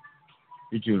places,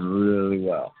 you're doing really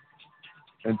well.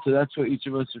 And so that's what each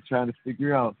of us are trying to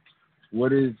figure out.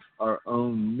 What is our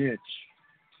own niche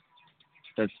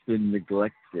that's been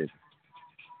neglected?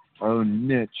 Our own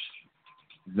niche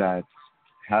that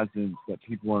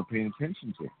people aren't paying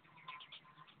attention to.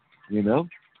 You know?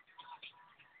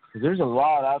 Because there's a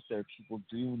lot out there people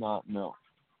do not know.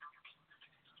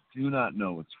 Do not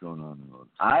know what's going on in the world.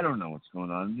 I don't know what's going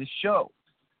on in this show.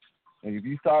 Like, if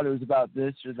you thought it was about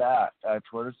this or that, that's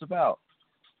what it's about.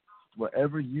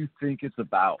 Whatever you think it's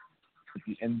about at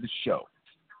the end of the show.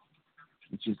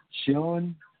 It's just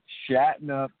chilling, chatting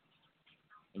up,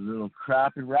 a little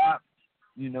crappy rap,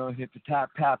 you know, hit the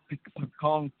tap, tap, pick a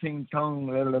kong, ting, tong,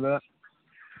 blah, blah, blah,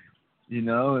 you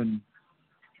know, and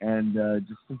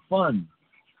just some fun.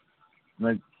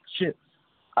 Like, shit,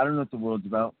 I don't know what the world's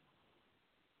about.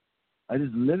 I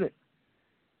just live it.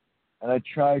 And I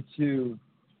try to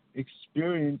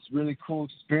experience really cool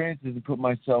experiences and put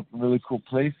myself in really cool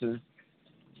places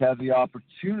to have the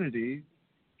opportunity,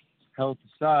 health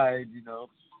aside, you know,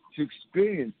 to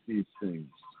experience these things.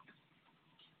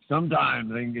 Sometimes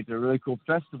I can get to a really cool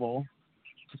festival,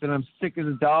 but then I'm sick as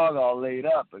a dog all laid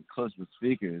up and close with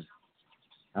speakers.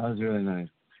 That was really nice.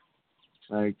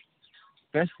 Like,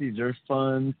 festies are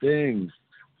fun things.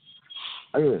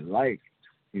 I really like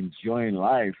enjoying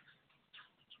life.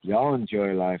 Y'all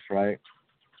enjoy life, right?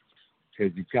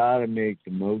 Because you got to make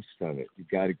the most of it. You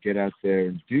got to get out there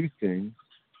and do things.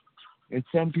 And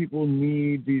some people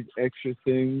need these extra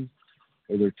things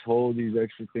or they're told these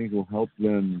extra things will help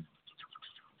them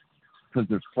because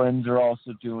their friends are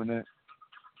also doing it,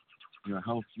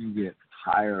 help you get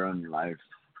higher on life.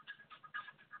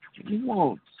 It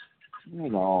won't. Not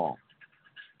at all.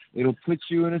 It'll put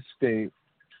you in a state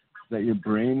that your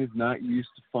brain is not used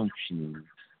to functioning,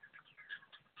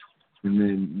 and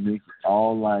then make it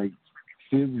all like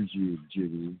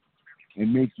jitty,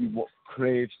 and make you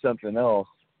crave something else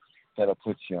that'll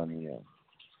put you on the end.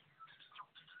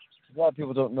 A lot of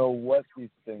people don't know what these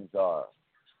things are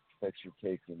that you're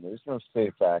taking. There's no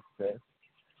safe access.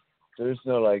 There's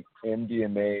no like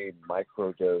MDMA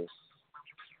microdose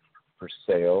for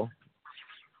sale.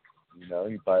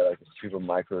 You buy like a super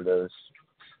microdose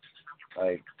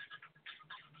like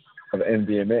of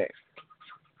MDMA.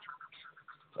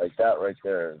 Like that right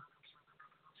there.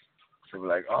 So we're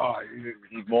like, oh, you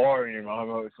need more in your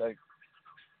mama. It's like,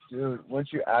 dude, once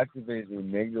you activate the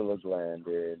amygdala gland,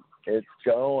 dude, it's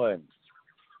going.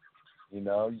 You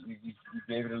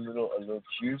gave it a little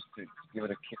juice to give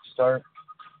it a kickstart,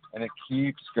 and it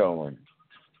keeps going.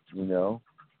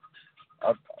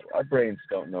 Our brains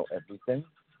don't know everything.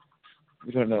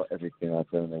 We don't know everything out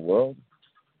there in the world.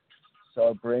 So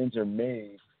our brains are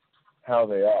made how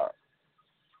they are.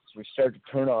 So we start to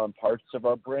turn on parts of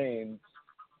our brains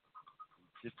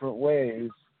different ways.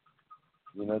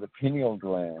 The pineal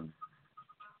gland.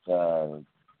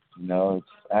 It's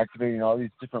activating all these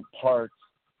different parts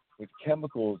with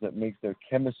chemicals that make their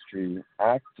chemistry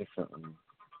act differently.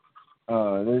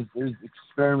 There's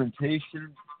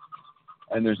experimentation,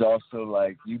 and there's also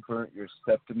like you burnt your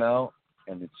septum out,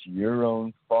 and it's your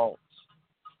own fault.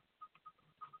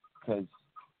 Because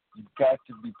you've got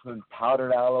to be putting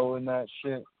powdered aloe in that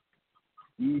shit,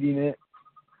 eating it.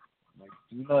 Like,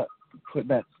 do not put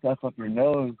that stuff up your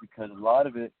nose, because a lot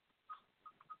of it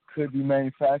could be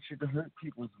manufactured to hurt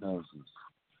people's noses.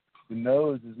 The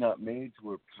nose is not made to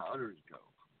where powders go.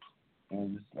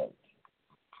 And it's like,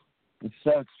 it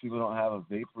sucks people don't have a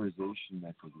vaporization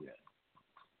method yet,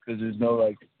 because there's no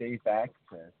like safe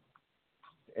access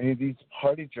to any of these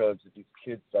party drugs that these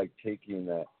kids like taking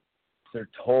that they're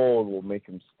told will make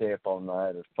them stay up all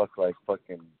night or fuck like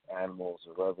fucking animals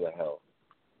or whatever the hell,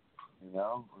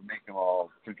 or make them all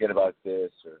forget about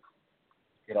this or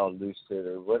get all lucid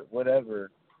or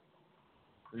whatever.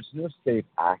 There's no safe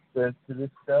access to this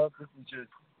stuff. This is just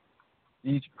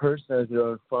each person has their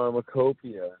own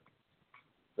pharmacopoeia,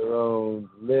 their own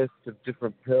list of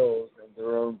different pills, and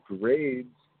their own grades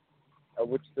at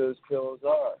which those pills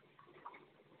are.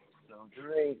 So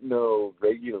there ain't no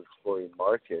regulatory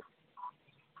market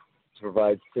to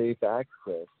provide safe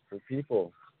access for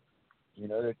people.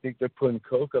 They think they're putting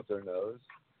coke up their nose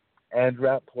and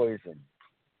rat poison.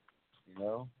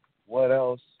 What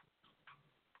else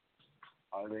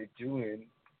are they doing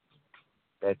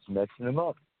that's messing them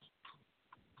up?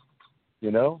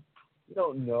 You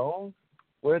don't know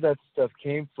where that stuff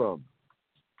came from,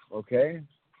 okay?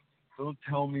 Don't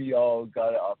tell me y'all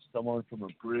got it off someone from a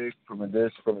brick, from a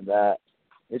this, from a that.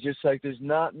 It's just like there's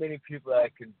not many people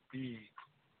that can be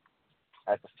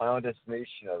at the final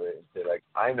destination of it and say, like,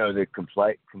 I know the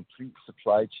complete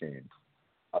supply chain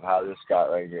of how this got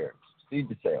right here. Seed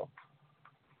to sale.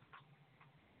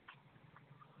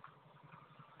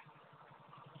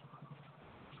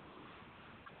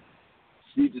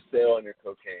 Seed to sale on your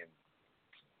cocaine.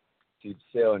 Seed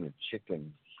to sale on your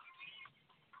chicken.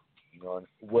 On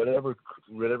whatever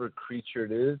creature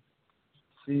it is,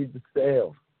 seed to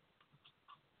sale.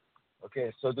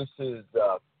 Okay, so this is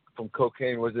from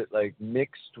cocaine. Was it like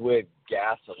mixed with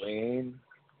gasoline?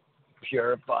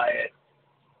 Purify it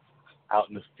out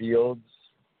in the fields?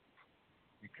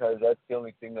 Because that's the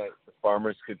only thing that the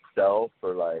farmers could sell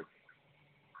for like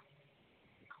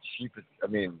cheapest. I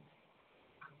mean,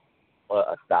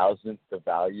 1,000th the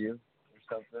value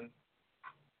or something.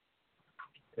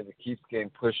 Because it keeps getting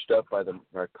pushed up by the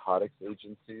narcotics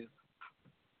agencies.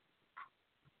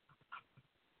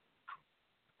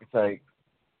 It's like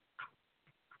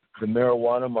the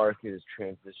marijuana market is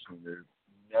transitioning. There'll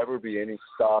never be any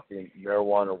stopping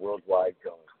marijuana worldwide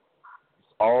going.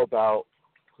 It's all about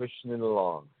pushing it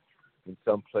along in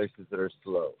some places that are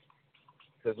slow.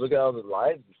 Because look at all the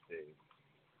lives it saves.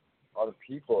 All the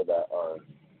people that are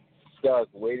stuck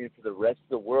waiting for the rest of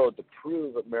the world to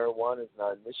prove that marijuana is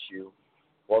not an issue,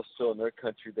 while still in their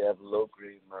country they have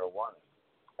low-grade marijuana.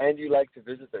 And you like to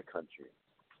visit their country.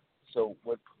 So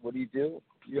what do?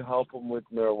 You help them with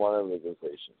marijuana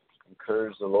legalization.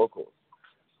 Encourage the locals.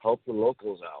 Help the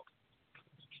locals out.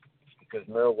 Because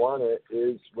marijuana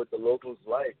is what the locals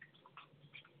like.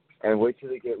 And wait till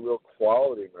they get real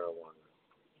quality marijuana.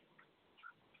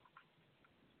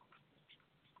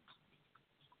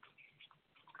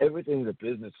 everything's a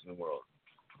business in the world.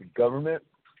 The government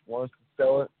wants to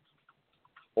sell it,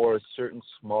 or a certain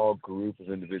small group of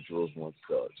individuals wants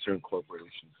to sell it, certain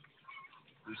corporations.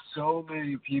 There's so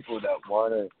many people that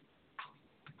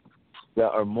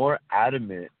are more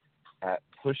adamant at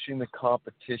pushing the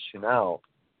competition out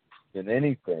than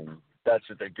anything. That's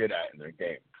what they're good at in their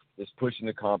game, just pushing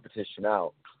the competition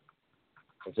out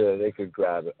so that they could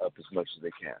grab it up as much as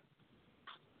they can.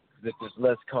 If there's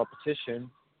less competition,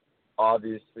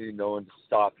 obviously no one to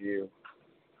stop you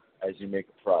as you make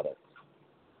a product.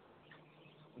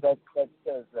 That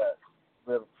says that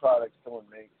whatever product someone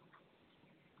makes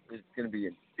is going to be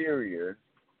inferior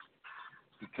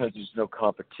because there's no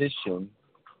competition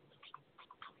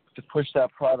to push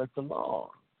that product along.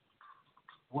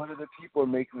 What other people are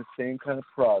making the same kind of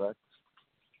product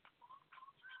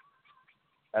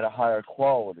at a higher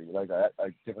quality, like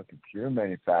different computer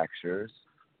manufacturers,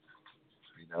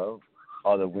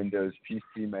 all the Windows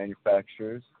PC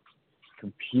manufacturers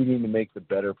competing to make the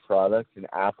better product, and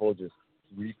Apple just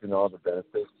reaping all the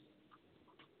benefits,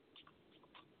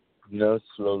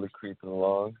 slowly creeping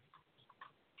along.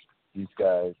 These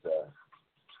guys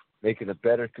making a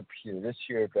better computer, this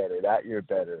year better, that year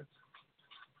better.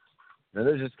 Now,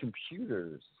 they're just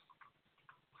computers.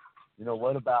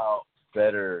 What about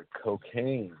better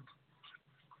cocaine?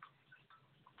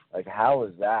 Like, how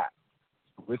is that?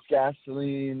 With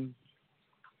gasoline,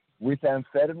 with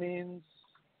amphetamines,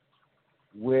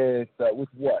 with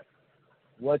what?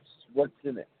 What's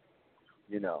in it?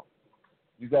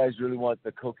 You guys really want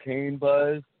the cocaine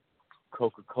buzz?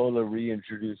 Coca-Cola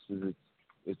reintroduces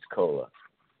its cola.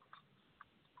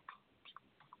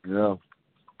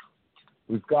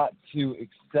 We've got to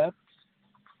accept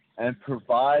and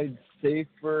provide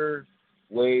safer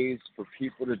ways for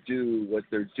people to do what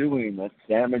they're doing that's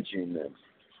damaging them.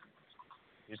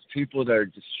 There's people that are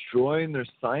destroying their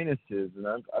sinuses, and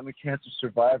I'm a cancer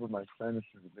survivor. My sinuses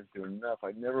have been through enough.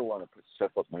 I never want to put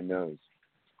stuff up my nose.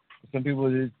 Some people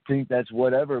just think that's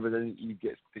whatever, but then you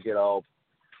get all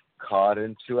caught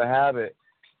into a habit.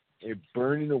 You're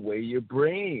burning away your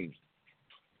brain.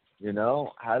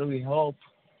 How do we help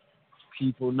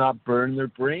people not burn their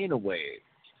brain away?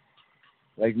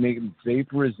 Like making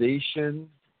vaporization,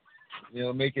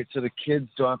 make it so the kids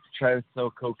don't have to try to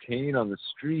sell cocaine on the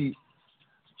street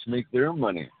to make their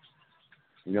money.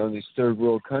 In these third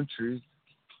world countries,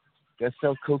 they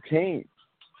sell cocaine.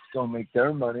 Don't make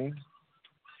their money.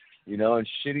 And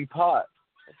shitty pot.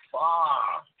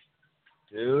 Fuck,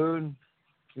 dude.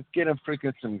 Let's get them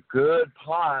freaking some good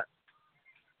pot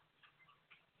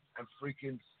and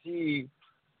freaking see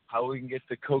how we can get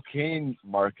the cocaine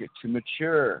market to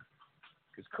mature.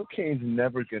 Because cocaine's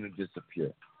never going to disappear.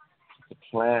 It's a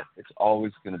plant. It's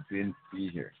always going to be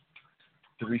here.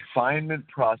 The refinement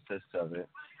process of it,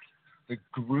 the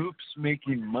groups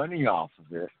making money off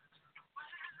of it,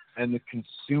 and the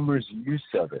consumer's use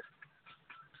of it.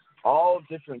 All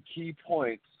different key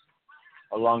points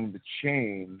along the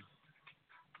chain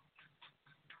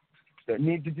that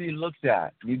need to be looked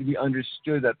at, need to be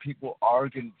understood that people are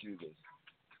going to do this.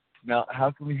 Now,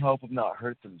 how can we help them not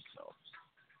hurt themselves?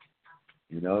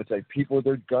 It's like people,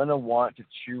 they're going to want to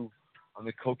chew on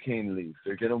the cocaine leaf.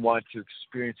 They're going to want to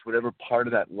experience whatever part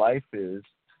of that life is,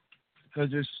 because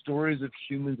there's stories of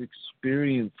humans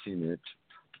experiencing it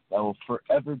that will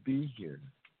forever be here.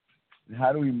 And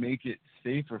how do we make it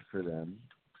safer for them,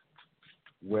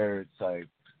 where it's like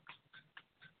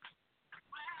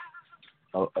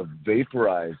a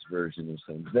vaporized version of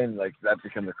something? Then, like, that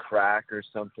become a crack or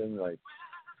something, like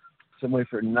some way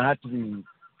for it not to be.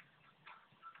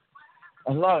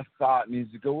 A lot of thought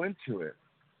needs to go into it.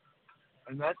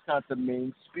 And that's not the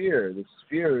main sphere. The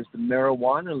sphere is the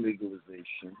marijuana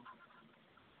legalization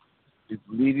is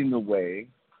leading the way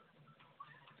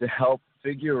to help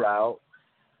figure out,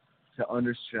 to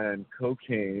understand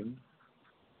cocaine,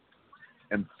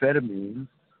 amphetamines,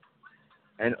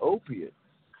 and opiates,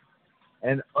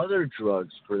 and other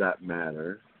drugs for that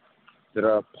matter, that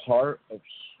are a part of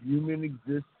human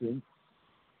existence,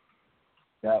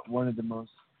 that one of the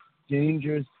most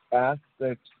dangerous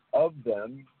aspects of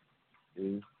them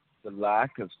is the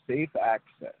lack of safe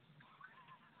access.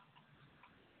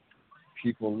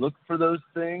 People look for those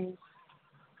things,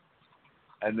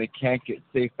 and they can't get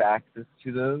safe access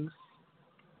to those,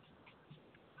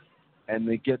 and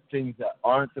they get things that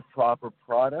aren't the proper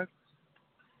product.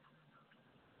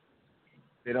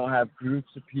 They don't have groups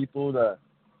of people to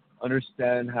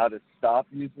understand how to stop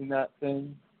using that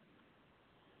thing.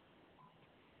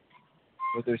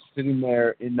 But they're sitting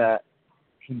there in that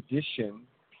condition,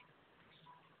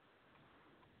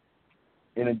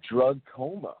 in a drug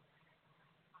coma.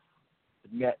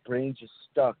 The brain's just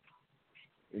stuck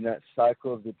In that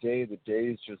cycle of the day's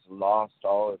just lost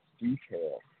all its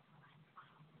detail.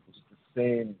 It's the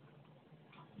same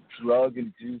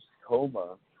drug-induced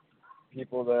coma.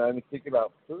 People that, I mean, think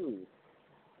about food.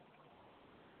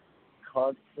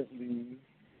 Constantly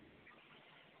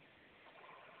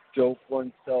dope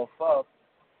oneself up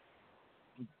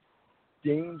with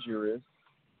dangerous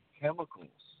chemicals.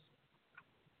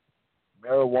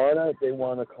 Marijuana, they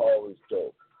want to call as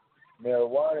dope.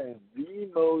 Marijuana is the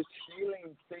most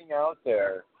healing thing out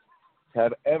there to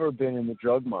have ever been in the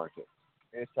drug market.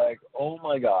 It's like, oh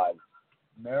my God,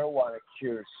 marijuana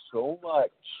cures so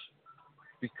much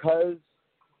because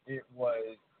it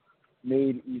was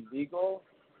made illegal.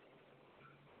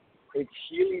 Its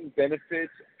healing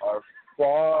benefits are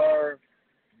far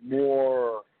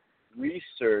more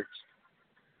researched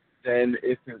than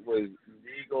if it was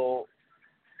legal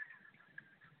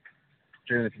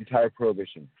during this entire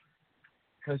prohibition.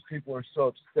 Because people are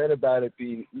so upset about it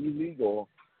being illegal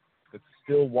but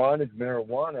still wanted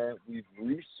marijuana, we've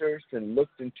researched and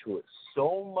looked into it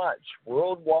so much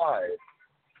worldwide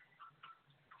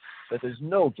that there's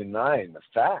no denying the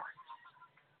fact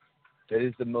that it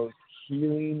is the most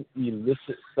healing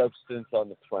illicit substance on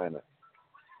the planet.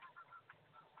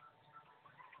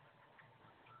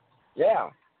 Yeah,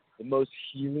 the most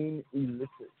healing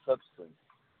illicit substance.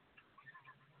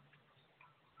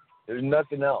 There's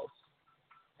nothing else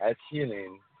as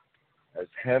healing as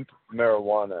hemp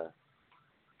marijuana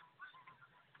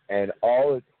and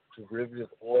all its derivative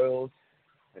oils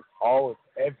and all its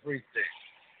everything.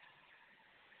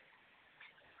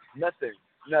 Nothing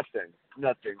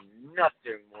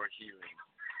more healing.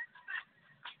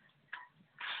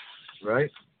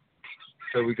 Right?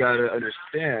 So we got to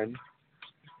understand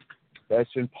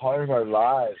that's been part of our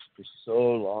lives for so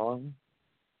long.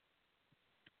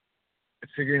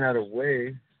 Figuring out a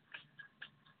way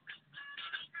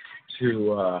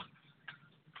to,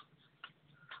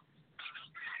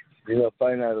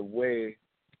 find out a way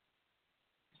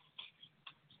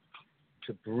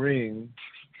to bring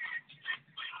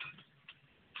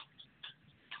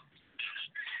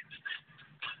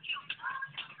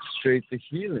straight the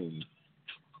healing.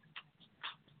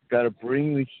 Got to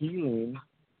bring the healing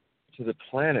to the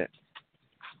planet.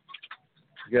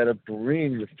 You got to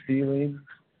bring the feeling.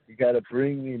 You got to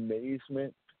bring the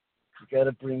amazement. You got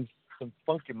to bring some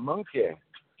funky monkey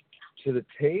to the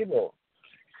table.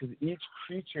 Because each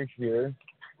creature here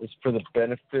is for the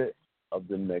benefit of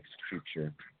the next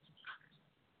creature.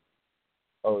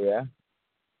 Oh, yeah?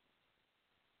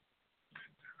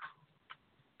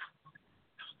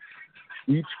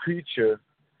 Each creature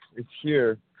is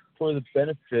here for the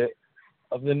benefit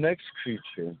of the next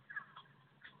creature.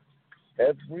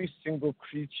 Every single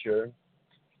creature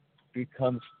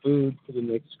becomes food for the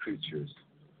next creatures.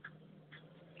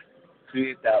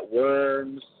 Be it that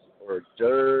worms or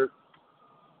dirt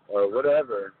or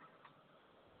whatever,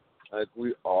 like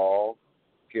we all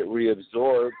get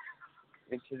reabsorbed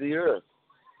into the earth.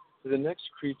 For the next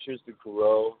creatures to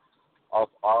grow off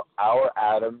our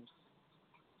atoms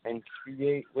and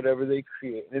create whatever they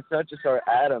create. And it's not just our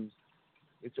atoms,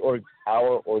 it's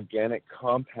our organic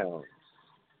compounds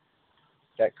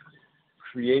that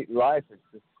create life and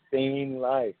sustain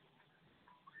life.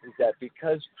 Is that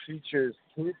because creatures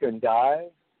poop and die,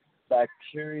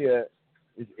 bacteria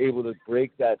is able to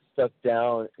break that stuff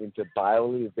down into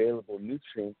biologically available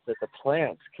nutrients that the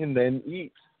plants can then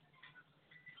eat.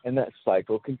 And that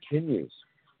cycle continues.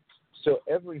 So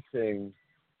everything,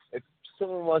 if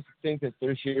someone wants to think that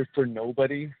they're here for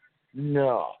nobody,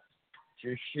 no.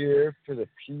 You're here for the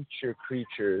future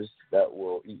creatures that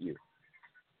will eat you.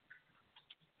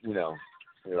 You know,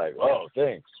 you're like, oh,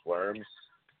 thanks, worms.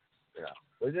 You know,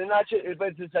 but they're not just, but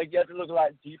it's like you have to look a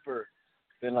lot deeper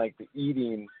than like the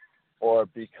eating or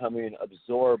becoming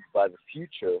absorbed by the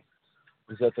future.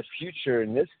 Is that the future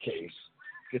in this case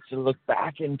gets to look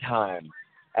back in time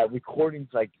at recordings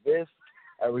like this,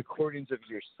 at recordings of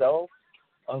yourself,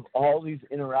 of all these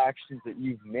interactions that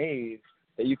you've made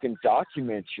that you can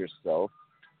document yourself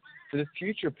for the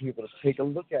future people to take a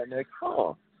look at and like,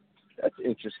 oh, that's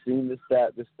interesting, this,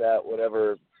 that,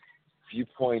 whatever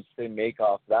viewpoints they make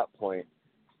off that point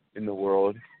in the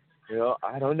world. You know,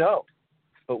 I don't know.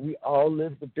 But we all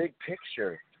live the big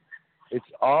picture. It's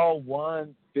all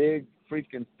one big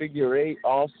freaking figure eight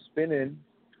all spinning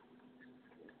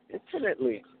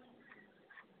infinitely.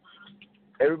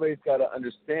 Everybody's got to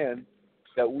understand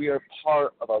that we are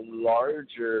part of a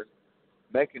larger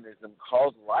mechanism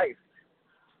called life.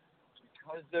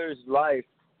 Because there's life,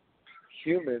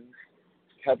 humans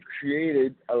have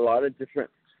created a lot of different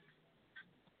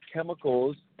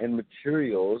chemicals and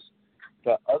materials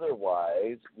that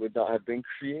otherwise would not have been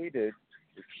created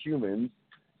if humans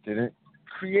didn't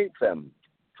create them.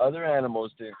 Other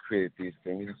animals didn't create these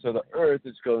things. And so the earth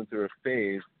is going through a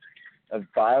phase of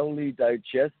vilely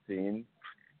digesting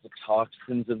the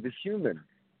toxins of the human.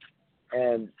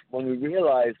 And when we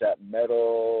realize that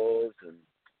metals and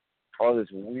all this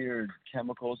weird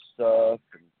chemical stuff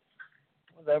and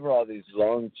whatever, all these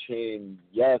long-chain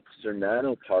yucks or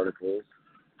nanoparticles,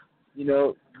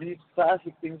 these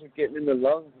plastic things are getting in the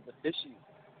lungs of the fishies.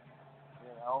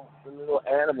 The little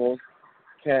animals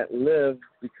can't live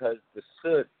because the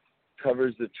soot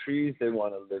covers the trees they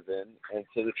want to live in, and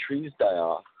so the trees die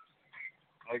off.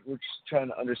 Like, we're just trying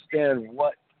to understand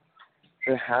what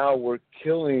and how we're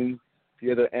killing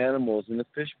the other animals in the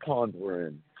fish pond we're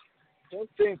in. Don't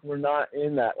think we're not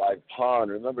in that,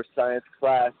 pond. Remember science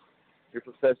class, your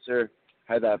professor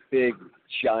had that big,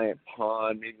 giant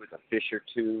pond, maybe with a fish or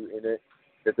two in it,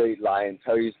 that they lie and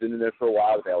tell you has been in there for a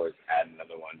while, but they always add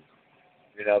another one.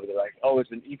 But they're like, oh,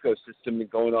 it's an ecosystem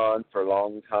going on for a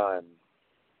long time.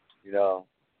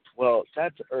 Well,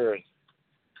 that's Earth.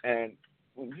 And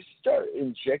when you start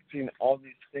injecting all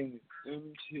these things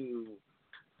into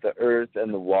the earth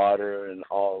and the water and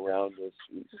all around us,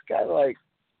 we just got to,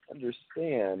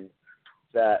 understand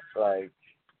that,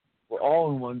 we're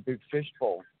all in one big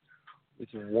fishbowl.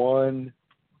 It's one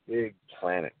big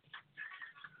planet.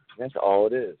 That's all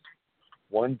it is.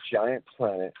 One giant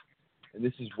planet, and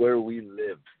this is where we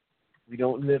live. We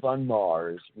don't live on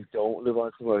Mars. We don't live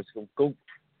on somewhere else. Go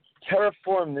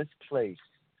terraform this place.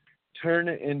 Turn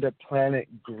it into planet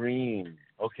green.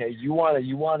 Okay, you want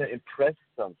to impress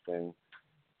something.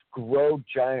 Grow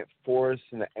giant forests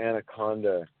in the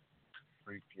Anaconda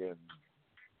freaking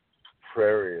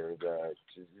prairie, or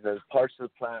the parts of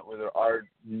the planet where there are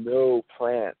no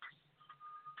plants.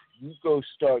 You go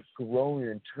start growing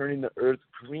and turning the earth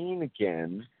green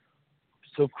again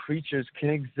so creatures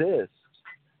can exist.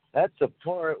 That's the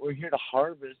part. We're here to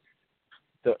harvest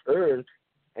the earth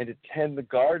and to tend the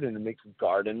garden and make the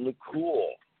garden look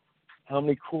cool. How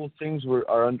many cool things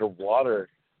are underwater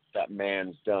that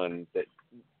man's done, that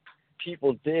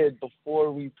people did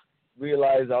before we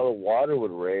realized all the water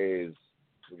would rise.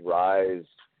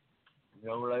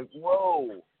 We're like,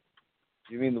 whoa.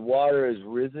 You mean the water has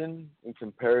risen in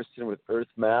comparison with Earth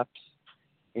maps,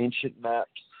 ancient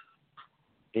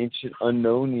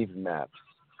unknown even maps,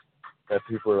 that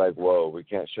people are like, whoa, we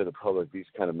can't show the public these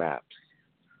kind of maps.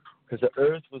 Because the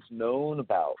Earth was known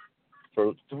about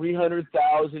for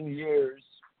 300,000 years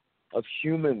of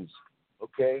humans,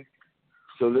 okay?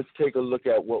 So let's take a look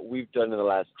at what we've done in the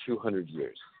last 200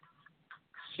 years.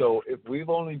 So if we've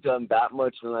only done that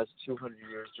much in the last 200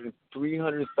 years, during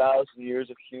 300,000 years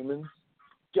of humans,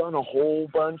 done a whole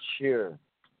bunch here,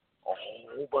 a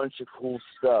whole bunch of cool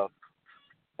stuff,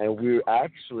 and we're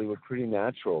pretty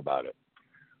natural about it.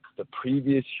 The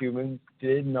previous humans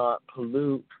did not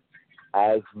pollute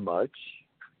as much.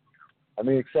 I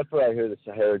mean, except for I hear the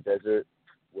Sahara Desert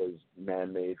was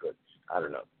man-made, but I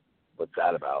don't know. What's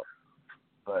that about?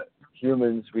 But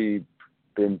humans, we've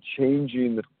been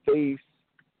changing the face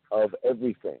of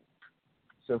everything.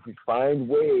 So if we find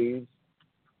ways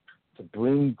to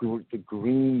bring the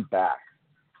green back,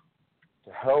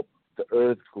 to help the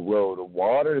earth grow, to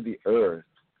water the earth,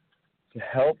 to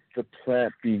help the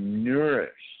plant be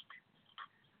nourished.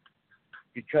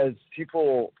 Because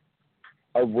people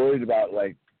are worried about,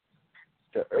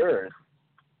 the earth.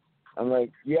 I'm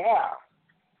like, yeah,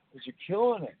 because you're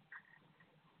killing it.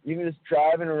 Even just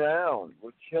driving around,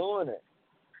 we're killing it.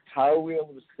 How are we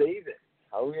able to save it?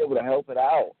 How are we able to help it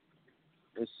out?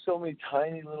 There's so many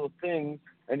tiny little things,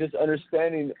 and just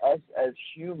understanding us as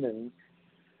humans,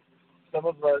 some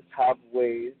of us have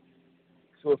ways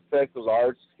to affect a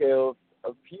large scale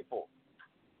of people.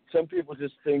 Some people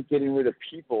just think getting rid of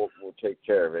people will take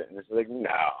care of it. And it's like, no,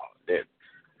 dude.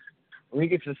 We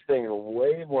get to sustain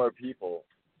way more people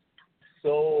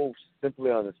so simply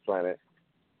on this planet.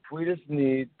 We just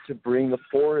need to bring the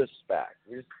forests back.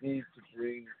 We just need to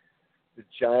bring the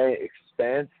giant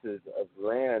expanses of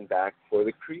land back for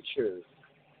the creatures.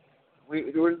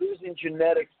 We're losing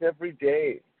genetics every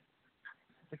day.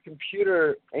 The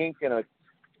computer ain't going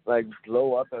to,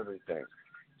 blow up everything.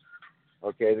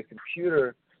 Okay, the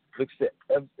computer looks at,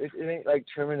 it ain't like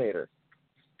Terminator.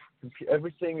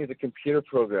 Everything is a computer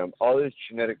program. All these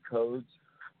genetic codes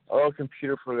are all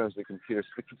computer programs. The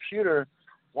computer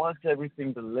wants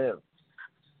everything to live.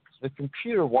 The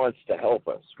computer wants to help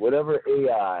us. Whatever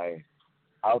AI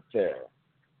out there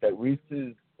that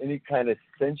reaches any kind of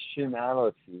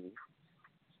sentiality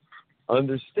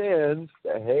understands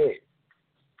that, hey,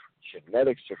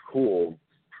 genetics are cool.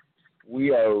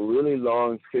 We are a really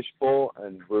long fishbowl,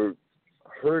 and we're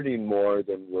hurting more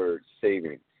than we're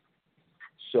saving.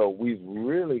 So we've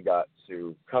really got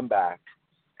to come back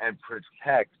and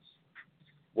protect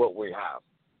what we have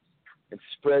and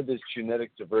spread this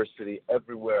genetic diversity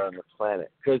everywhere on the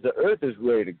planet, because the earth is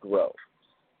ready to grow.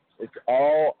 It's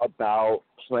all about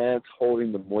plants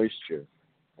holding the moisture.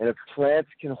 And if plants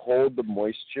can hold the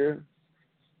moisture,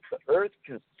 the earth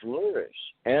can flourish.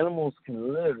 Animals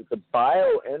can live. The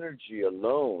bioenergy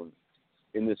alone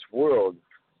in this world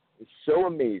is so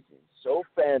amazing, so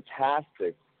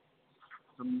fantastic.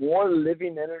 The more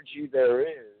living energy there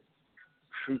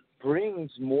is,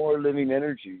 brings more living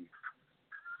energy.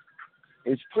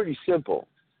 It's pretty simple.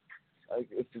 Like,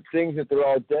 if the things that they're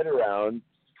all dead around,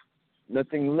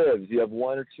 nothing lives. You have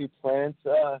one or two plants,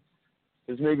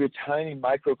 there's maybe a tiny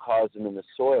microcosm in the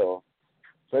soil.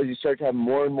 So as you start to have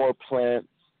more and more plants,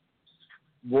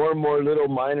 more and more little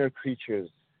minor creatures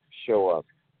show up.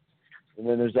 And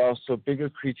then there's also bigger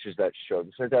creatures that show up.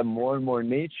 You start to have more and more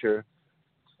nature,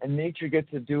 and nature gets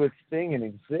to do its thing and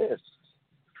exist.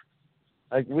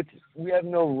 Like, we have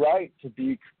no right to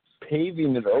be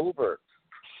paving it over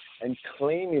and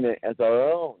claiming it as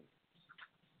our own.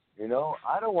 You know,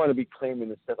 I don't want to be claiming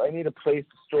this stuff. I need a place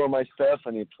to store my stuff.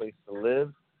 I need a place to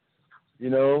live, you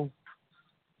know.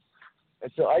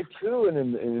 And so I, too,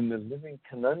 am in the living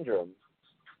conundrum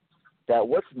that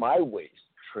what's my waste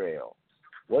trail?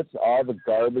 What's all the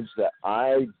garbage that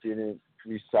I didn't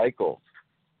recycle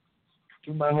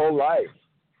through my whole life?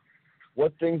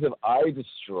 What things have I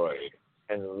destroyed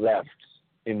and left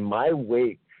in my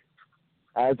wake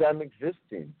as I'm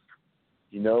existing,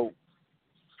 you know?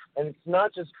 And it's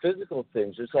not just physical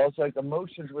things. There's also like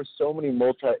emotions. We're so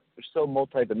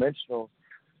multidimensional.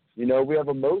 You know, we have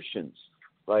emotions.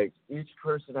 Like, each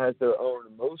person has their own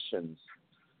emotions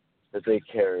that they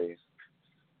carry.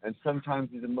 And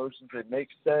sometimes these emotions, they make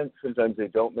sense. Sometimes they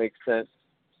don't make sense,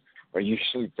 or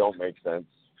usually don't make sense.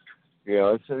 You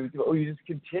know, so you just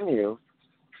continue,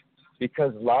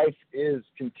 because life is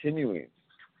continuing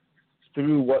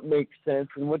through what makes sense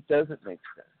and what doesn't make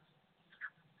sense.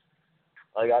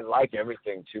 Like, I'd like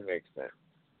everything to make sense.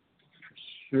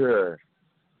 Sure.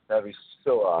 That'd be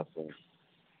so awesome.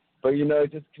 But, you know,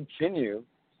 just continue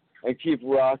and keep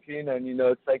rocking. And, you know,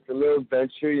 it's like the little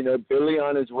adventure, you know, Billy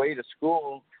on his way to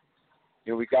school.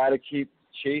 You know, we got to keep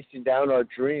chasing down our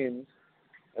dreams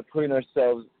and putting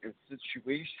ourselves in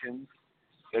situations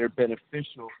that are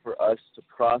beneficial for us to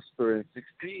prosper and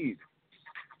succeed.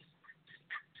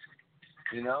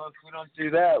 You know, if we don't do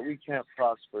that, we can't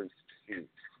prosper and succeed.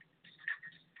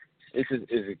 It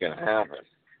just isn't going to happen.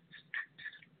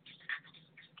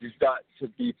 You've got to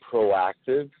be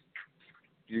proactive.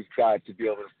 You've got to be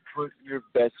able to put your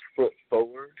best foot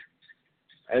forward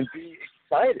and be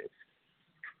excited.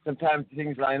 Sometimes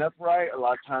things line up right. A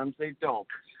lot of times they don't.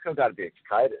 But you still got to be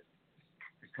excited,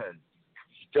 because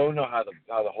you don't know how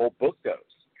the whole book goes.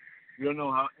 You don't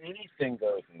know how anything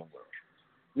goes in the world.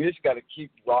 We just got to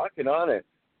keep rocking on it.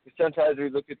 Sometimes we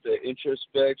look at the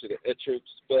introspect or the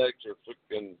retrospect, or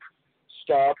freaking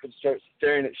stop and start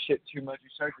staring at shit too much. We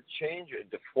start to change it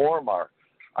and deform our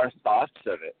thoughts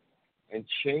of it and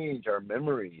change our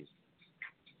memories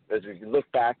as we look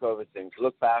back over things,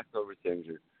 or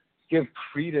give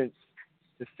credence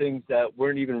to things that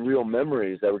weren't even real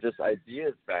memories, that were just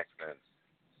ideas back then.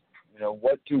 You know,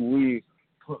 what do we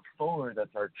put forward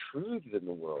that's our truth in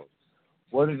the world?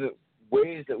 What are the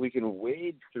ways that we can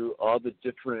wade through all the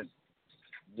different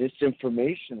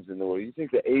misinformations in the world? You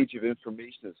think the age of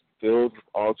information is filled with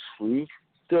all truth,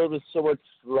 filled with so much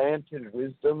slanted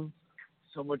wisdom,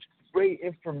 so much great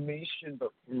information,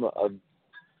 but from a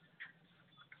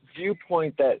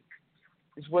viewpoint that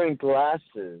is wearing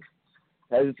glasses,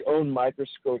 has its own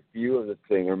microscope view of the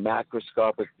thing, or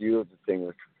macroscopic view of the thing,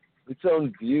 or its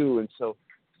own view. And so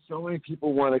many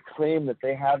people want to claim that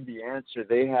they have the answer,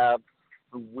 they have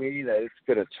the way that it's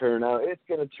going to turn out. It's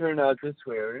going to turn out this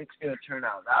way, or it's going to turn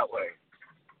out that way.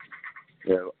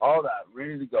 You know, all that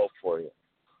ready to go for you.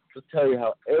 They'll tell you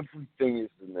how everything is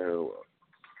in their world.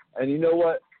 And you know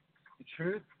what? The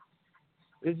truth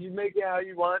is, you make it how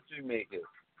you want to make it.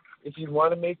 If you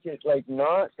want to make it like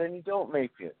not, then you don't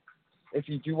make it. If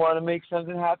you do want to make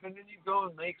something happen, then you go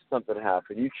and make something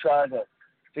happen. You try to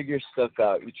figure stuff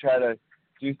out. You try to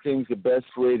do things the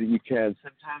best way that you can.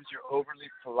 Sometimes you're overly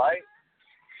polite.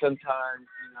 Sometimes,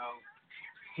 you know,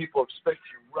 people expect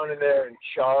you to run in there and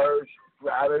charge,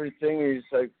 grab everything. You're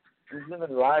just like, you're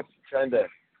living life, trying to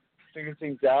figure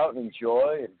things out and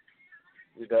enjoy, and,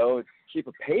 you know, keep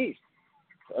a pace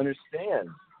to understand.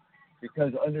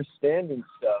 Because understanding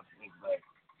stuff is like,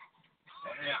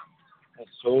 damn,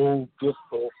 it's so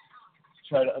difficult to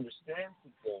try to understand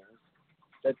some things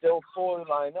that don't fully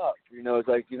line up. You know, it's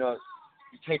like, you know,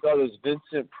 you take all those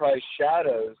Vincent Price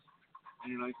shadows,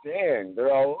 and you're like, dang,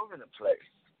 they're all over the place.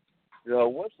 You know,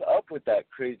 what's up with that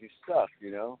crazy stuff,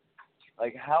 you know?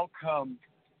 Like, how come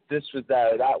this was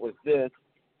that or that was this?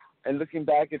 And looking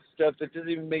back at stuff that doesn't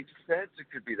even make sense, it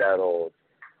could be that old.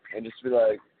 And just be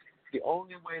like, the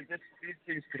only way these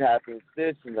things could happen is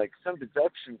this, and like some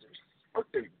deductions are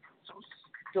fucking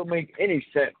don't make any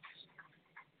sense.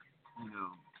 You know,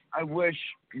 I wish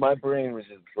my brain was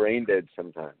just brain dead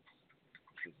sometimes.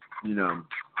 You know,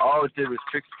 all it did was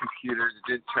fix computers. It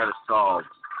didn't try to solve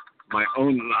my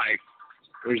own life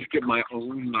or just get my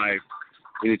own life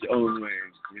in its own way.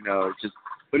 You know, it's just,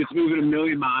 but it's moving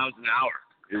 1,000,000 miles an hour.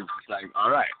 It's like,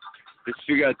 all right, let's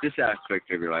figure out this aspect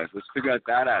of your life. Let's figure out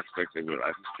that aspect of your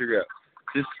life. Let's figure out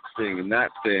this thing and that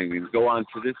thing and go on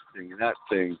to this thing and that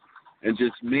thing and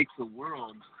just make the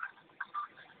world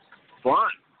fun.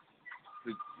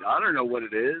 I don't know what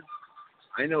it is.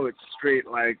 I know it's straight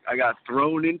like I got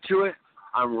thrown into it.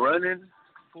 I'm running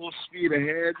full speed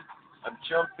ahead. I'm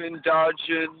jumping,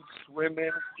 dodging,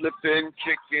 swimming, flipping,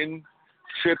 kicking,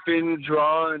 tripping,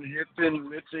 drawing, hipping,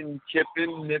 lipping,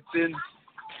 kipping, nipping,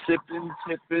 sipping,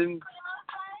 tipping,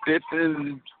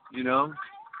 bipping, you know.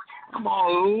 I'm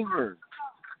all over.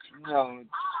 You know,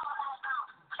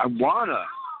 I wanna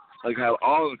like have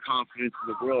all the confidence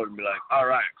in the world and be like, all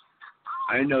right,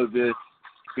 I know this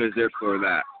because therefore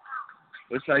that.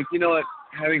 But it's like, you know what,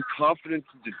 having confidence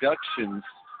in deductions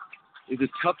is the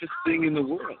toughest thing in the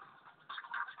world.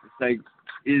 It's like,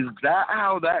 is that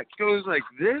how that goes like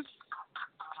this?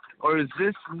 Or is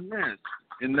this and this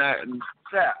and that and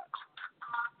that?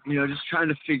 You know, just trying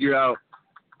to figure out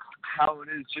how it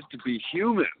is just to be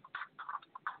human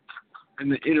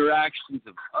and the interactions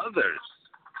of others.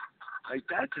 Like,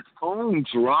 that's its own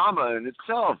drama in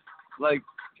itself. Like,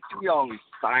 do we always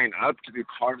sign up to be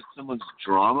part of someone's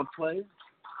drama play?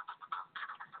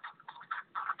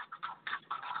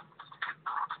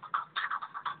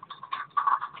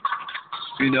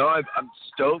 You know, I'm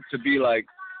stoked to be, like,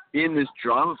 in this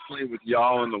drama play with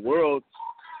y'all in the world,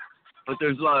 but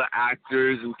there's a lot of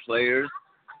actors and players.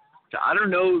 I don't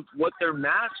know what their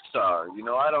masks are. You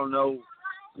know, I don't know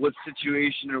what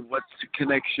situation or what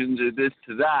connections or this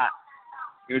to that.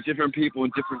 You know, different people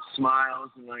with different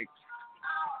smiles. And, like,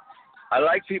 I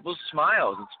like people's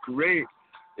smiles. It's great.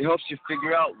 It helps you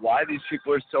figure out why these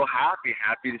people are so happy.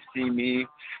 Happy to see me,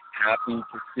 happy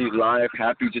to see life,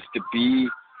 happy just to be.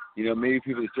 You know, maybe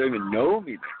people that don't even know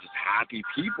me, they're just happy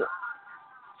people.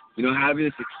 You know, having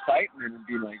this excitement and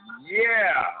being like,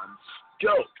 yeah, I'm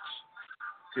stoked.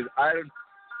 Because I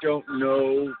don't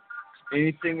know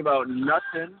anything about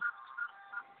nothing,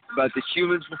 about the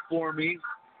humans before me.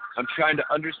 I'm trying to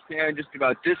understand just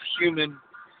about this human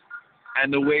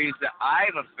and the ways that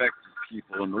I've affected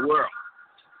people in the world.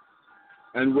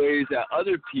 And ways that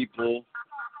other people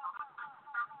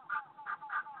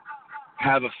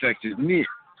have affected me.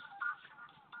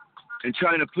 And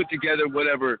trying to put together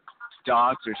whatever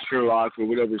docs or Sherlock or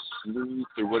whatever sleuth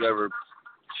or whatever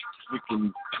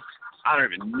freaking, I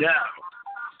don't even know.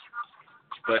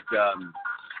 But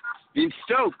being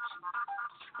stoked.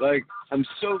 Like, I'm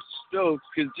so stoked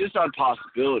because just on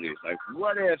possibilities. Like,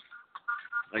 what if,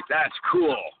 like, that's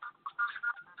cool.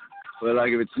 But,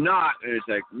 like, if it's not, it's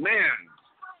like, man,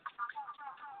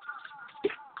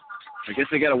 I guess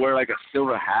I got to wear, like, a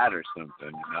silver hat or something,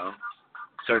 you know?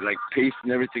 Start, like,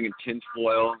 pasting everything in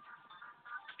tinfoil.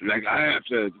 Like, I have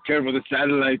to be careful with the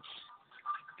satellites.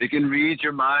 They can read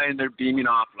your mind. They're beaming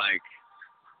off, like,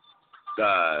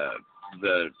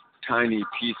 the tiny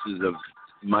pieces of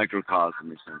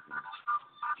microcosm or something.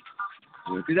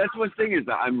 Because that's one thing is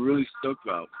that I'm really stoked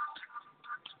about.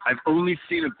 I've only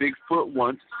seen a Bigfoot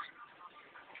once.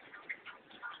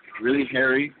 Really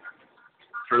hairy.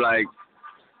 For, like,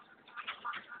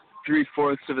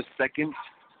 3/4 of a second.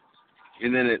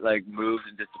 And then it, like, moved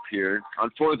and disappeared. On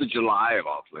 4th of July, of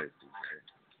all places.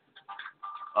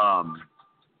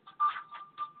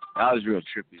 That was real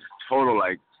trippy. Total,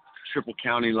 like, triple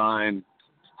county line.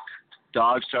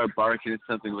 Dogs start barking at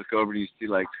something. Look over and you see,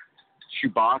 like,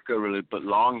 Chewbacca, really, but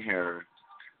long hair.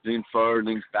 Leans forward,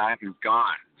 leans back, and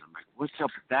gone. I'm like, what's up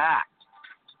with that?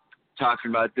 Talking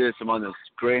about this, I'm on this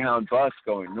Greyhound bus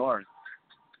going north.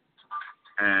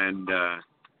 And,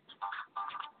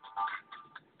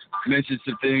 mentioned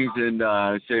some things and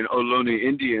saying Ohlone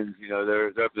Indians, you know, they're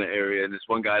up in the area, and this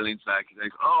one guy leans back and he's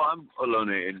like, oh, I'm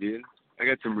Ohlone Indian. I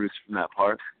got some roots from that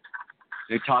part.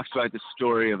 And he talks about the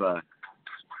story of a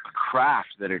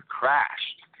craft that had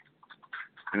crashed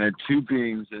and had 2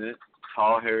 beings in it,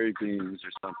 tall, hairy beings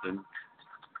or something.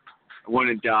 One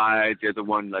had died, the other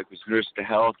one, like, was nursed to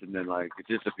health, and then, like, it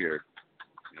disappeared.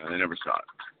 You know, they never saw it.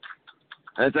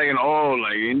 And it's like an old,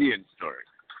 like, Indian story.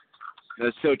 And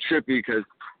it's so trippy because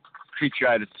the creature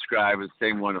I describe is the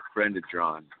same one a friend had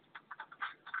drawn.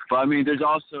 But, I mean, there's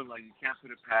also, like, you can't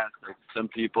put it past, like, some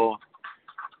people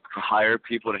to hire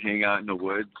people to hang out in the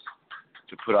woods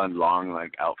to put on long,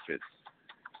 like, outfits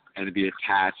and to be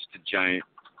attached to giant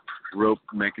rope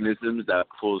mechanisms that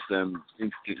pulls them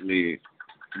instantly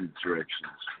in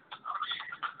directions.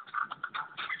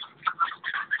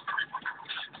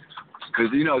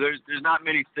 Because, you know, there's not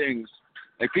many things,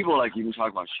 like, people, like, even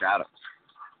talk about shadows.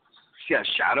 See a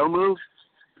shadow move?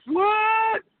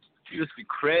 What? You just be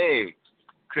cray.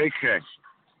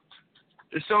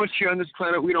 There's so much here on this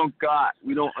planet we don't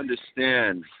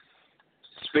understand.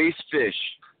 Space fish.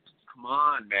 Come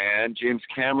on, man. James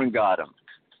Cameron got them.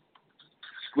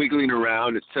 Squiggling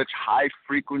around at such high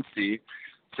frequency,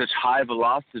 such high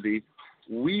velocity,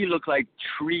 we look like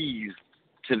trees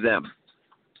to them.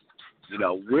 You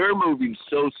know, we're moving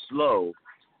so slow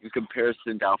in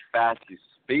comparison to how fast these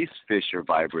space fish are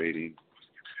vibrating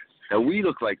that we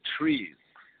look like trees.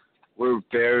 We're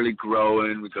barely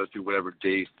growing. We go through whatever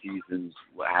day, seasons,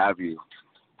 what have you.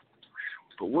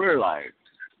 But we're like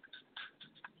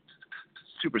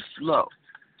super slow.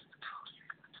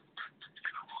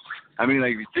 I mean,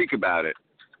 like, if you think about it,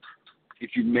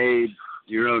 if you made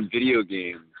your own video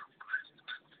game,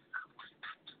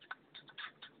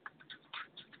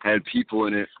 had people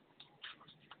in it,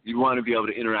 you'd want to be able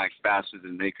to interact faster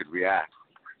than they could react.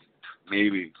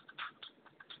 Maybe.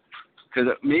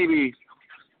 Because maybe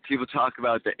people talk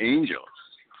about the angels.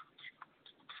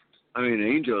 I mean,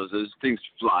 angels, those things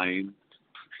flying.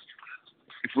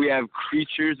 If we have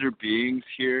creatures or beings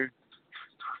here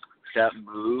that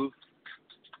move,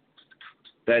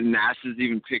 that NASA's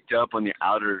even picked up on the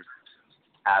outer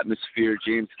atmosphere,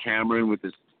 James Cameron with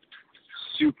his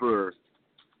super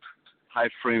high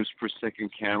frames per second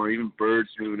camera, even birds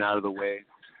moving out of the way,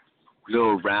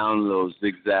 go around those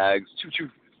zigzags, choo-choo.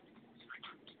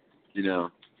 You know,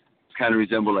 kind of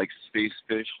resemble like space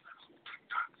fish.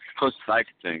 Close as I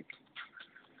could think.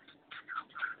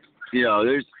 You know,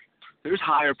 there's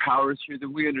higher powers here that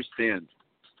we understand.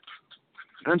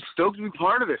 And I'm stoked to be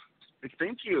part of it. Like,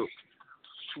 thank you.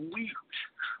 Sweet.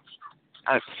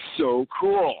 That's so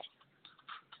cool.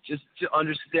 Just to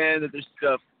understand that there's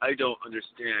stuff I don't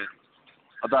understand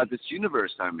about this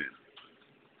universe I'm in.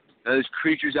 Now, there's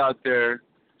creatures out there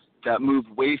that move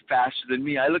way faster than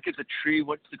me. I look at the tree.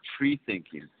 What's the tree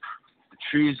thinking? The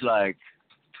tree's like,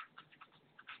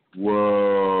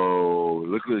 whoa,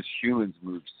 look at those humans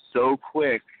move so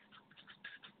quick.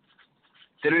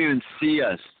 They don't even see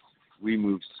us. We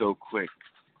move so quick.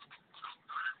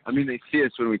 I mean, they see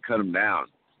us when we cut them down.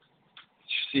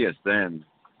 They see us then.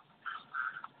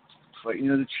 But, you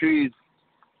know, the trees,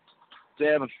 they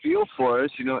have a feel for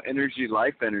us, you know, energy,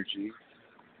 life energy.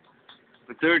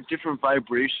 But they're a different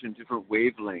vibration, different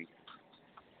wavelength,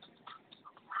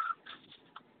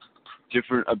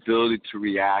 different ability to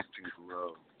react and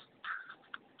grow.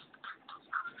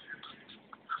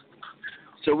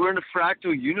 So we're in a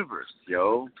fractal universe,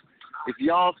 yo. If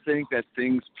y'all think that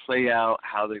things play out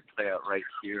how they play out right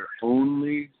here,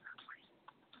 only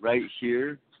right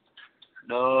here,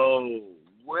 no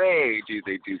way do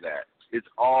they do that. It's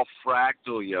all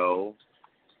fractal, yo.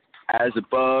 As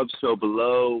above, so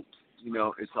below. You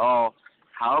know, it's all,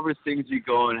 however things you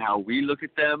go and how we look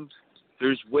at them,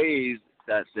 there's ways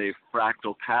that they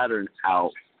fractal pattern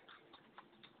out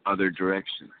other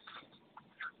directions.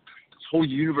 This whole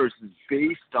universe is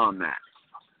based on that.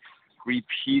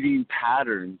 Repeating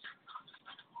patterns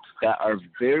that are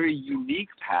very unique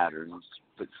patterns,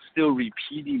 but still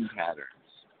repeating patterns.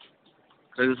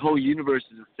 So this whole universe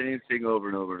is the same thing over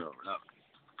and over and over and over.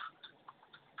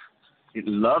 It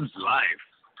loves life.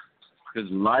 Because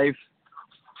life,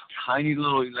 tiny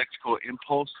little electrical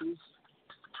impulses,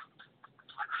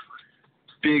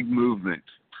 big movement,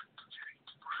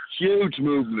 huge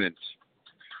movement,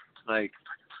 like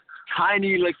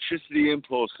tiny electricity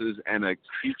impulses, and a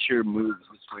creature moves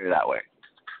this way or that way.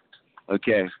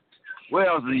 Okay, what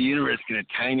else in the universe can a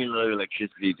tiny little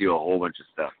electricity do a whole bunch of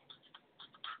stuff?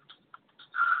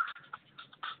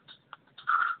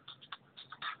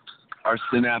 Our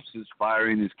synapses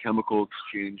firing these chemical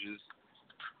exchanges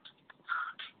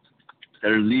that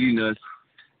are leading us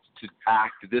to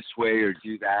act this way or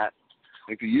do that.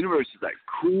 Like, the universe is like,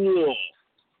 cool,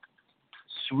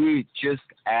 sweet, just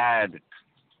add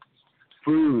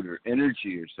food or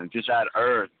energy or something. Just add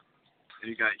earth,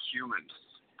 and you got humans.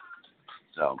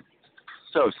 So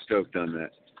stoked on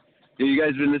that. Yeah, you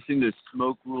guys been listening to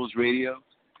Smoke Rules Radio?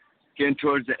 Getting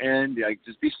towards the end, like,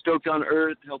 just be stoked on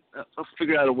earth. Help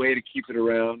figure out a way to keep it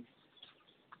around,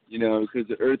 you know, because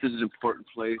the earth is an important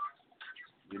place.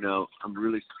 You know, I'm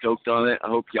really stoked on it. I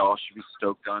hope y'all should be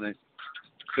stoked on it.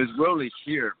 Because we're only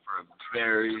here for a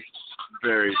very,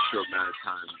 very short amount of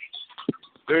time.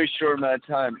 Very short amount of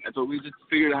time. But we just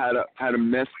figured out how to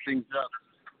mess things up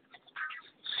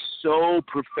so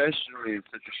professionally in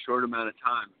such a short amount of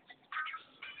time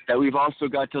that we've also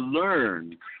got to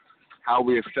learn how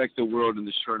we affect the world in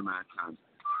this short amount of time.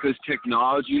 Because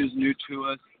technology is new to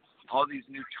us. All these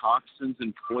new toxins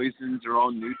and poisons are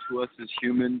all new to us as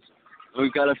humans. And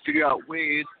we've got to figure out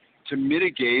ways to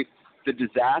mitigate the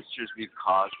disasters we've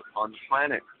caused upon the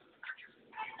planet.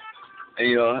 And,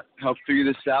 you know, help figure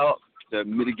this out, the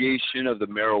mitigation of the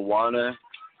marijuana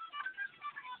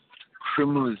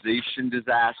criminalization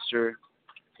disaster,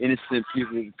 innocent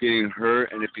people getting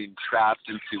hurt and it being trapped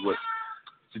into what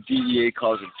the DEA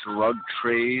calls a drug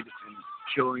trade and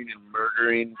killing and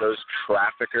murdering those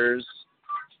traffickers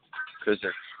because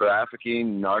they're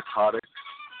trafficking narcotics,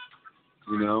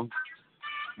 you know.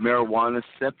 Marijuana,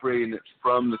 separating it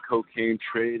from the cocaine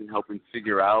trade and helping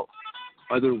figure out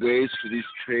other ways for these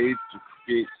trades to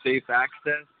create safe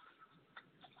access.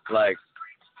 Like,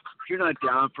 if you're not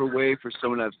down for a way for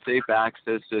someone to have safe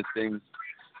access to things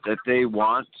that they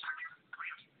want,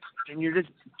 then you're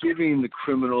just giving the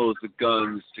criminals the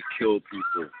guns to kill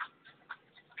people.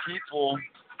 People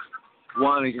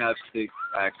want to have safe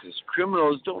access.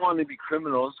 Criminals don't want to be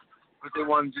criminals, but they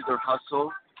want to do their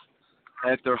hustle.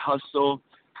 And if their hustle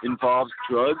involves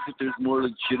drugs, if there's more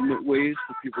legitimate ways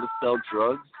for people to sell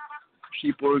drugs,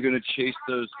 people are going to chase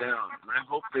those down. And I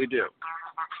hope they do.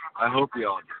 I hope we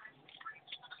all do.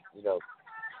 You know,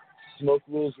 Smoke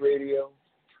Rules Radio.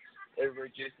 Everybody,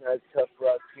 Jason has Tough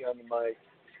Rocky on the mic.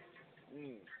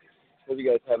 Hope you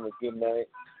guys having a good night.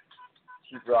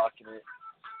 Keep rocking it.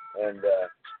 And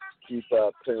keep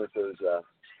playing with those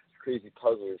crazy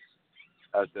puzzlers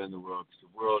out there in the world.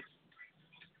 Because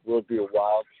the world be a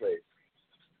wild place.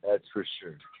 That's for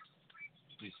sure.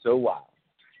 Be so wild.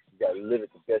 You got to live it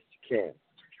the best you can.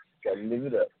 You got to live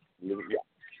it up.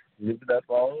 Live it up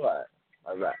all right.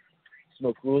 All right.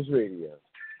 Smoke Rules Radio.